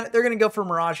 And they're going to go for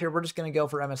Mirage here. We're just going to go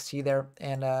for MST there.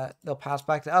 And they'll pass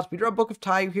back to us. We draw a Book of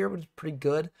Tayu here, which is pretty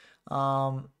good.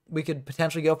 We could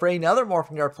potentially go for another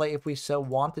Morphing Jar play if we so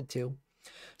wanted to.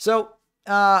 So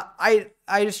I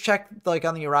just checked like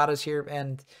on the erratas here,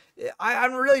 and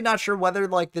I'm really not sure whether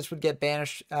like this would get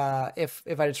banished if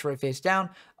I destroy face down.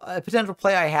 A potential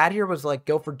play I had here was like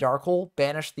go for Dark Hole,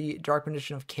 banish the Dark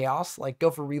Magician of Chaos, like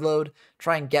go for Reload,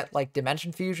 try and get like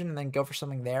Dimension Fusion, and then go for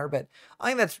something there. But I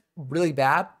think that's really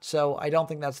bad, so I don't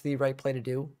think that's the right play to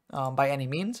do by any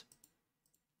means.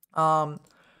 But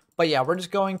yeah, we're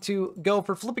just going to go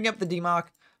for flipping up the DMoC,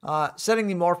 setting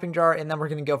the Morphing Jar, and then we're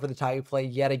going to go for the Tayu play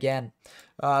yet again.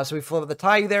 So we flip up the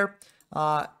Tayu there,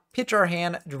 pitch our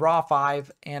hand, draw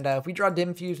 5, and if we draw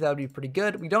Dim Fuse, that would be pretty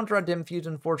good. We don't draw Dim Fuse,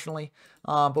 unfortunately,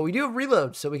 but we do have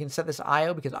Reload, so we can set this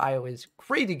IO, because IO is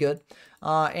crazy good,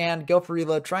 and go for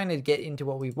Reload, trying to get into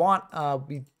what we want.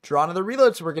 We draw another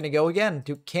Reload, so we're going to go again.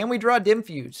 Can we draw Dim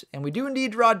Fuse? And we do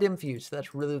indeed draw Dim Fuse, so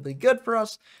that's really, really good for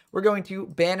us. We're going to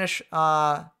banish...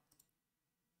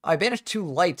 I banished 2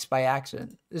 lights by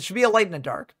accident. This should be a light and a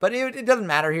dark, but it doesn't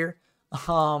matter here.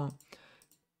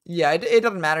 Yeah, it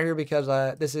doesn't matter here because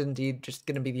this is indeed just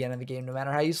going to be the end of the game no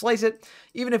matter how you slice it,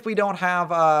 even if we don't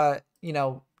have, you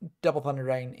know, Double Thunder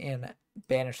Dragon in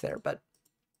banish there. But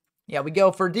yeah, we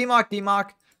go for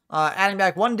DMoC, adding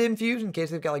back 1 Dim Fuse in case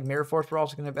they've got like Mirror Force. We're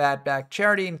also going to add back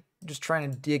Charity and just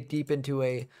trying to dig deep into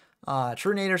a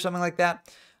Trunade or something like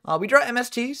that. We draw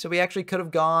MST, so we actually could have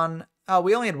gone...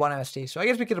 we only had 1 MST, so I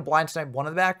guess we could have blind sniped one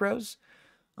of the back rows.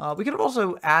 We could have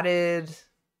also added...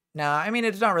 Nah, I mean,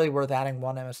 it's not really worth adding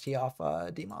 1 MST off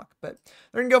DMoC, but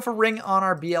they're going to go for Ring on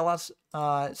our BLS,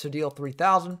 so deal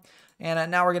 3,000.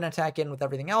 And now we're going to attack in with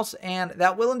everything else, and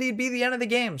that will indeed be the end of the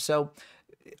game. So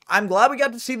I'm glad we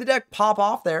got to see the deck pop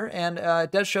off there, and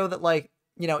it does show that, like,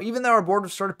 you know, even though our board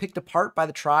was sort of picked apart by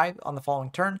the Tribe on the following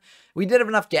turn, we did have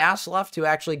enough gas left to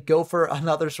actually go for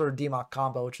another sort of DMoC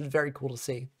combo, which is very cool to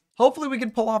see. Hopefully we can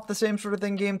pull off the same sort of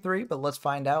thing game 3, but let's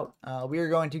find out. We are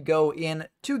going to go in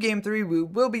to game 3. We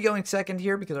will be going second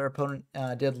here because our opponent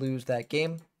did lose that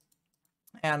game.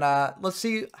 And let's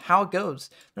see how it goes.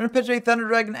 They're going to pitch a Thunder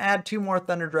Dragon, add 2 more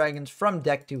Thunder Dragons from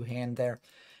deck to hand there.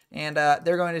 And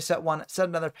they're going to set 1, set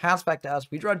another, pass back to us.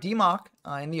 We draw DMoC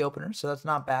in the opener, so that's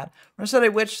not bad. We're going to set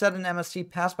a Witch, set an MST,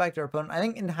 pass back to our opponent. I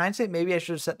think in hindsight, maybe I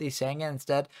should have set the Sangan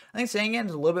instead. I think Sangan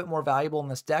is a little bit more valuable in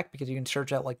this deck because you can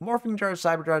search out like Morphing Jars,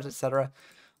 Cyber Jars, etc.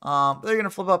 They're going to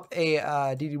flip up a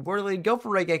DD Warlead, go for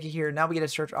Raigeki here. Now we get to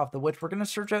search off the Witch. We're going to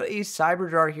search out a Cyber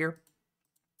Jar here.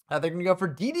 They're going to go for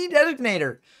DD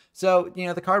Designator. So, you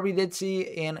know, the card we did see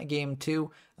in game 2,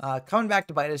 coming back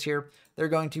to bite us here. They're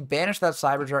going to banish that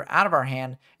Cyber Jar out of our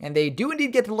hand, and they do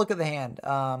indeed get to look at the hand.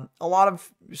 A lot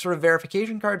of sort of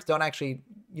verification cards don't actually,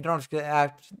 you don't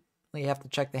actually have to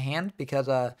check the hand because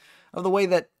of the way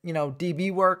that, you know,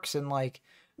 DB works and like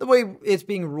the way it's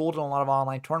being ruled in a lot of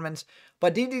online tournaments.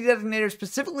 But DD Designator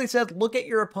specifically says look at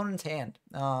your opponent's hand.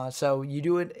 So you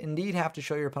do indeed have to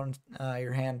show your opponent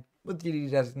your hand with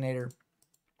DD Designator.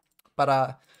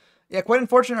 But yeah, quite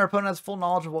unfortunate. Our opponent has full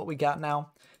knowledge of what we got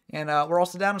now. And we're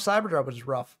also down a Cyber Jar, which is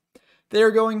rough.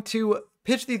 They're going to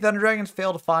pitch the Thunder Dragons,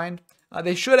 fail to find.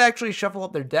 They should actually shuffle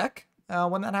up their deck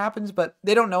when that happens, but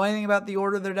they don't know anything about the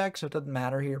order of their deck, so it doesn't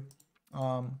matter here.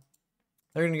 They're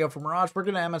going to go for Mirage. We're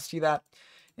going to MST that.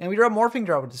 And we draw Morphing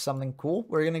Jar, which is something cool.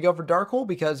 We're going to go for Dark Hole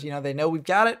because, you know, they know we've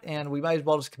got it, and we might as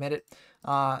well just commit it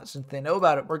since they know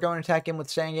about it. We're going to attack in with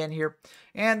Sangan here,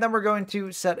 and then we're going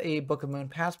to set a Book of Moon,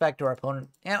 pass back to our opponent.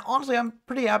 And honestly, I'm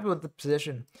pretty happy with the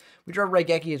position. We draw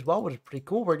Raigeki as well, which is pretty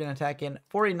cool. We're going to attack in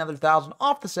for another 1,000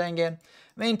 off the Sangan.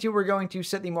 Main 2, we're going to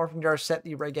set the Morphing Jar, set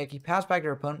the Raigeki, pass back to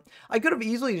our opponent. I could have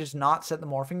easily just not set the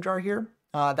Morphing Jar here.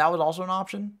 That was also an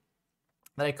option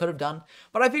that I could have done.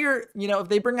 But I figure, you know, if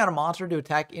they bring out a monster to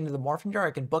attack into the Morphing Jar,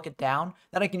 I can book it down.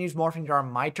 Then I can use Morphing Jar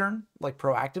on my turn, like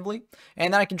proactively.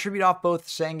 And then I can tribute off both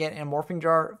Sangan and Morphing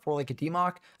Jar for like a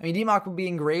DMoC. I mean, DMoC would be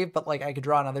engraved, but like I could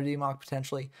draw another DMoC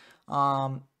potentially.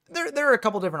 There are a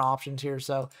couple different options here,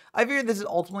 so I figured this is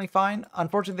ultimately fine.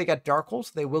 Unfortunately, they got Dark Hole,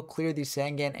 so they will clear the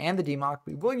Sangan and the DMoC.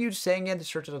 We will use Sangan to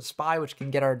search out a Spy, which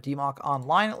can get our DMoC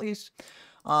online at least.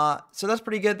 So that's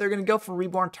pretty good. They're going to go for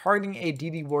Reborn, targeting a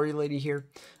DD Warrior Lady here.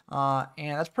 And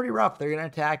that's pretty rough. They're going to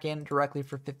attack in directly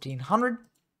for 1,500.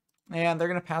 And they're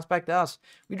going to pass back to us.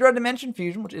 We draw Dimension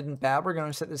Fusion, which isn't bad. We're going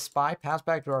to set this Spy, pass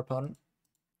back to our opponent.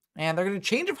 And they're going to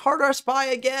change of heart our Spy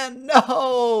again.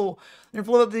 No! They're going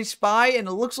to flip up the Spy, and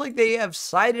it looks like they have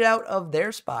sided out of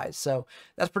their Spies. So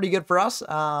that's pretty good for us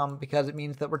because it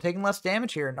means that we're taking less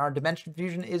damage here, and our Dimension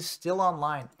Fusion is still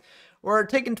online. We're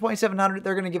taking 2,700.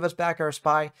 They're going to give us back our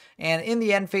Spy. And in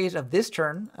the end phase of this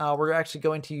turn, we're actually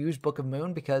going to use Book of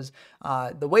Moon because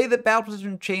the way that battle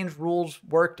position change rules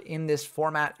worked in this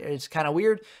format is kind of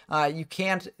weird. You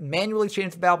can't manually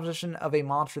change the battle position of a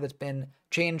monster that's been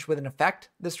changed with an effect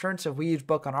this turn. So if we use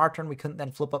Book on our turn, we couldn't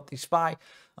then flip up the Spy.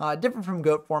 Different from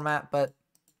GOAT format, but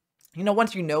you know,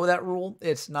 once you know that rule,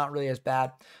 it's not really as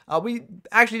bad. We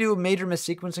actually do a major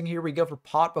missequencing here. We go for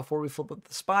Pot before we flip up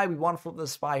the Spy. We want to flip the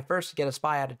Spy first to get a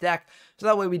Spy out of deck, so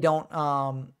that way we don't,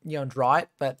 you know, draw it.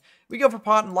 But we go for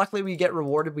Pot, and luckily we get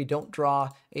rewarded. We don't draw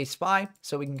a Spy,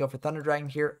 so we can go for Thunder Dragon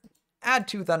here. Add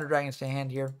 2 Thunder Dragons to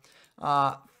hand here.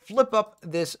 Flip up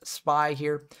this Spy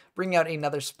here. Bring out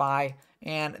another Spy,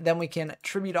 and then we can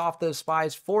tribute off those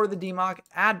Spies for the DMoC.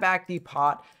 Add back the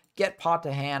Pot. Get Pot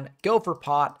to hand. Go for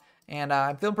Pot. And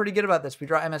I'm feeling pretty good about this. We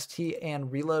draw MST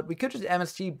and reload. We could just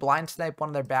MST blind snipe one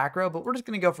of their back row, but we're just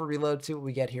going to go for reload, see what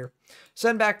we get here.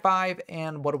 Send back 5,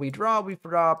 and what do we draw? We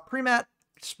draw Premat,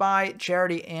 Spy,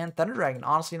 Charity, and Thunder Dragon.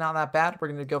 Honestly, not that bad. We're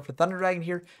going to go for Thunder Dragon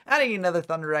here, adding another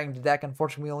Thunder Dragon to deck.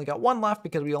 Unfortunately, we only got 1 left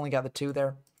because we only got the 2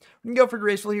 there. We can go for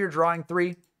Graceful here, drawing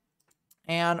 3.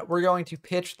 And we're going to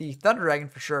pitch the Thunder Dragon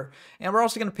for sure. And we're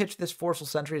also going to pitch this Forceful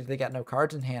Sentry as they got no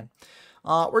cards in hand.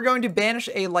 We're going to banish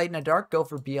a Light and a Dark, go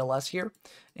for BLS here.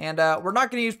 And we're not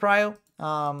going to use Prio.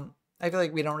 I feel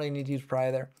like we don't really need to use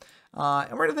Prio there.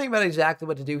 And we're going to think about exactly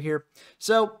what to do here.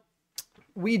 So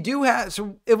we do have,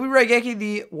 so if we Raigeki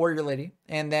the Warrior Lady,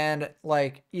 and then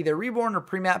like either Reborn or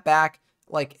Premat back,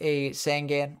 like a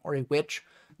Sangan or a Witch,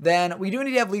 then we do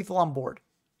need to have lethal on board.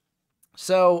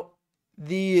 So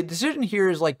the decision here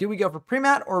is like, do we go for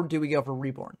Premat or do we go for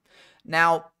Reborn?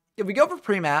 Now, if we go for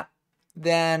Premat,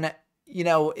 then, you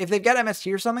know, if they've got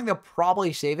MST or something, they'll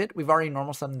probably save it. We've already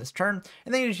normal summoned this turn,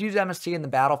 and then you just use MST in the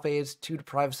battle phase to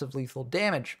deprive us of lethal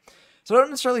damage. So I don't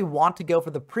necessarily want to go for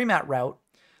the Premat route.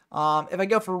 If I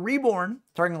go for Reborn,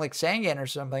 targeting like Sangan or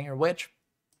something, or Witch,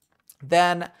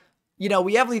 then, you know,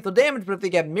 we have lethal damage, but if they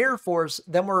get Mirror Force,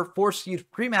 then we're forced to use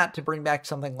Premat to bring back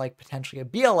something like potentially a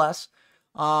BLS,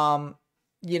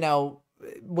 you know,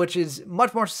 which is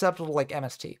much more susceptible to like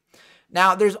MST.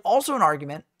 Now, there's also an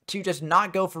argument to just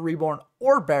not go for Reborn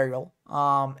or Burial,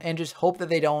 and just hope that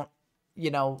they don't,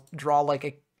 you know, draw like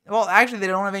a, well, actually, they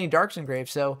don't have any Darks engraved,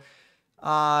 so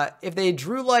if they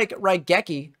drew like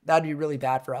Raigeki, that'd be really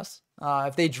bad for us.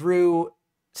 If they drew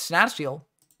Snatch Steal,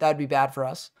 that'd be bad for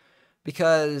us,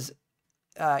 because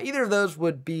either of those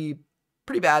would be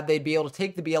pretty bad. They'd be able to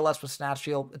take the BLS with Snatch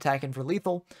Steal, attack in for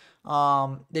lethal.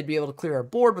 They'd be able to clear our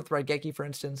board with Raigeki, for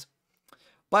instance.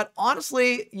 But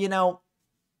honestly, you know,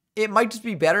 it might just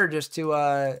be better just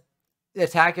to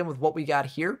attack him with what we got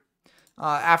here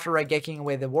after Raigeking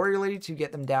away the Warrior Lady to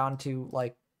get them down to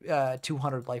like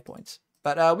 200 life points.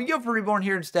 But we go for Reborn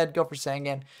here instead, go for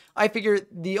Sangan. I figure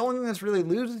the only thing that's really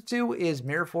loses to is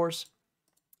Mirror Force.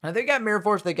 And if they got Mirror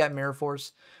Force, they got Mirror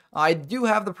Force. I do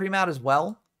have the Premat as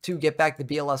well to get back the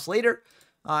BLS later.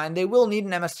 And they will need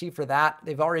an MST for that.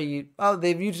 They've already,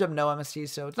 they've used up no MST,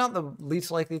 so it's not the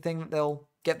least likely thing that they'll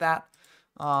get that.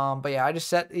 But yeah, I just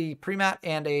set the Premat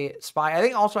and a Spy. I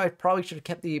think also I probably should have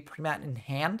kept the Premat in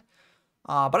hand.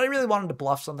 But I really wanted to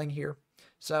bluff something here.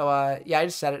 So yeah, I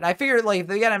just set it. And I figured like if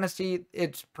they got MST,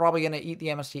 it's probably going to eat the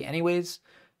MST anyways.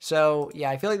 So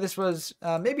yeah, I feel like this was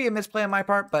maybe a misplay on my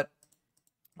part, but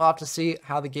we'll have to see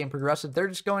how the game progresses. They're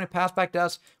just going to pass back to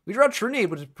us. We draw Trunade,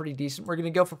 which is pretty decent. We're going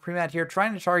to go for Premat here,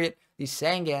 trying to target the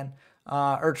Sangan,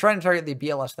 or trying to target the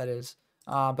BLS, that is.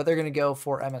 But they're going to go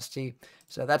for MST.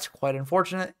 So that's quite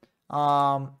unfortunate.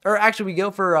 Or actually, we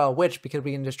go for Witch because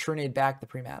we can just Trunade back the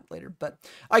Premat later. But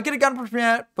I could have gone for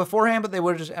Premat beforehand, but they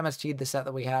would have just MST'd the set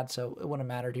that we had, so it wouldn't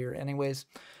have mattered here anyways.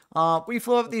 We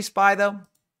flew up the Spy, though,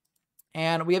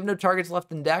 and we have no targets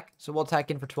left in deck, so we'll attack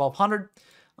in for 1,200.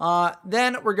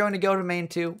 Then we're going to go to main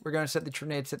 2. We're going to set the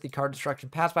Trunade, set the card destruction,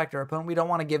 pass back to our opponent. We don't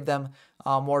want to give them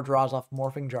more draws off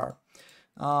Morphing Jar.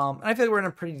 And I feel like we're in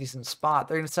a pretty decent spot.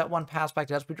 They're going to set 1 pass back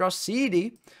to us. We draw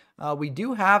CED. We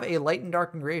do have a Light and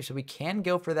Dark engraved, so we can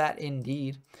go for that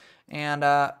indeed. And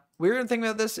we're going to think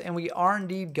about this, and we are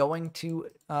indeed going to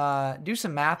do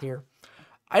some math here.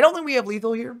 I don't think we have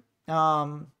lethal here.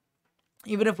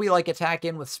 Even if we like attack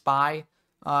in with Spy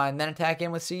and then attack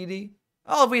in with CED.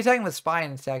 Oh, if we attack him with Spy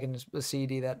and attack him with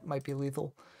CD, that might be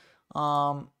lethal.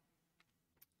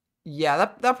 Yeah,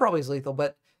 that probably is lethal,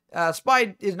 but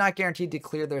Spy is not guaranteed to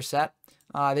clear their set.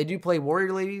 They do play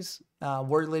Warrior Ladies.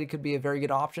 Warrior Lady could be a very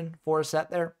good option for a set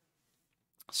there.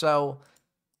 So,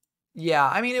 yeah,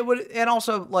 I mean, it would, and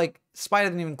also, like, Spy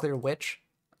doesn't even clear Witch.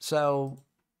 So,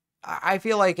 I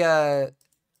feel like, yeah,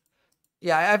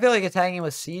 I feel like attacking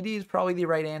with CD is probably the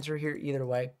right answer here either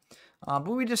way. But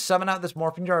we just summon out this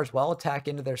Morphing Jar as well, attack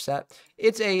into their set.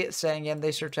 It's a Sangan.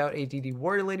 They search out a DD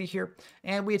Warrior Lady here,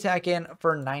 and we attack in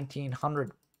for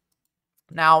 1900.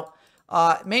 Now,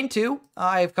 main two,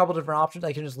 I have a couple different options.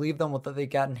 I can just leave them with what they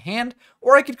got in hand,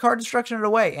 or I could card destruction it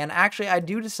away. And actually, I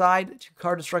do decide to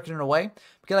card destruction it away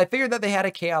because I figured that they had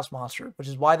a Chaos Monster, which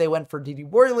is why they went for DD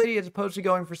Warrior Lady as opposed to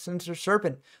going for Sinister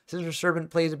Serpent. Sinister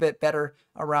Serpent plays a bit better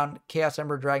around Chaos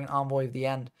Ember Dragon Envoy of the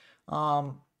End.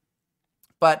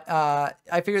 But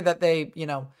I figured that they, you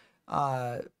know,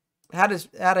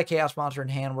 had a Chaos Monster in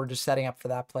hand. We're just setting up for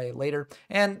that play later.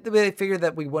 And they figured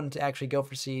that we wouldn't actually go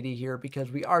for CED here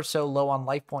because we are so low on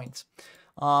life points.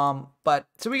 But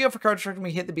so we go for card destruction.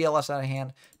 We hit the BLS out of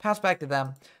hand, pass back to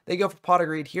them. They go for Pot of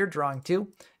Greed here, drawing 2.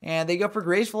 And they go for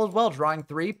Graceful as well, drawing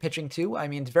 3, pitching 2. I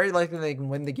mean, it's very likely they can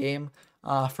win the game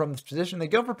from this position. They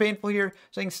go for Painful here,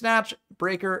 saying Snatch,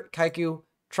 Breaker, Kaiku,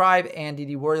 Tribe, and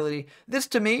DD Warrior Lady. This,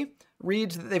 to me,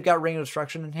 reads that they've got Ring of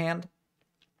Destruction in hand.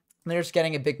 They're just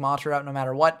getting a big monster out no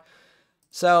matter what.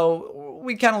 So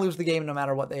we kind of lose the game no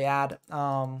matter what they add.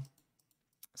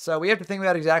 So we have to think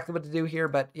about exactly what to do here.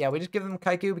 But yeah, we just give them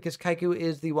Kaiku because Kaiku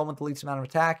is the one with the least amount of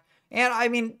attack. And I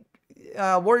mean,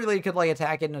 Warrior Lady could like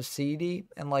attack it in a CD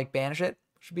and like banish it,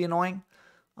 which would be annoying.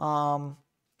 So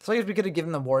I guess we could have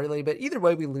given them Warrior Lady, but either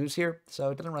way we lose here.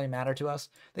 So it doesn't really matter to us.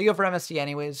 They go for MSC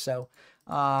anyways. So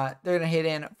they're going to hit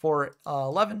in for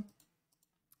 11.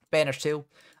 Banish 2.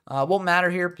 Won't matter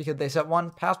here because they set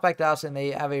 1, pass back to us, and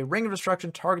they have a Ring of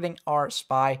Destruction targeting our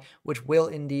Spy, which will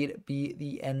indeed be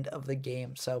the end of the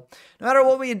game. So no matter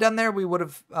what we had done there, we would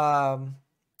have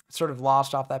sort of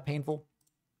lost off that Painful.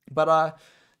 But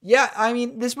yeah, I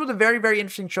mean, this was a very, very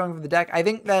interesting showing for the deck. I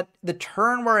think that the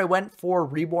turn where I went for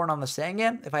Reborn on the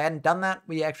Sangan, if I hadn't done that,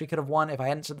 we actually could have won. If I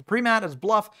hadn't set the pre-mat as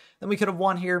bluff, then we could have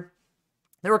won here.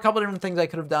 There were a couple of different things I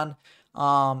could have done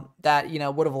that, you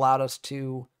know, would have allowed us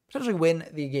to potentially win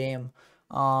the game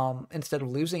instead of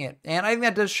losing it. And I think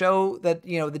that does show that,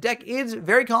 you know, the deck is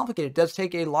very complicated. It does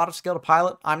take a lot of skill to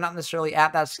pilot. I'm not necessarily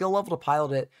at that skill level to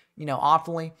pilot it, you know,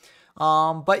 optimally.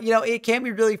 But, you know, it can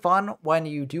be really fun when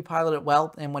you do pilot it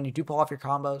well and when you do pull off your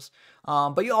combos.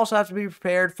 But you also have to be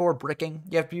prepared for bricking.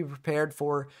 You have to be prepared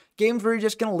for games where you're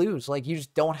just going to lose. Like, you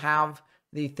just don't have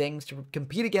the things to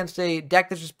compete against a deck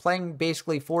that's just playing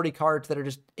basically 40 cards that are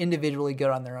just individually good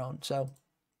on their own. So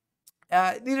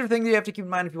these are things you have to keep in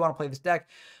mind if you want to play this deck.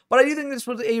 But I do think this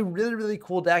was a really, really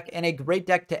cool deck and a great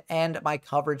deck to end my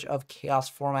coverage of Chaos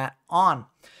format on.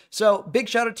 So big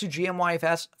shout out to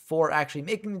GMYFS for actually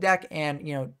making the deck and,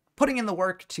 you know, putting in the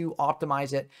work to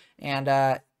optimize it and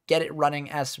get it running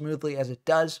as smoothly as it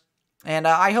does. And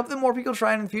I hope that more people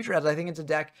try it in the future, as I think it's a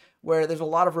deck where there's a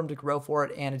lot of room to grow for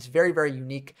it, and it's very, very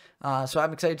unique. So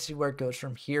I'm excited to see where it goes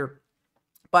from here.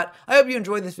 But I hope you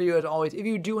enjoyed this video as always. If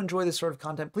you do enjoy this sort of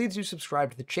content, please do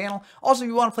subscribe to the channel. Also, if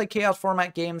you want to play Chaos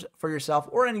format games for yourself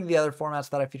or any of the other formats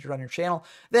that I featured on your channel,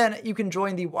 then you can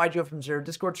join the YGO from Zero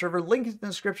Discord server. Link is in the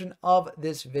description of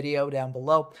this video down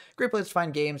below. Great place to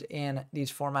find games in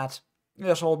these formats. We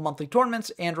also hold monthly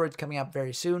tournaments. Android's coming up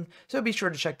very soon, so be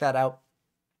sure to check that out.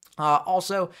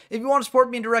 Also, if you want to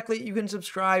support me directly, you can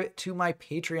subscribe to my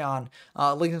Patreon.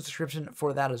 Link in the description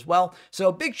for that as well.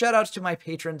 So big shout outs to my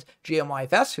patrons,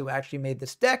 GMYFS, who actually made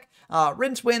this deck,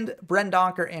 Rincewind, Bren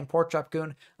Donker, and Porkchop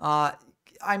Goon.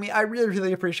 I mean, I really,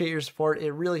 really appreciate your support.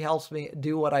 It really helps me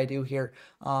do what I do here.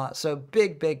 So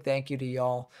big, big thank you to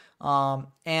y'all.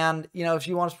 And, you know, if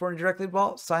you want to support me directly,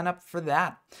 well, sign up for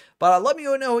that. But let me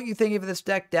know what you think of this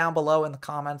deck down below in the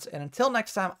comments. And until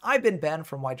next time, I've been Ben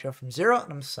from YGO from Zero,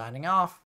 and I'm signing off.